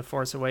sequence in The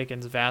Force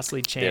Awakens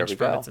vastly changed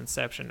from its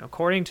inception.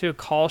 According to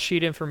call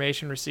sheet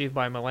information received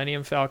by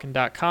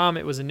MillenniumFalcon.com,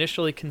 it was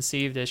initially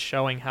conceived as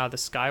showing how the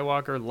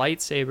Skywalker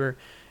lightsaber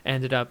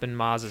ended up in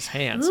Maz's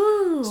hands.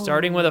 Ooh.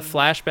 Starting with a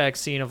flashback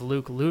scene of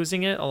Luke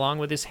losing it along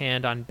with his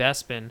hand on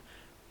Bespin.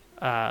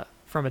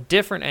 From a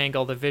different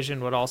angle, the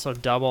vision would also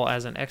double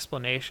as an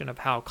explanation of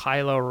how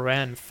Kylo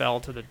Ren fell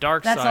to the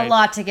dark side. That's a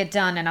lot to get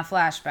done in a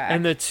flashback.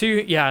 And the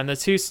two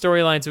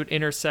storylines would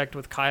intersect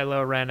with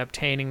Kylo Ren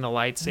obtaining the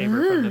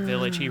lightsaber from the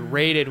village he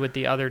raided with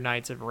the other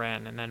Knights of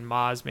Ren, and then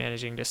Maz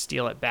managing to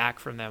steal it back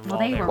from them.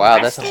 Wow,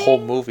 that's a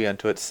whole movie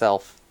unto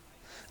itself.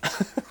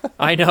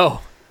 I know.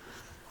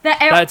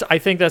 I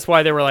think that's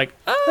why they were like,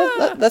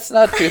 let's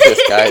not do this,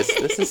 guys.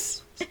 This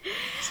is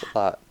a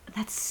lot.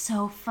 That's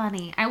so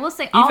funny. I will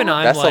say,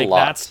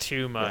 that's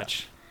too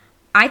much.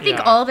 I think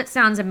all of it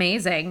sounds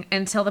amazing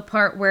until the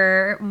part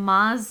where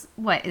Maz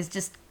is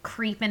just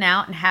creeping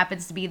out and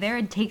happens to be there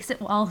and takes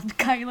it while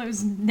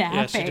Kylo's napping.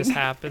 Yeah, she just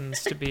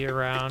happens to be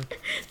around.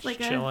 It's like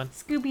chilling. A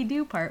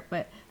Scooby-Doo part,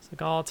 but it's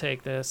like, I'll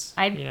take this.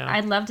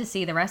 I'd love to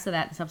see the rest of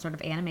that in some sort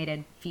of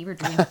animated fever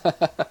dream.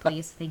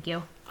 Please, thank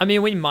you. I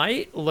mean, we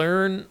might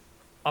learn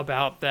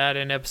about that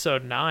in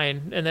episode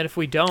 9, and then if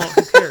we don't,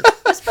 who cares?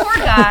 This poor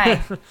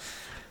guy.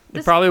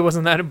 It probably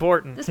wasn't that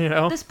important,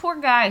 This poor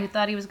guy who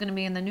thought he was going to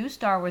be in the new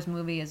Star Wars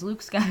movie as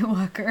Luke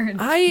Skywalker.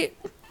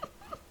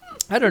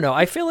 I don't know.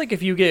 I feel like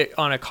if you get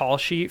on a call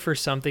sheet for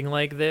something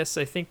like this,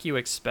 I think you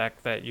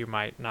expect that you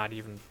might not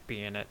even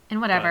be in it.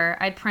 And whatever,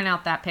 I'd print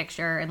out that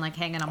picture and like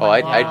hang it on Oh,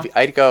 my wall.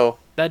 I'd go.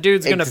 That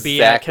dude's gonna Exactly,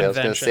 be at I was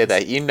conventions. gonna say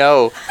that. You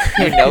know,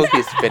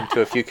 he's been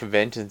to a few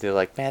conventions. They're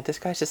like, man, this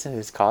guy's just in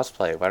his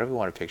cosplay. Why do we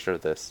want a picture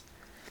of this?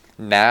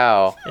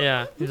 Now,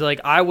 Yeah, he's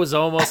like, I was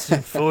almost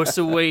in Force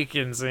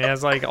Awakens, and he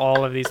has like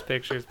all of these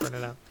pictures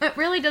printed out. It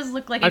really does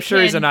look like I'm a sure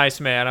he's a kid,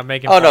 nice man. I'm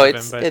making oh fun no, of him,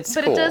 it's but it's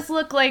but cool. it does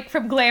look like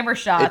from glamour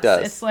shots. It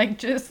does. It's like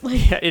just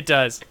like yeah, it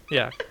does.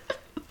 Yeah.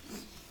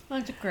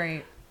 looks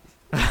great.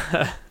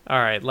 All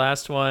right,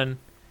 last one.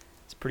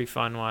 It's a pretty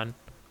fun one.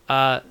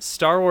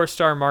 Star Wars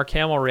star Mark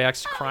Hamill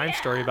reacts to crime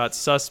story about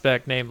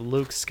suspect named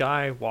Luke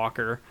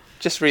Skywalker.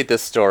 Just read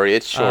this story.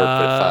 It's short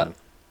but fun.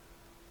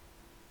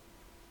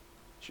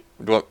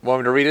 Do you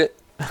want me to read it?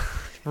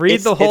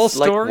 Read the whole it's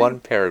story. like one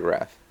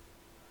paragraph.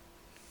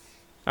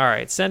 All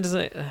right,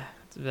 sentencing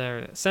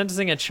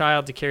a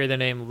child to carry the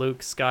name Luke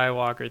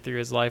Skywalker through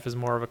his life is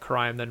more of a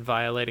crime than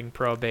violating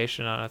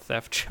probation on a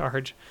theft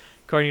charge,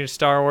 according to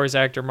Star Wars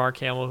actor Mark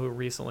Hamill, who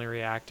recently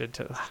reacted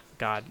to.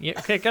 God, yeah,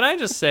 okay. Can I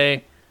just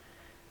say,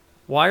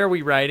 why are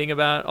we writing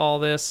about all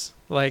this?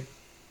 Like,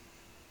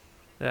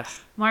 ugh.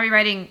 Why are we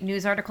writing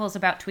news articles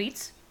about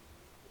tweets?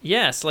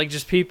 Yes, like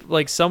just people,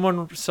 like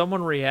someone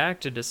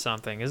reacted to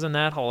something. Isn't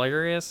that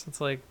hilarious?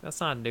 It's like that's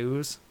not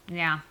news.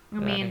 Yeah, I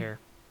Get outta mean, here.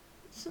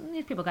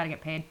 these people got to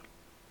get paid.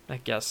 I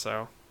guess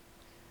so.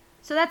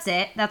 So that's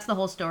it. That's the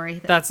whole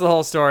story. That's the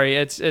whole story.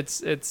 It's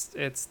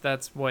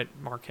that's what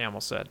Mark Hamill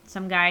said.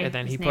 Some guy. And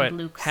then he who's put named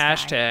Luke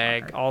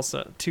hashtag Skywalker.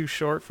 also too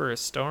short for a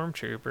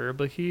stormtrooper,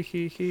 but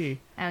he.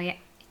 Oh yeah,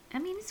 I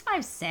mean he's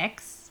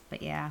 5'6",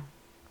 but yeah,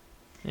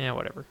 Yeah,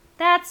 whatever.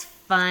 that's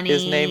funny.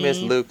 His name is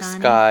Luke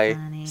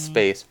Funny.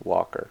 Space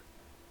Walker.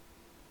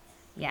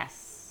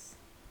 Yes.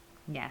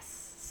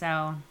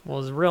 So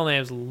Well, his real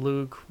name's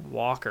Luke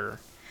Walker,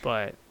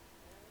 but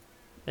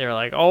they were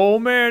like, "Oh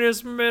man,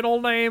 his middle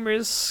name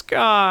is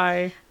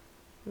Sky."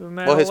 Isn't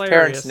that Well, his hilarious?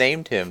 parents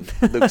named him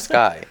Luke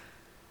Sky.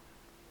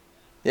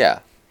 Yeah,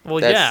 Well,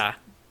 that's- yeah.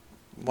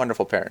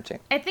 wonderful parenting.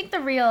 I think the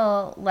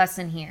real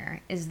lesson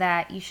here is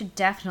that you should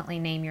definitely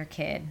name your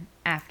kid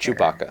after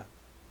Chewbacca.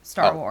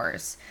 Star Oh.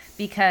 Wars,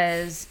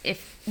 because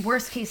if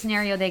worst case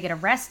scenario they get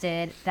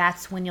arrested,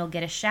 that's when you'll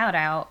get a shout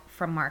out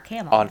from Mark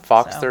Hamill On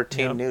Fox So,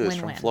 13 Yep. News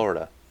from Win-win.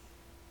 Florida.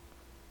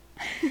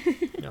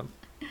 Yep.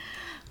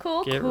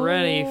 Cool. Get cool.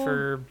 ready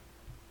for.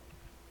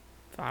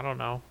 I don't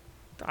know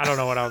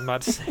what I was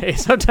about to say.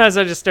 Sometimes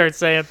I just start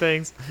saying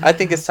things. I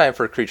think it's time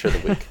for Creature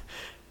of the Week.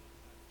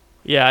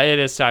 Yeah, it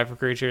is time for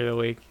Creature of the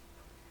Week.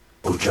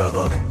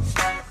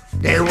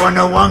 They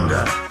wanna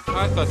wonder.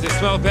 I thought they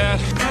smelled bad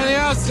on the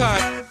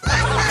outside.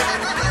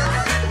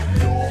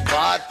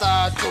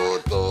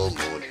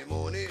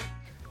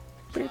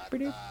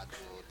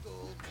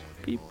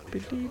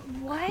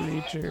 What?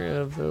 Creature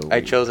of the Week.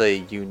 I chose a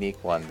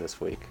unique one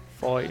this week.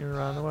 Fighting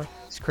around the world.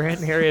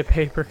 Scranton Area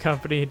Paper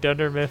Company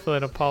Dunder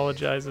Mifflin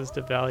apologizes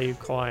to value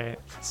client.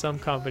 Some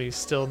companies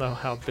still know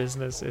how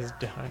business is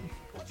done.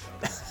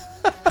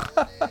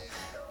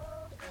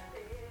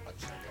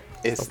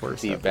 It's The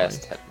worst the headline.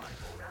 best headline.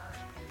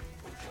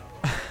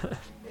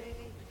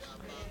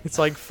 It's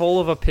like full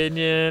of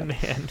opinion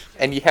and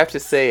And you have to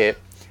say it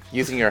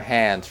using your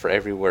hands for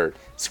every word.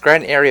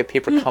 Scranton Area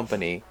Paper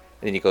Company,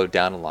 and then you go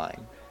down the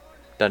line.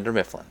 Dunder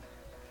Mifflin.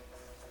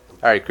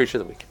 All right, Creature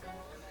of the Week.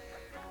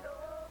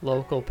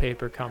 local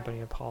paper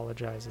company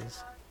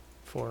apologizes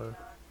for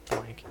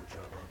blank.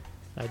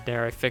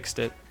 I fixed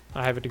it.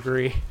 I have a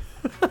degree.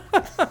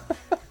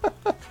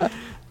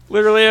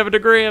 Literally have a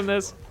degree in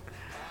this.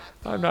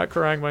 I'm not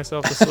crying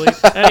myself to sleep.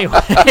 Anyway.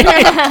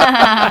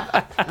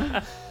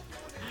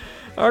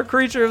 Our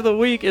creature of the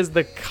week is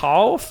the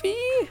coffee.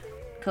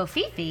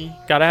 Kofifi.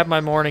 Gotta have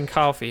my morning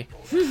coffee.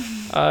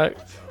 A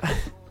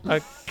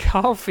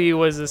coffee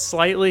was a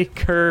slightly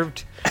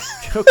curved.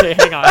 Okay,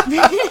 hang on.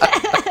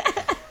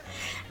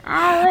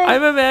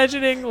 I'm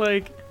imagining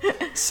like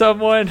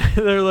someone.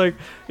 They're like,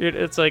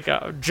 it's like,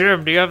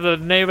 Jim, do you have the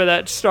name of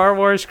that Star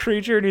Wars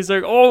creature? And he's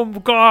like, oh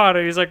God!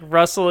 And he's like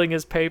rustling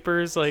his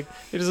papers, like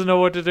he doesn't know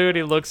what to do. And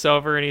he looks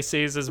over and he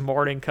sees his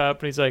morning cup,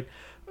 and he's like,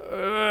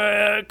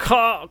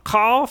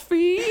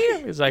 coffee.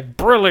 He's like,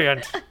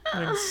 brilliant.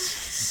 And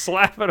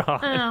slap it on.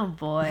 Oh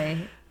boy.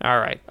 All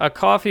right. A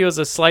coffee was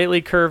a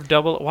slightly curved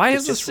double. Why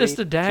is this just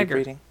a Keep dagger?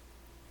 reading.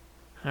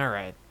 All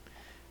right.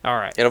 All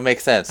right. It'll make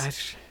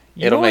sense.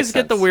 You It'll make always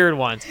get the sense. weird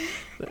ones.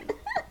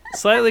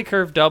 Slightly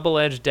curved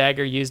double-edged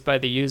dagger used by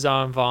the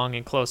Yuzong Vong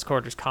in close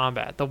quarters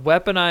combat. The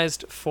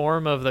weaponized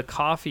form of the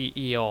coffee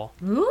eel.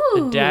 Ooh.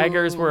 The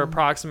daggers were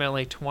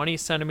approximately 20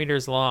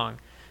 centimeters long,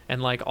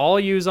 and like all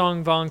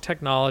Yuzong Vong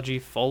technology,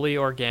 fully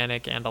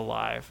organic and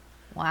alive.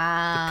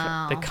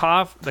 Wow.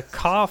 The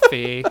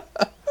coffee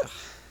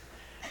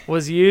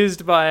was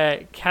used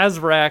by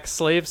Kazrak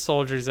slave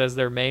soldiers as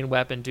their main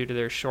weapon due to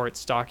their short,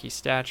 stocky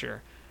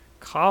stature.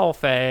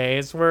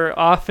 Coffees were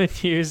often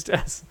used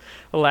as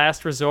a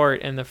last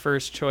resort and the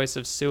first choice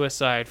of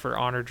suicide for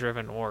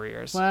honor-driven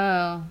warriors.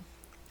 Whoa.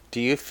 Do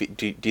you think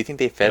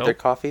they fed their Nope.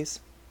 coffees?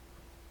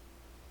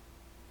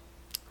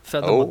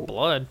 Fed them Oh. with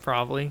blood,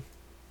 probably.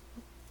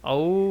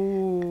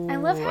 Oh, I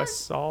love how- I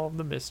solved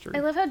the mystery. I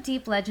love how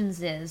deep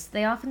Legends is.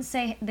 They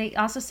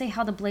also say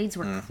how the blades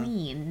were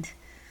cleaned.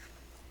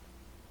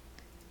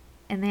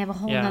 And they have a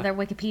whole Yeah. nother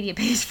Wikipedia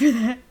page for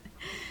that.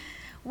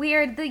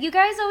 Weird. You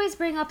guys always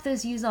bring up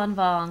those Yuzon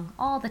Vong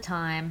all the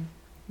time.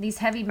 These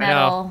heavy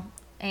metal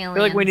aliens. I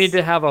feel like we need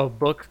to have a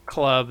book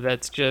club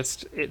that's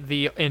just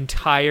the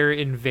entire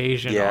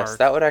invasion Yes, arc.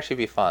 that would actually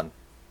be fun.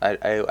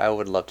 I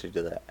would love to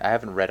do that. I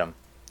haven't read them.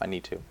 I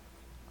need to.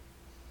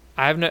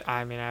 I haven't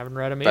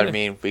read them But either. I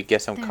mean, we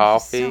get some There's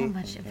coffee. so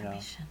much you know.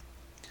 information.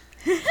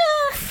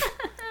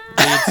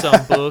 Read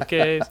some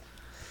bouquets.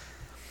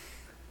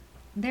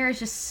 There is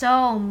just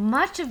so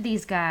much of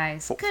these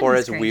guys. For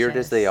Goodness as weird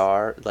as they gracious.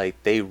 are,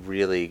 like they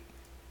really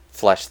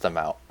fleshed them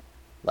out.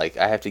 Like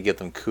I have to give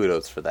them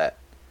kudos for that.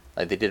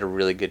 Like they did a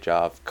really good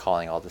job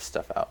calling all this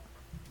stuff out.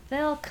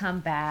 They'll come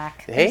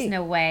back. Hey. There's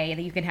no way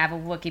that you can have a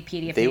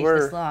Wikipedia They page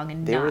were this long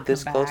and they not were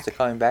this come close back. to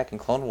coming back in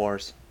Clone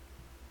Wars.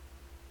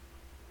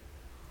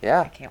 I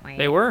Yeah. can't wait.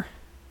 They were.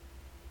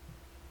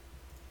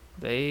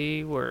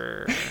 They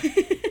were.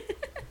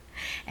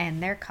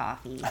 And their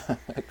coffee.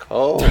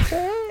 Coffee.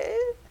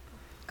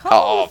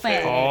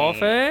 Coffee.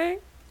 Coffee.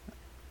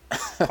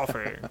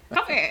 Coffee.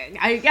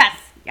 Coffee.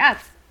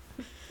 Yes.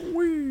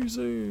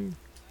 Wheezing.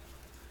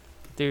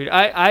 Dude,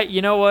 I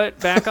you know what?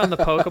 Back on the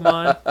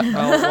Pokemon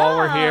while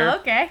we're Oh, here.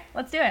 okay,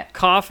 let's do it.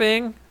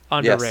 Coughing,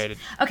 underrated.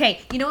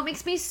 Okay, you know what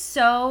makes me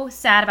so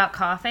sad about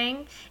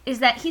coughing is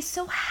that he's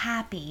so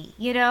happy,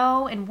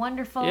 and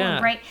wonderful Yeah.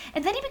 and bright,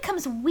 and then he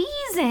becomes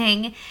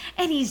wheezing,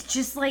 and he's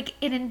just like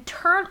in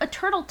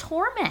eternal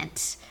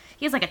torment.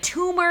 He has like a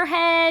tumor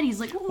head.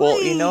 He's like,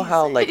 Well, you know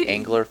how like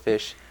wheezing.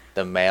 anglerfish,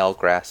 the male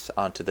grasps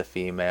onto the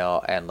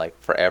female and like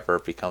forever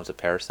becomes a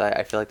parasite.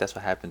 I feel like that's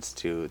what happens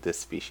to this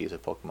species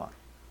of Pokemon.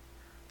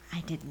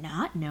 I did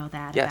not know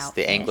that. Yes, about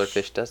the fish.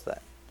 anglerfish does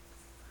that.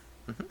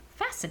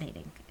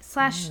 Fascinating /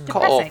 depressing.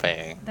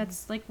 Coughing.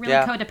 That's like really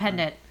Yeah.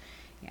 codependent.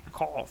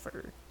 Coffee.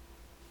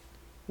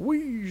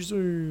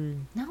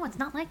 Wheezing. No, it's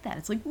not like that.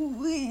 It's like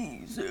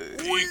wheezing.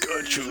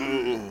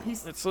 Pikachu.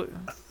 It's like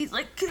He's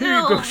like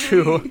kill.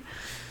 Pikachu.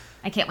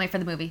 I can't wait for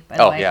the movie. By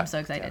the Oh, way, yeah. I'm so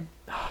excited.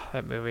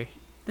 That movie.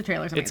 The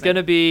trailer's amazing. It's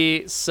gonna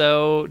be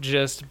so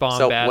just So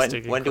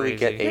bombastic. when do we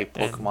get a and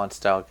crazy. Pokemon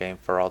style game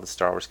for all the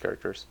Star Wars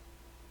characters?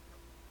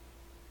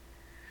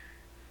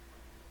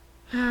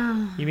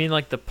 You mean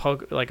like a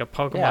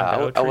Pokemon Yeah, I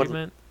Go would- I would-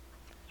 treatment?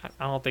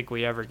 I don't think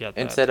we ever get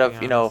that. Instead to of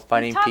be honest.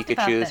 finding talked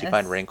about Pikachu's, you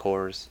find this.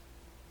 Rancors.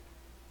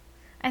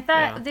 I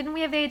thought, Yeah. didn't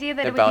we have the idea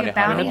that The it would be a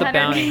bounty We hunter. bounty had the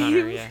bounty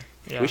hunter. names?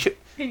 Yeah. We should.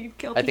 You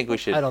kill I think we people.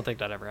 should. I don't think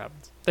that ever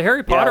happens. The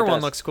Harry Yeah, Potter it one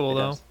does. looks cool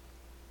It though. does.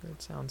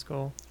 It sounds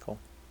cool. Cool.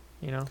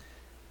 You know,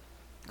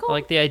 Cool. I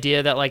like the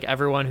idea that like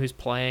everyone who's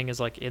playing is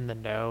like in the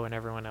know and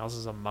everyone else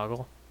is a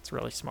muggle. It's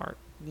really smart.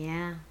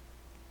 Yeah.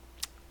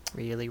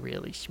 Really,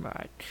 really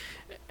smart.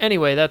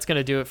 Anyway, that's going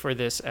to do it for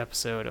this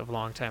episode of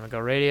Long Time Ago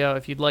Radio.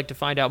 If you'd like to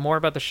find out more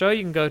about the show,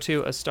 you can go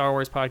to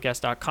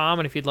astarwarspodcast.com.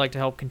 And if you'd like to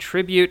help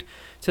contribute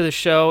to the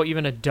show,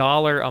 even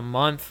 $1 a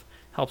month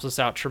helps us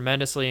out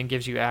tremendously and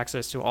gives you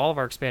access to all of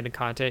our expanded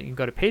content. You can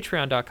go to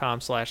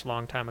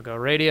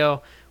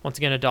patreon.com/longtimeagoradio. Once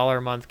again, $1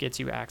 a month gets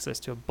you access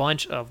to a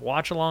bunch of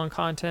watch-along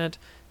content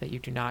that you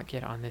do not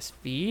get on this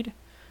feed.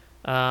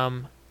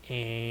 And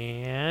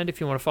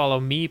if you want to follow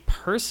me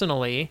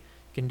personally, you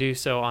can do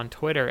so on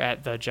Twitter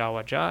at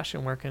 @TheJawaJosh.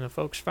 And where can the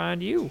folks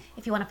find you?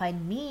 If you want to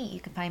find me, you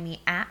can find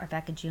me at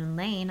Rebecca June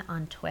Lane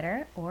on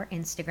Twitter or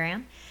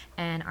Instagram.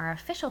 And our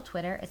official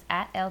Twitter is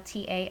at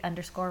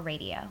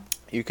LTA_radio.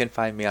 You can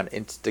find me on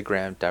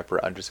Instagram,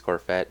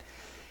 Dapper_Fet.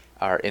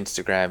 Our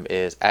Instagram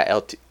is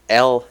at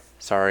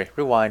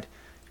rewind.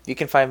 You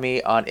can find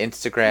me on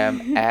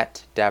Instagram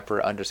at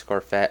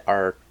Dapper_Fet.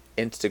 Our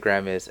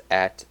Instagram is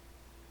at,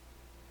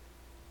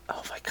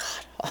 oh my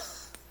god.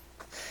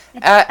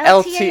 At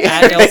LTA.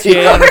 At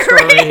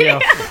LTA_radio.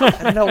 I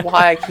don't know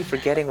why I keep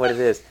forgetting what it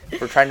is.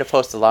 We're trying to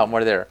post a lot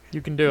more there. You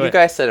can do You it.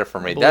 guys said it for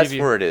me. believe That's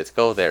you. where it is.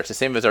 Go there. It's the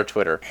same as our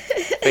Twitter.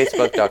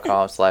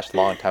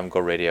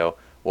 Facebook.com/longtimeagoradio.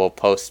 We'll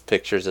post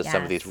pictures of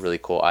some of these Yes. really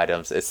cool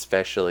items,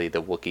 especially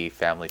the Wookiee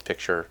family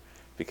picture,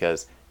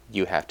 because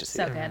you have to see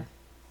So it.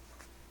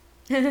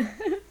 good.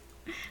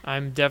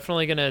 I'm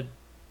definitely going to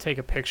take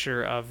a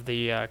picture of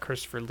the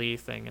Christopher Lee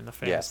thing in the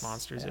Famous Yes.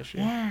 Monsters issue.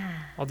 Yeah.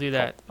 I'll do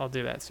that. I'll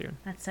do that soon.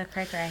 That's so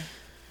cray cray.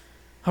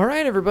 All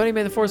right, everybody.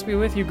 May the force be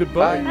with you.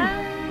 Goodbye. Bye.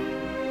 Bye.